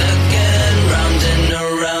around and again, round and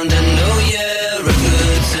around and oh yeah,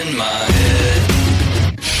 records in my head.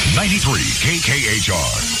 93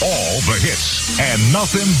 KKHR. All the hits and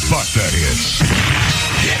nothing but the hits.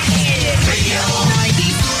 Radio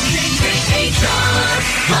 93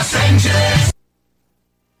 KKHR, Los Angeles.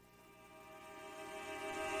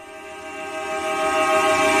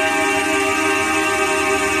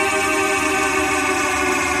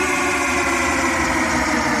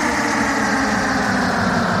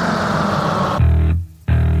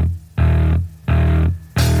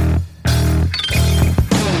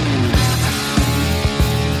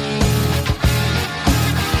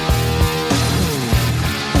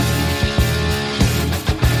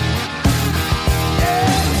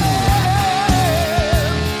 Yeah.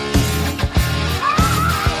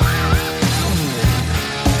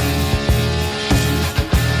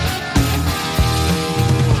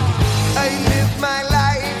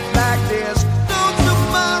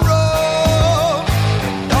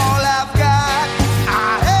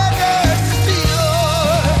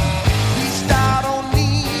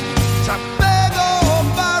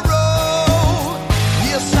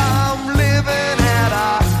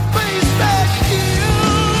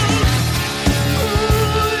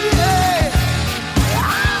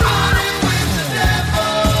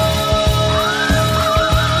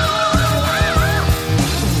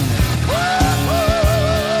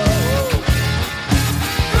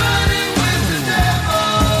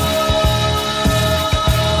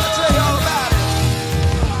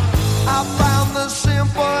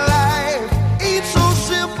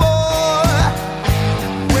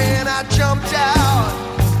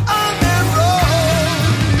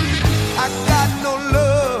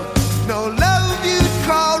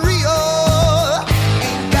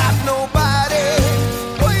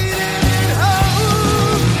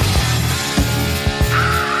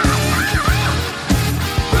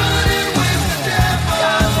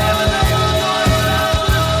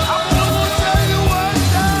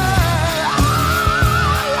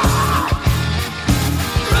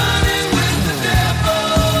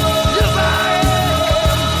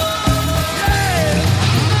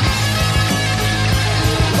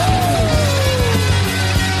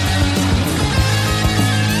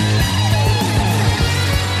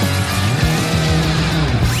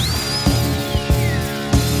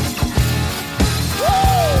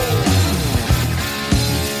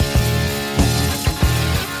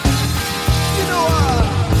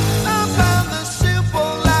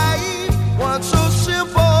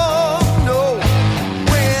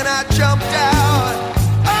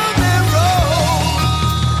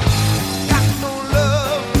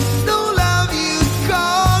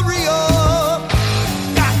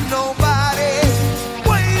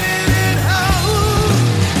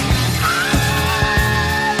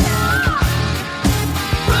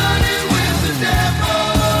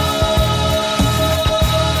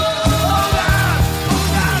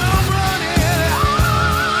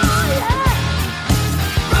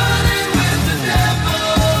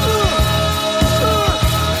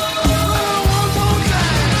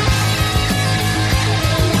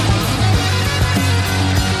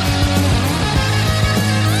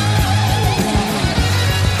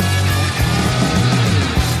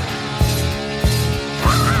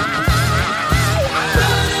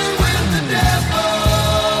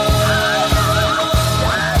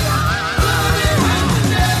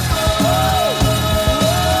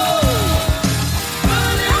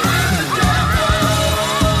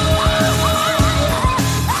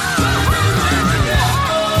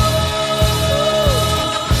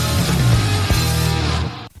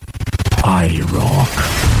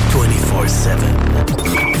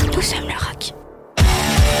 IROCK247. Nous sommes le rock.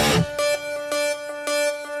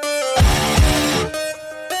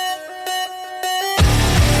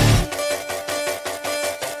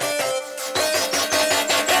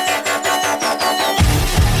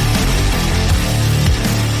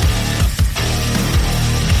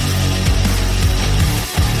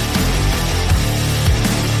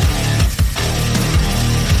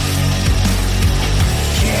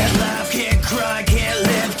 Can't laugh, can't cry, can't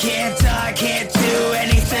live, can't die, can't do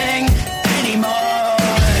anything anymore.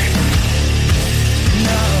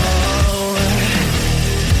 No.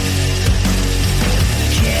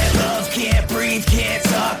 Can't love, can't breathe, can't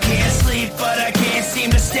talk, can't sleep, but I can't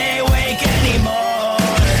seem to stay awake anymore.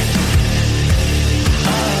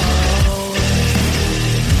 Oh.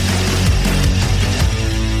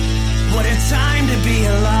 What a time to be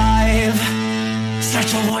alive.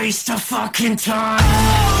 Such a waste of fucking time.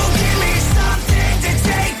 Oh, give me something to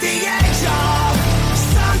take the edge off.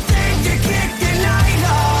 Something to kick the night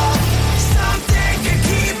off. Something to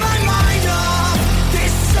keep my mind off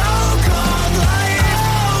this so-called life.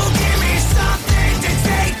 Oh, give me something to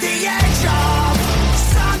take the edge off.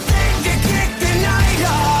 Something to kick the night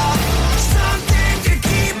off. Something to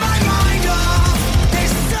keep my mind off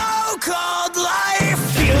this so-called life.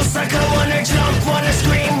 Feels like I wanna jump, wanna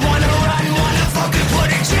scream, wanna run, wanna fucking put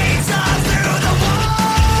a chainsaw through the wall.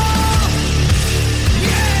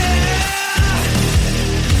 Yeah.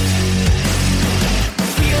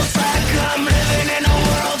 Feels like I'm living in a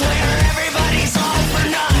world where everybody's all for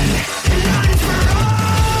none and none for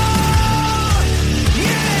all.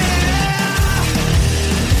 Yeah.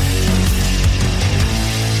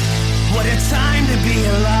 What a time to be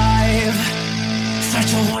alive.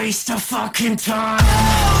 Such a waste of fucking time.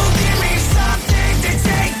 Oh, give me something to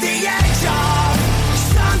take the edge off.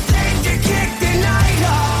 Something to kick the night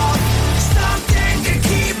off. Something to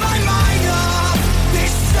keep my mind off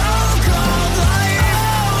this so-called life.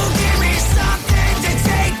 Oh, give me something to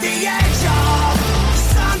take the edge off.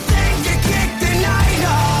 Something to kick the night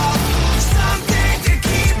off. Something to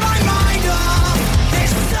keep my mind off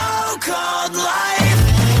this so-called life.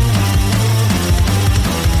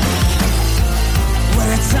 What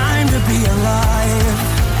a time to be alive.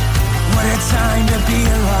 What a time to be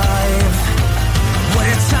alive. What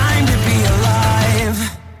a time to be alive.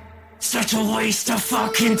 Such a waste of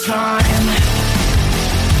fucking time.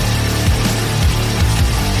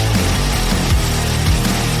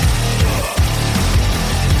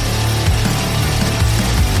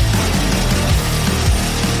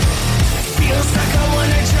 Feels like I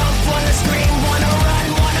wanna jump, wanna scream, wanna run,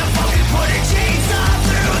 wanna fucking put a chainsaw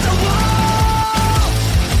through the wall.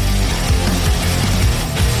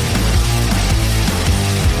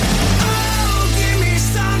 Oh, give me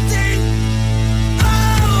something.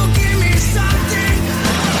 Oh, give me something.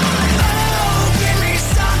 Oh,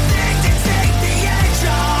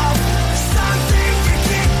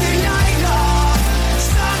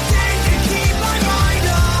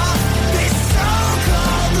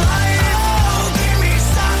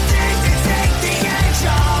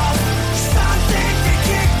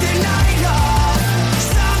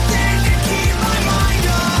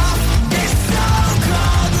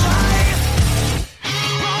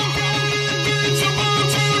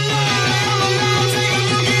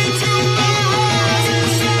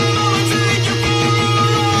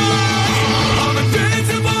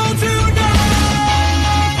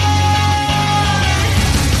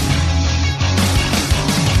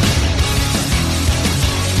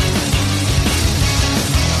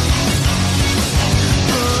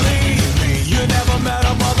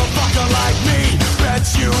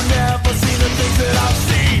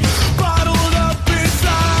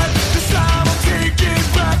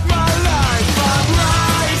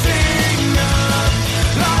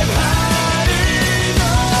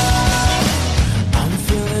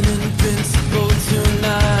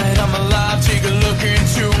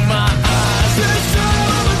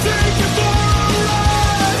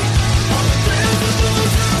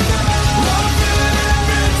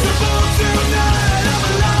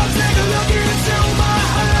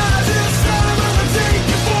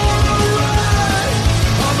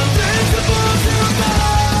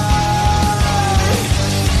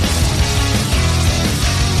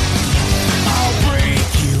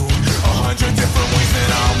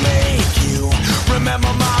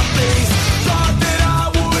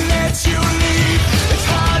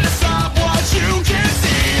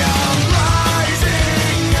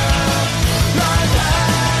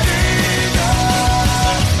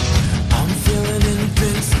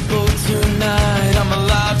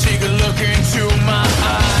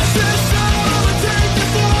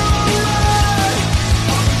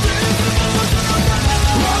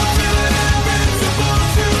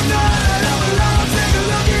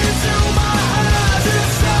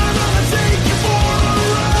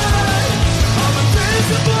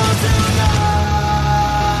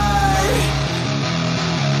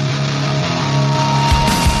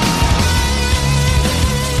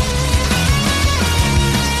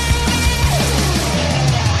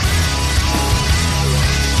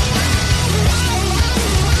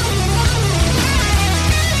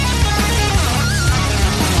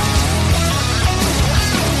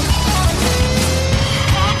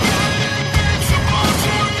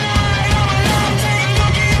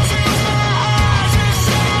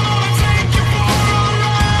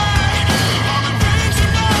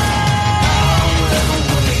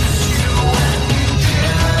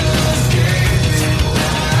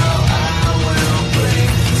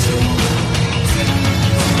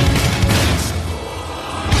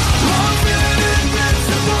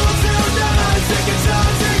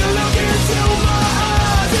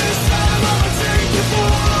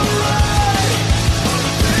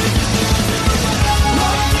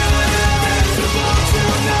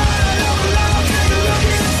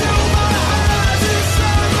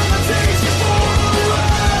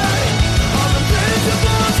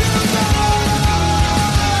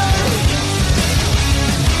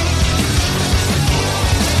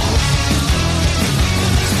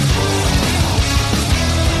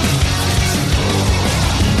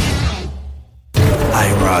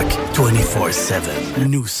 IROCK247.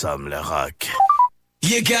 Nous sommes le rock.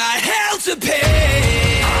 You got hell to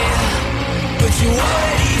pay, but you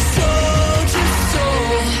already sold your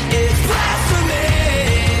soul. It's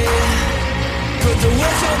blasphemy, but the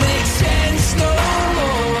words don't make sense no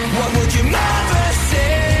more. What would your mother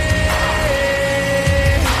say?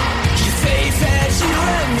 Your faith has you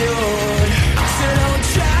immured, so don't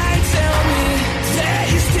try and tell me that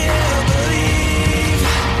you still believe.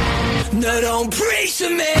 No, don't preach to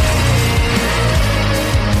me.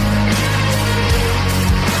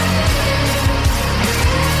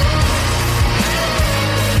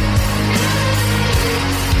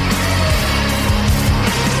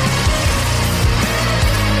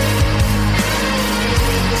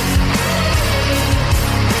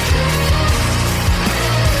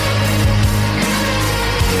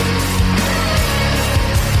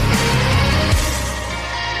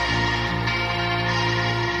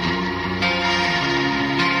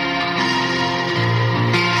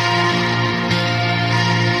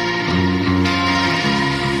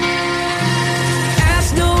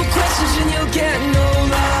 Get no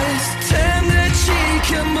lies. Turn the cheek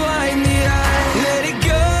and blind the eye. Let it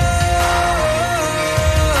go.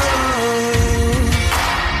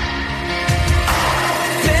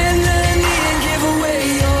 Bend the knee and give away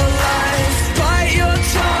your life. Bite your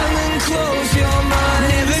tongue and close your mind.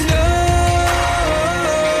 Never know,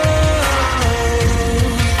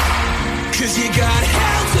 'cause you got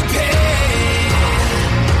hell to pay,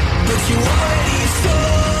 but you already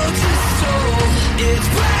sold your soul. It's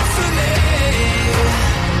blasphemy,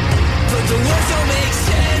 but the words don't make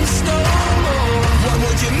sense no more. What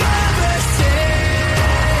would your mother say?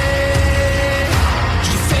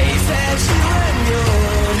 Your faith has you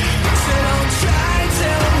immured, so don't try and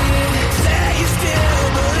tell me that you still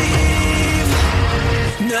believe.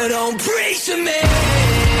 No, don't preach to me.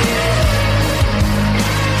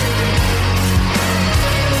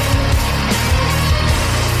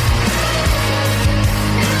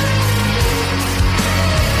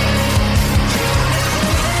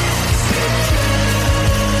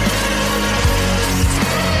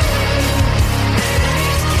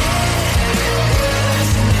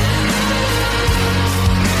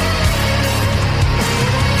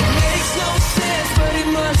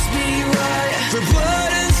 For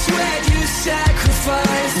blood and sweat you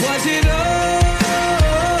sacrificed. Was it all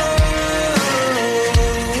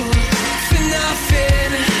for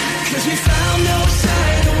nothing? 'Cause we found no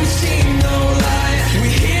sign and we see no light. We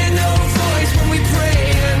hear no voice when we pray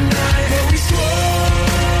at night. But we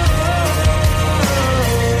swore,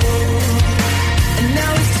 and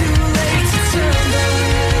now it's too late to turn back.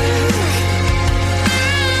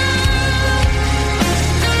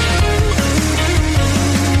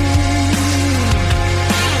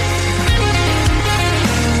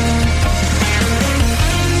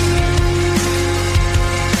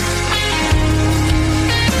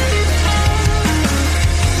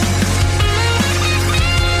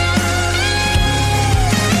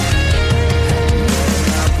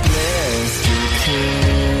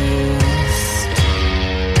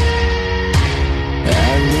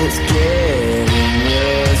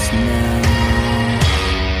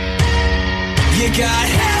 You got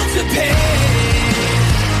hell to pay,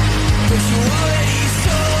 but you already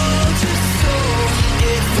sold your soul.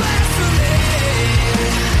 It's blasphemy,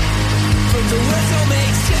 but the words don't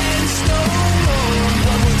make sense no more.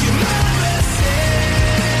 What would your mother say?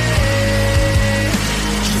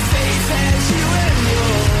 Your faith has you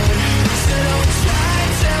immured, so don't try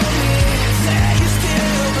and tell me that you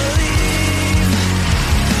still believe.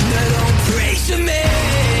 No, don't preach to me.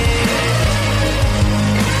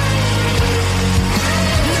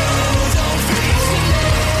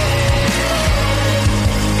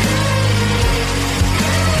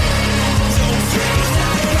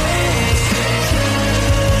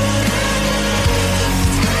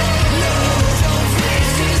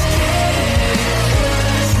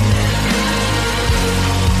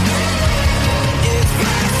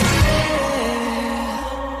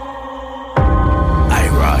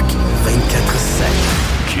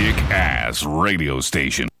 Kick-ass radio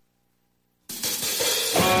station.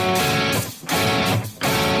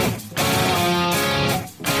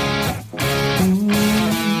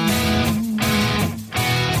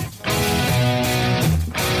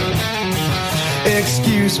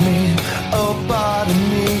 Excuse me, oh pardon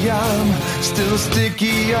me, I'm still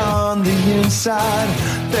sticky on the inside.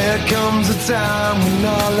 There comes a time when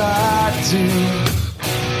all I do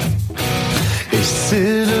is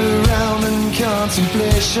sit around in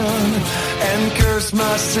contemplation and curse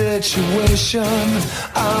my situation.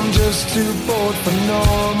 I'm just too bored for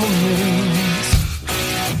normal means.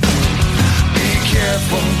 Be careful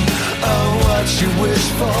careful of what you wish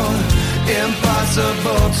for.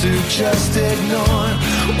 Impossible to just ignore.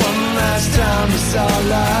 One last time is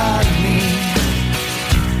all I need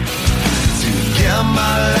to get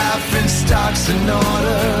my life in stocks in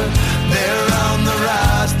order. They're on the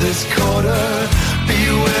rise this quarter.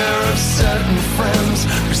 Beware of certain friends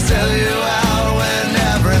who sell you out when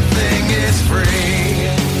everything is free.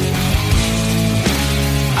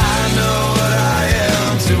 I know what I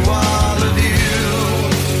am to all of you,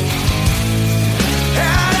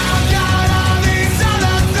 and I've got all these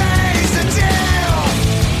other things to do.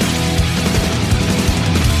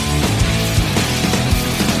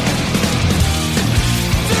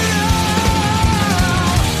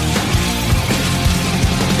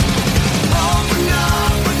 Open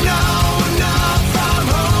up, but no, enough, I'm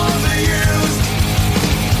overused.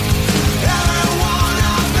 Everyone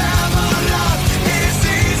I've ever loved is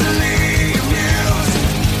easily amused.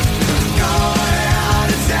 Go ahead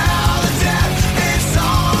and tell the dead it's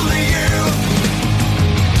only you.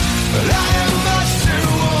 But I am much too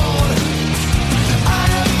old. I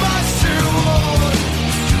am much too old.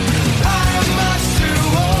 I am much too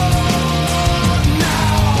old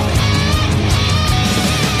now.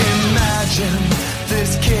 Imagine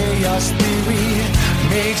this chaos theory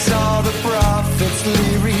makes all the prophets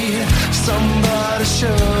leery. Somebody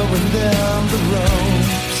showing them the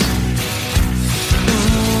ropes.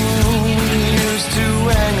 We used to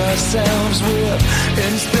hang ourselves with,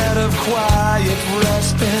 instead of quiet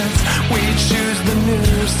respite, we choose the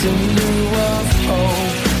noose in lieu of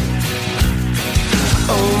hope.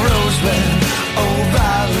 Oh, roseland, oh,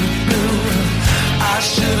 violet blue, I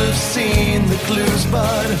should have seen the clues,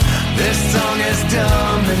 but this song is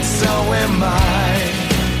dumb and so am I.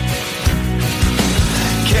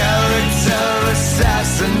 Character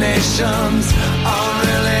assassinations aren't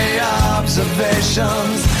really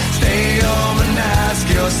observations. Stay home and ask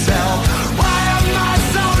yourself, why am I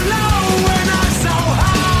so low when I'm so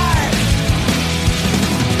high?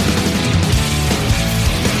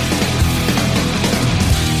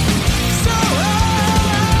 So high.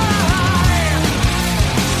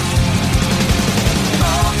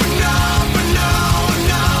 Open up, but no,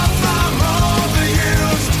 enough, I'm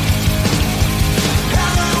overused.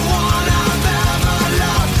 Everyone I've ever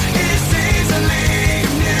loved is easily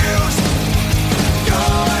amused. Go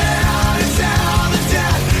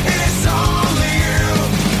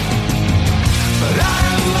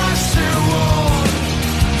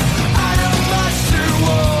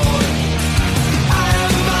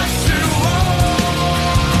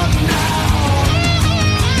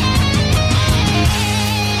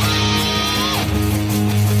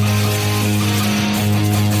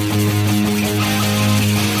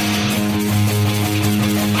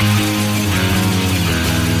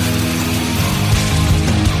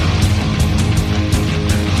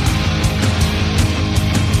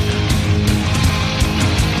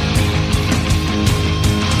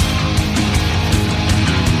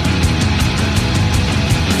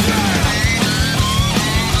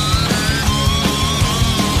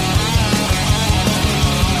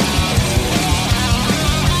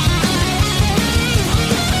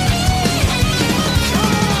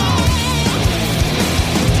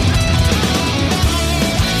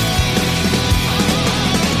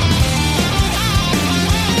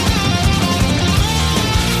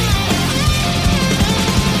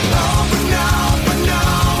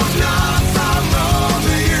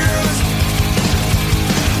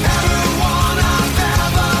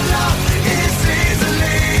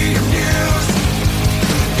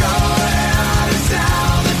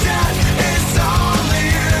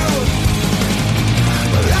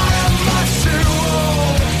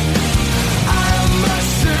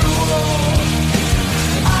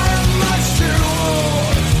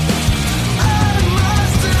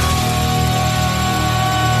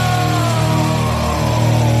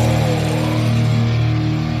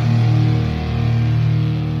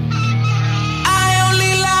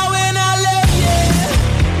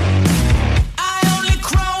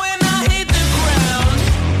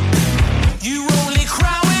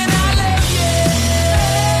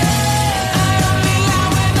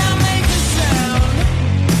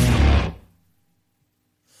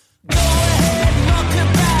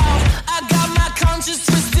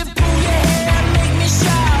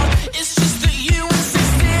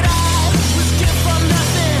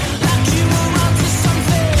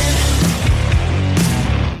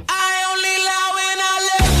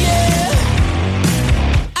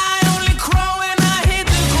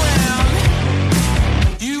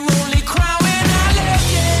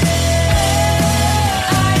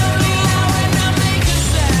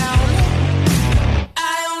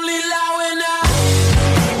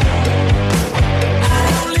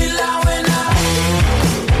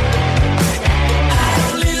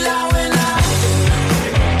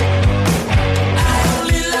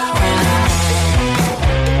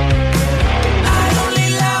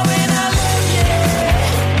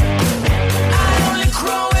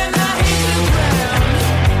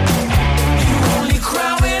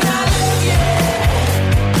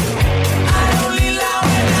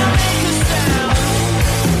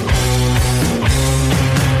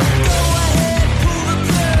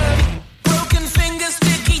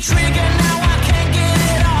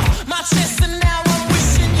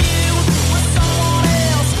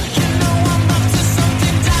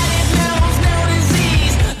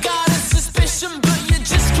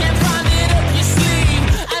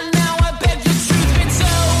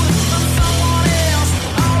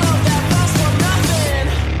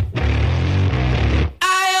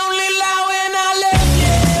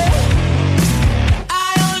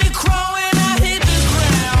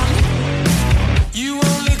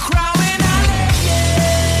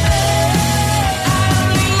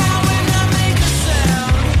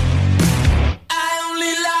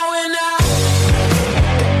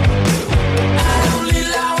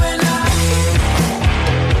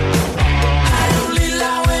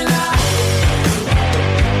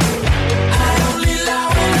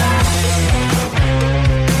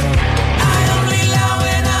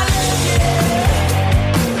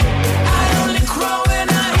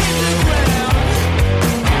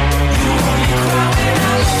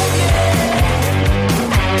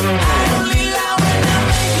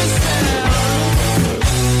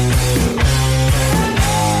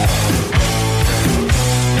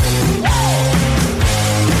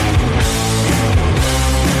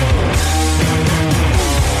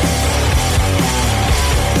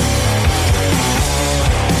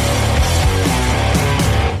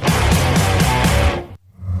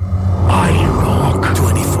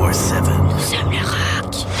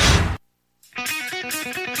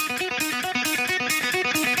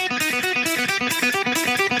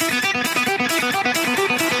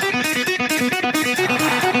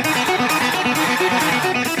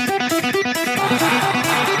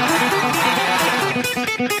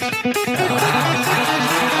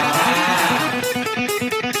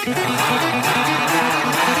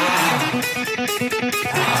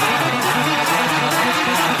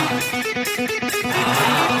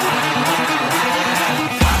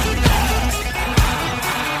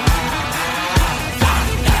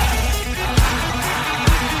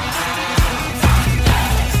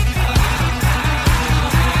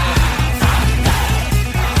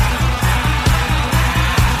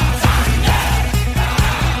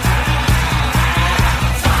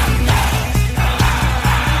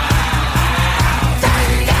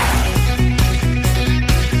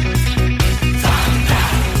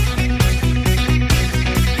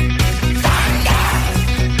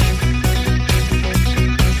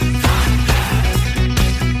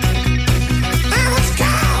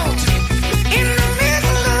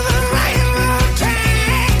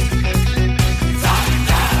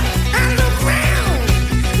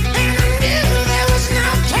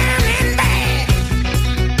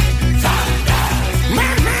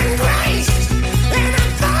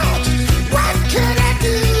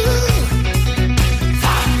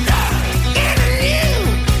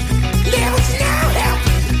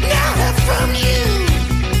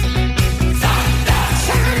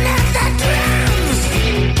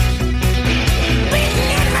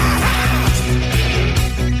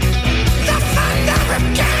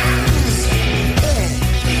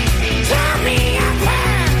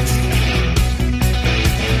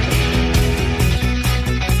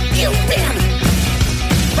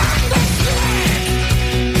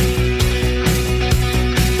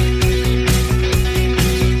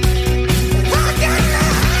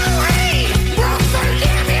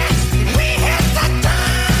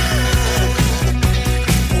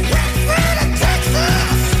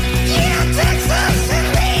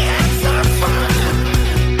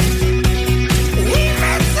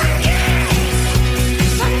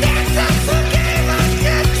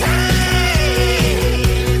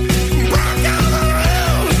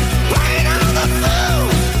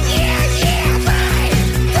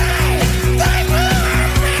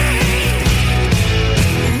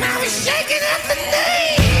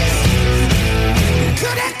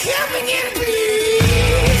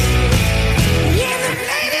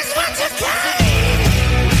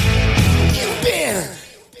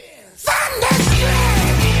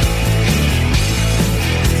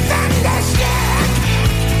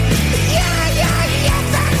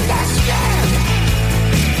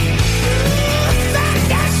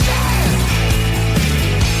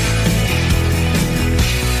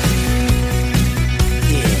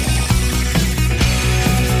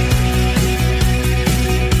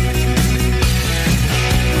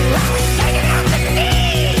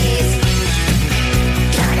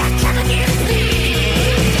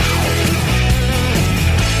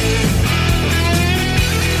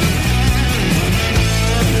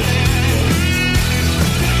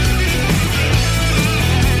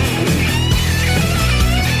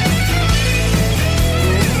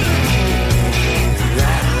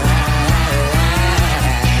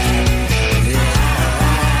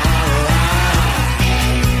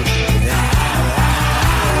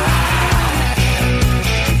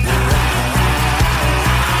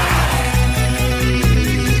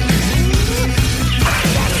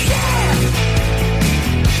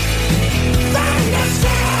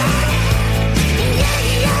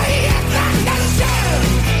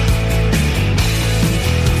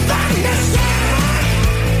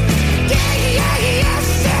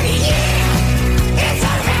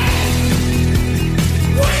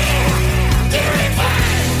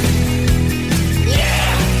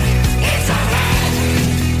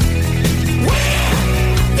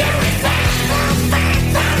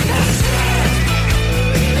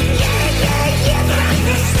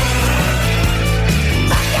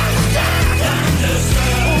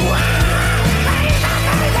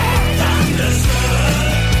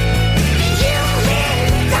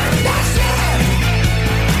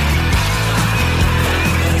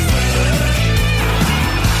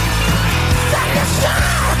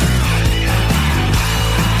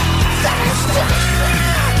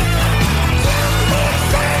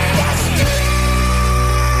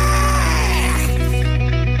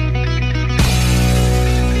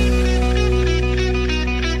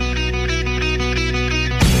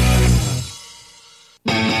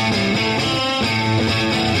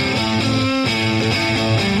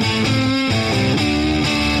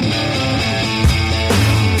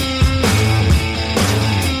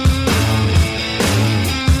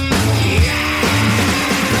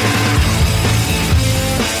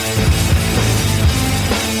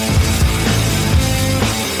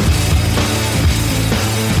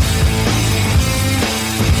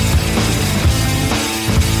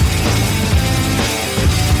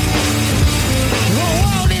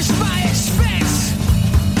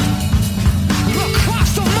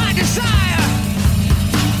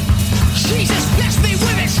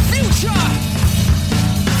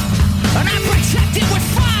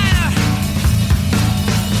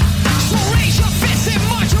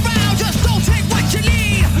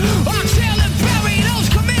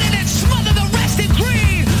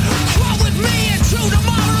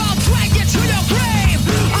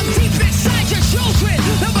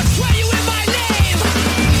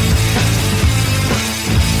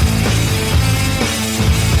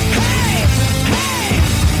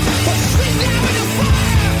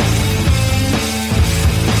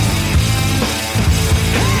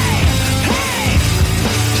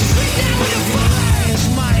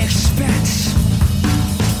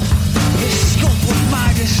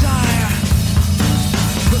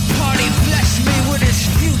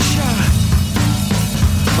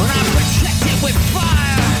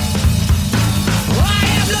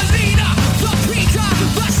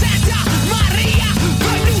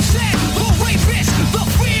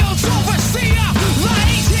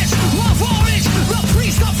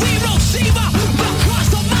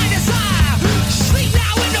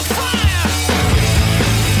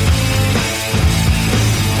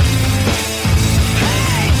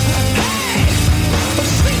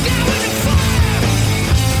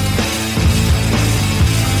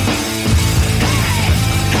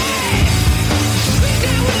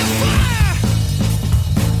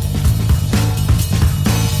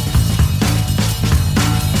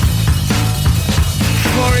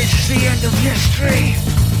tree.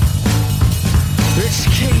 It's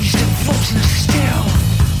caged and frozen still.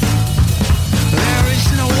 There is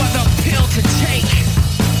no other pill to take.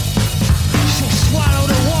 So swallow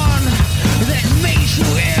the one that made you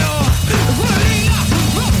ill. Maria,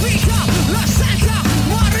 the Vita, La Santa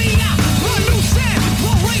Maria, the Lucid,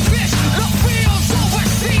 the rapist, the fields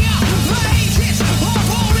overseer, the agents, the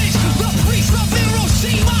opponents, the priest of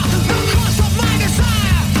Hiroshima, the cause of my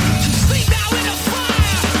desire to sleep now in the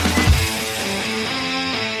fire.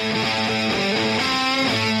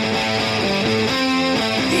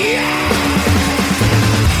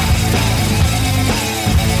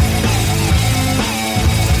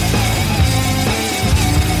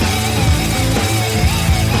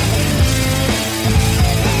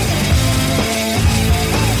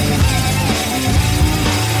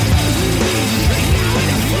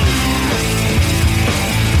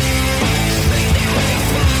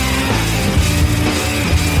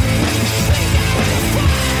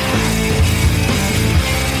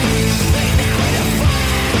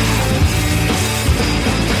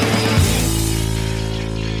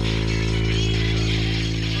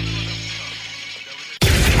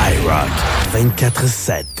 IROCK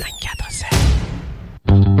 24/7.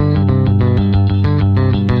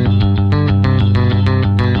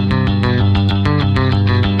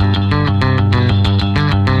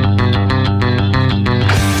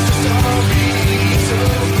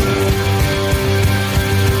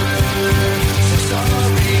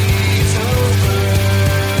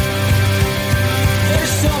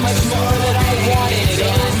 There's so much more that I wanted,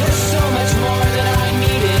 and there's so much more that I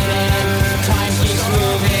needed, and time keeps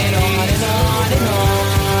moving on and on and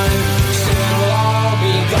on. Soon we'll all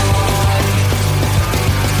be gone.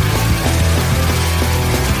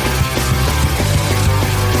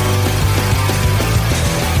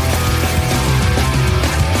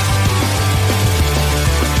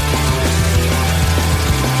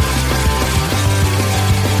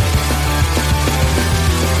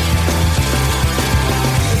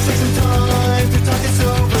 Take some time to talk this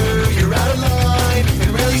over. You're out of line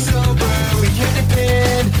and really sober. We can't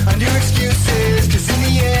depend on your excuses, 'cause in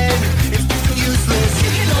the end, it's useless. You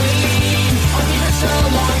can only lean on me for so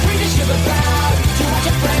long. Bring the ship about to watch a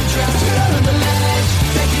friend drown. Sit out on the ledge,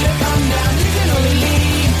 beg you to come down. You can only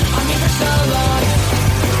lean on me for so long.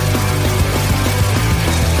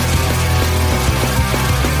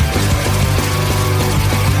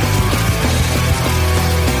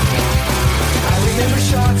 I remember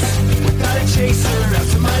shots without a chaser,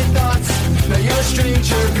 absent-minded thoughts. Now you're a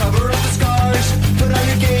stranger, cover up the scars. Put on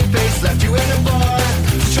your game face, left you in a bar.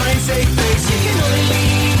 Just try and save face. You can only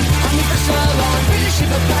lean on me for so long. Bring the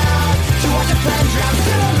ship about to watch a friend drown.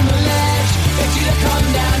 Sit out on the ledge, beg you to come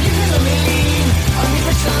down. You can only lean on me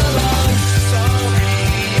for so long. Sorry,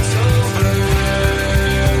 it's over.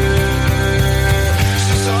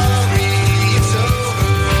 So sorry, it's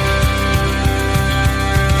over.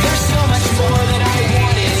 There's so much more that I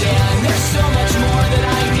wanted, and there's so much more that I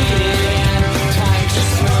needed, and time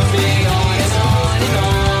keeps moving on and on and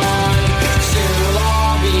on. Soon we'll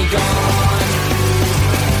all be gone.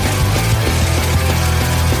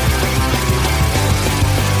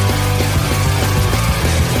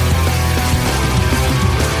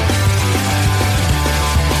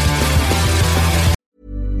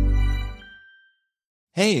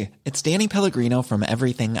 Hey, it's Danny Pellegrino from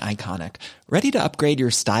Everything Iconic. Ready to upgrade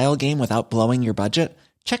your style game without blowing your budget?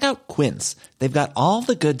 Check out Quince. They've got all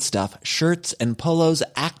the good stuff, shirts and polos,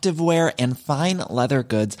 activewear, and fine leather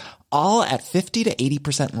goods, all at 50 to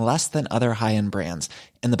 80% less than other high-end brands.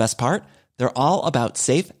 And the best part? They're all about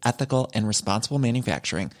safe, ethical, and responsible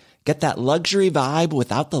manufacturing. Get that luxury vibe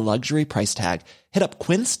without the luxury price tag. Hit up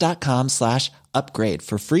quince.com/upgrade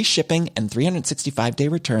for free shipping and 365-day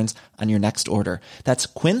returns on your next order. That's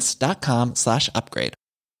quince.com/upgrade.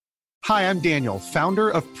 Hi, I'm Daniel, founder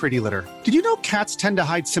of Pretty Litter. Did you know cats tend to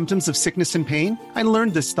hide symptoms of sickness and pain? I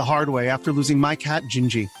learned this the hard way after losing my cat,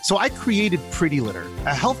 Gingy. So I created Pretty Litter,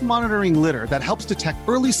 a health monitoring litter that helps detect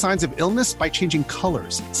early signs of illness by changing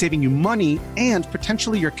colors, saving you money and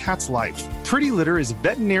potentially your cat's life. Pretty Litter is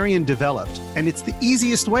veterinarian developed, and it's the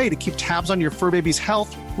easiest way to keep tabs on your fur baby's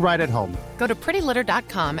health right at home. Go to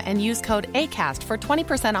prettylitter.com and use code ACAST for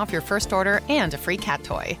 20% off your first order and a free cat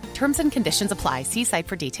toy. Terms and conditions apply. See site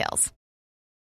for details.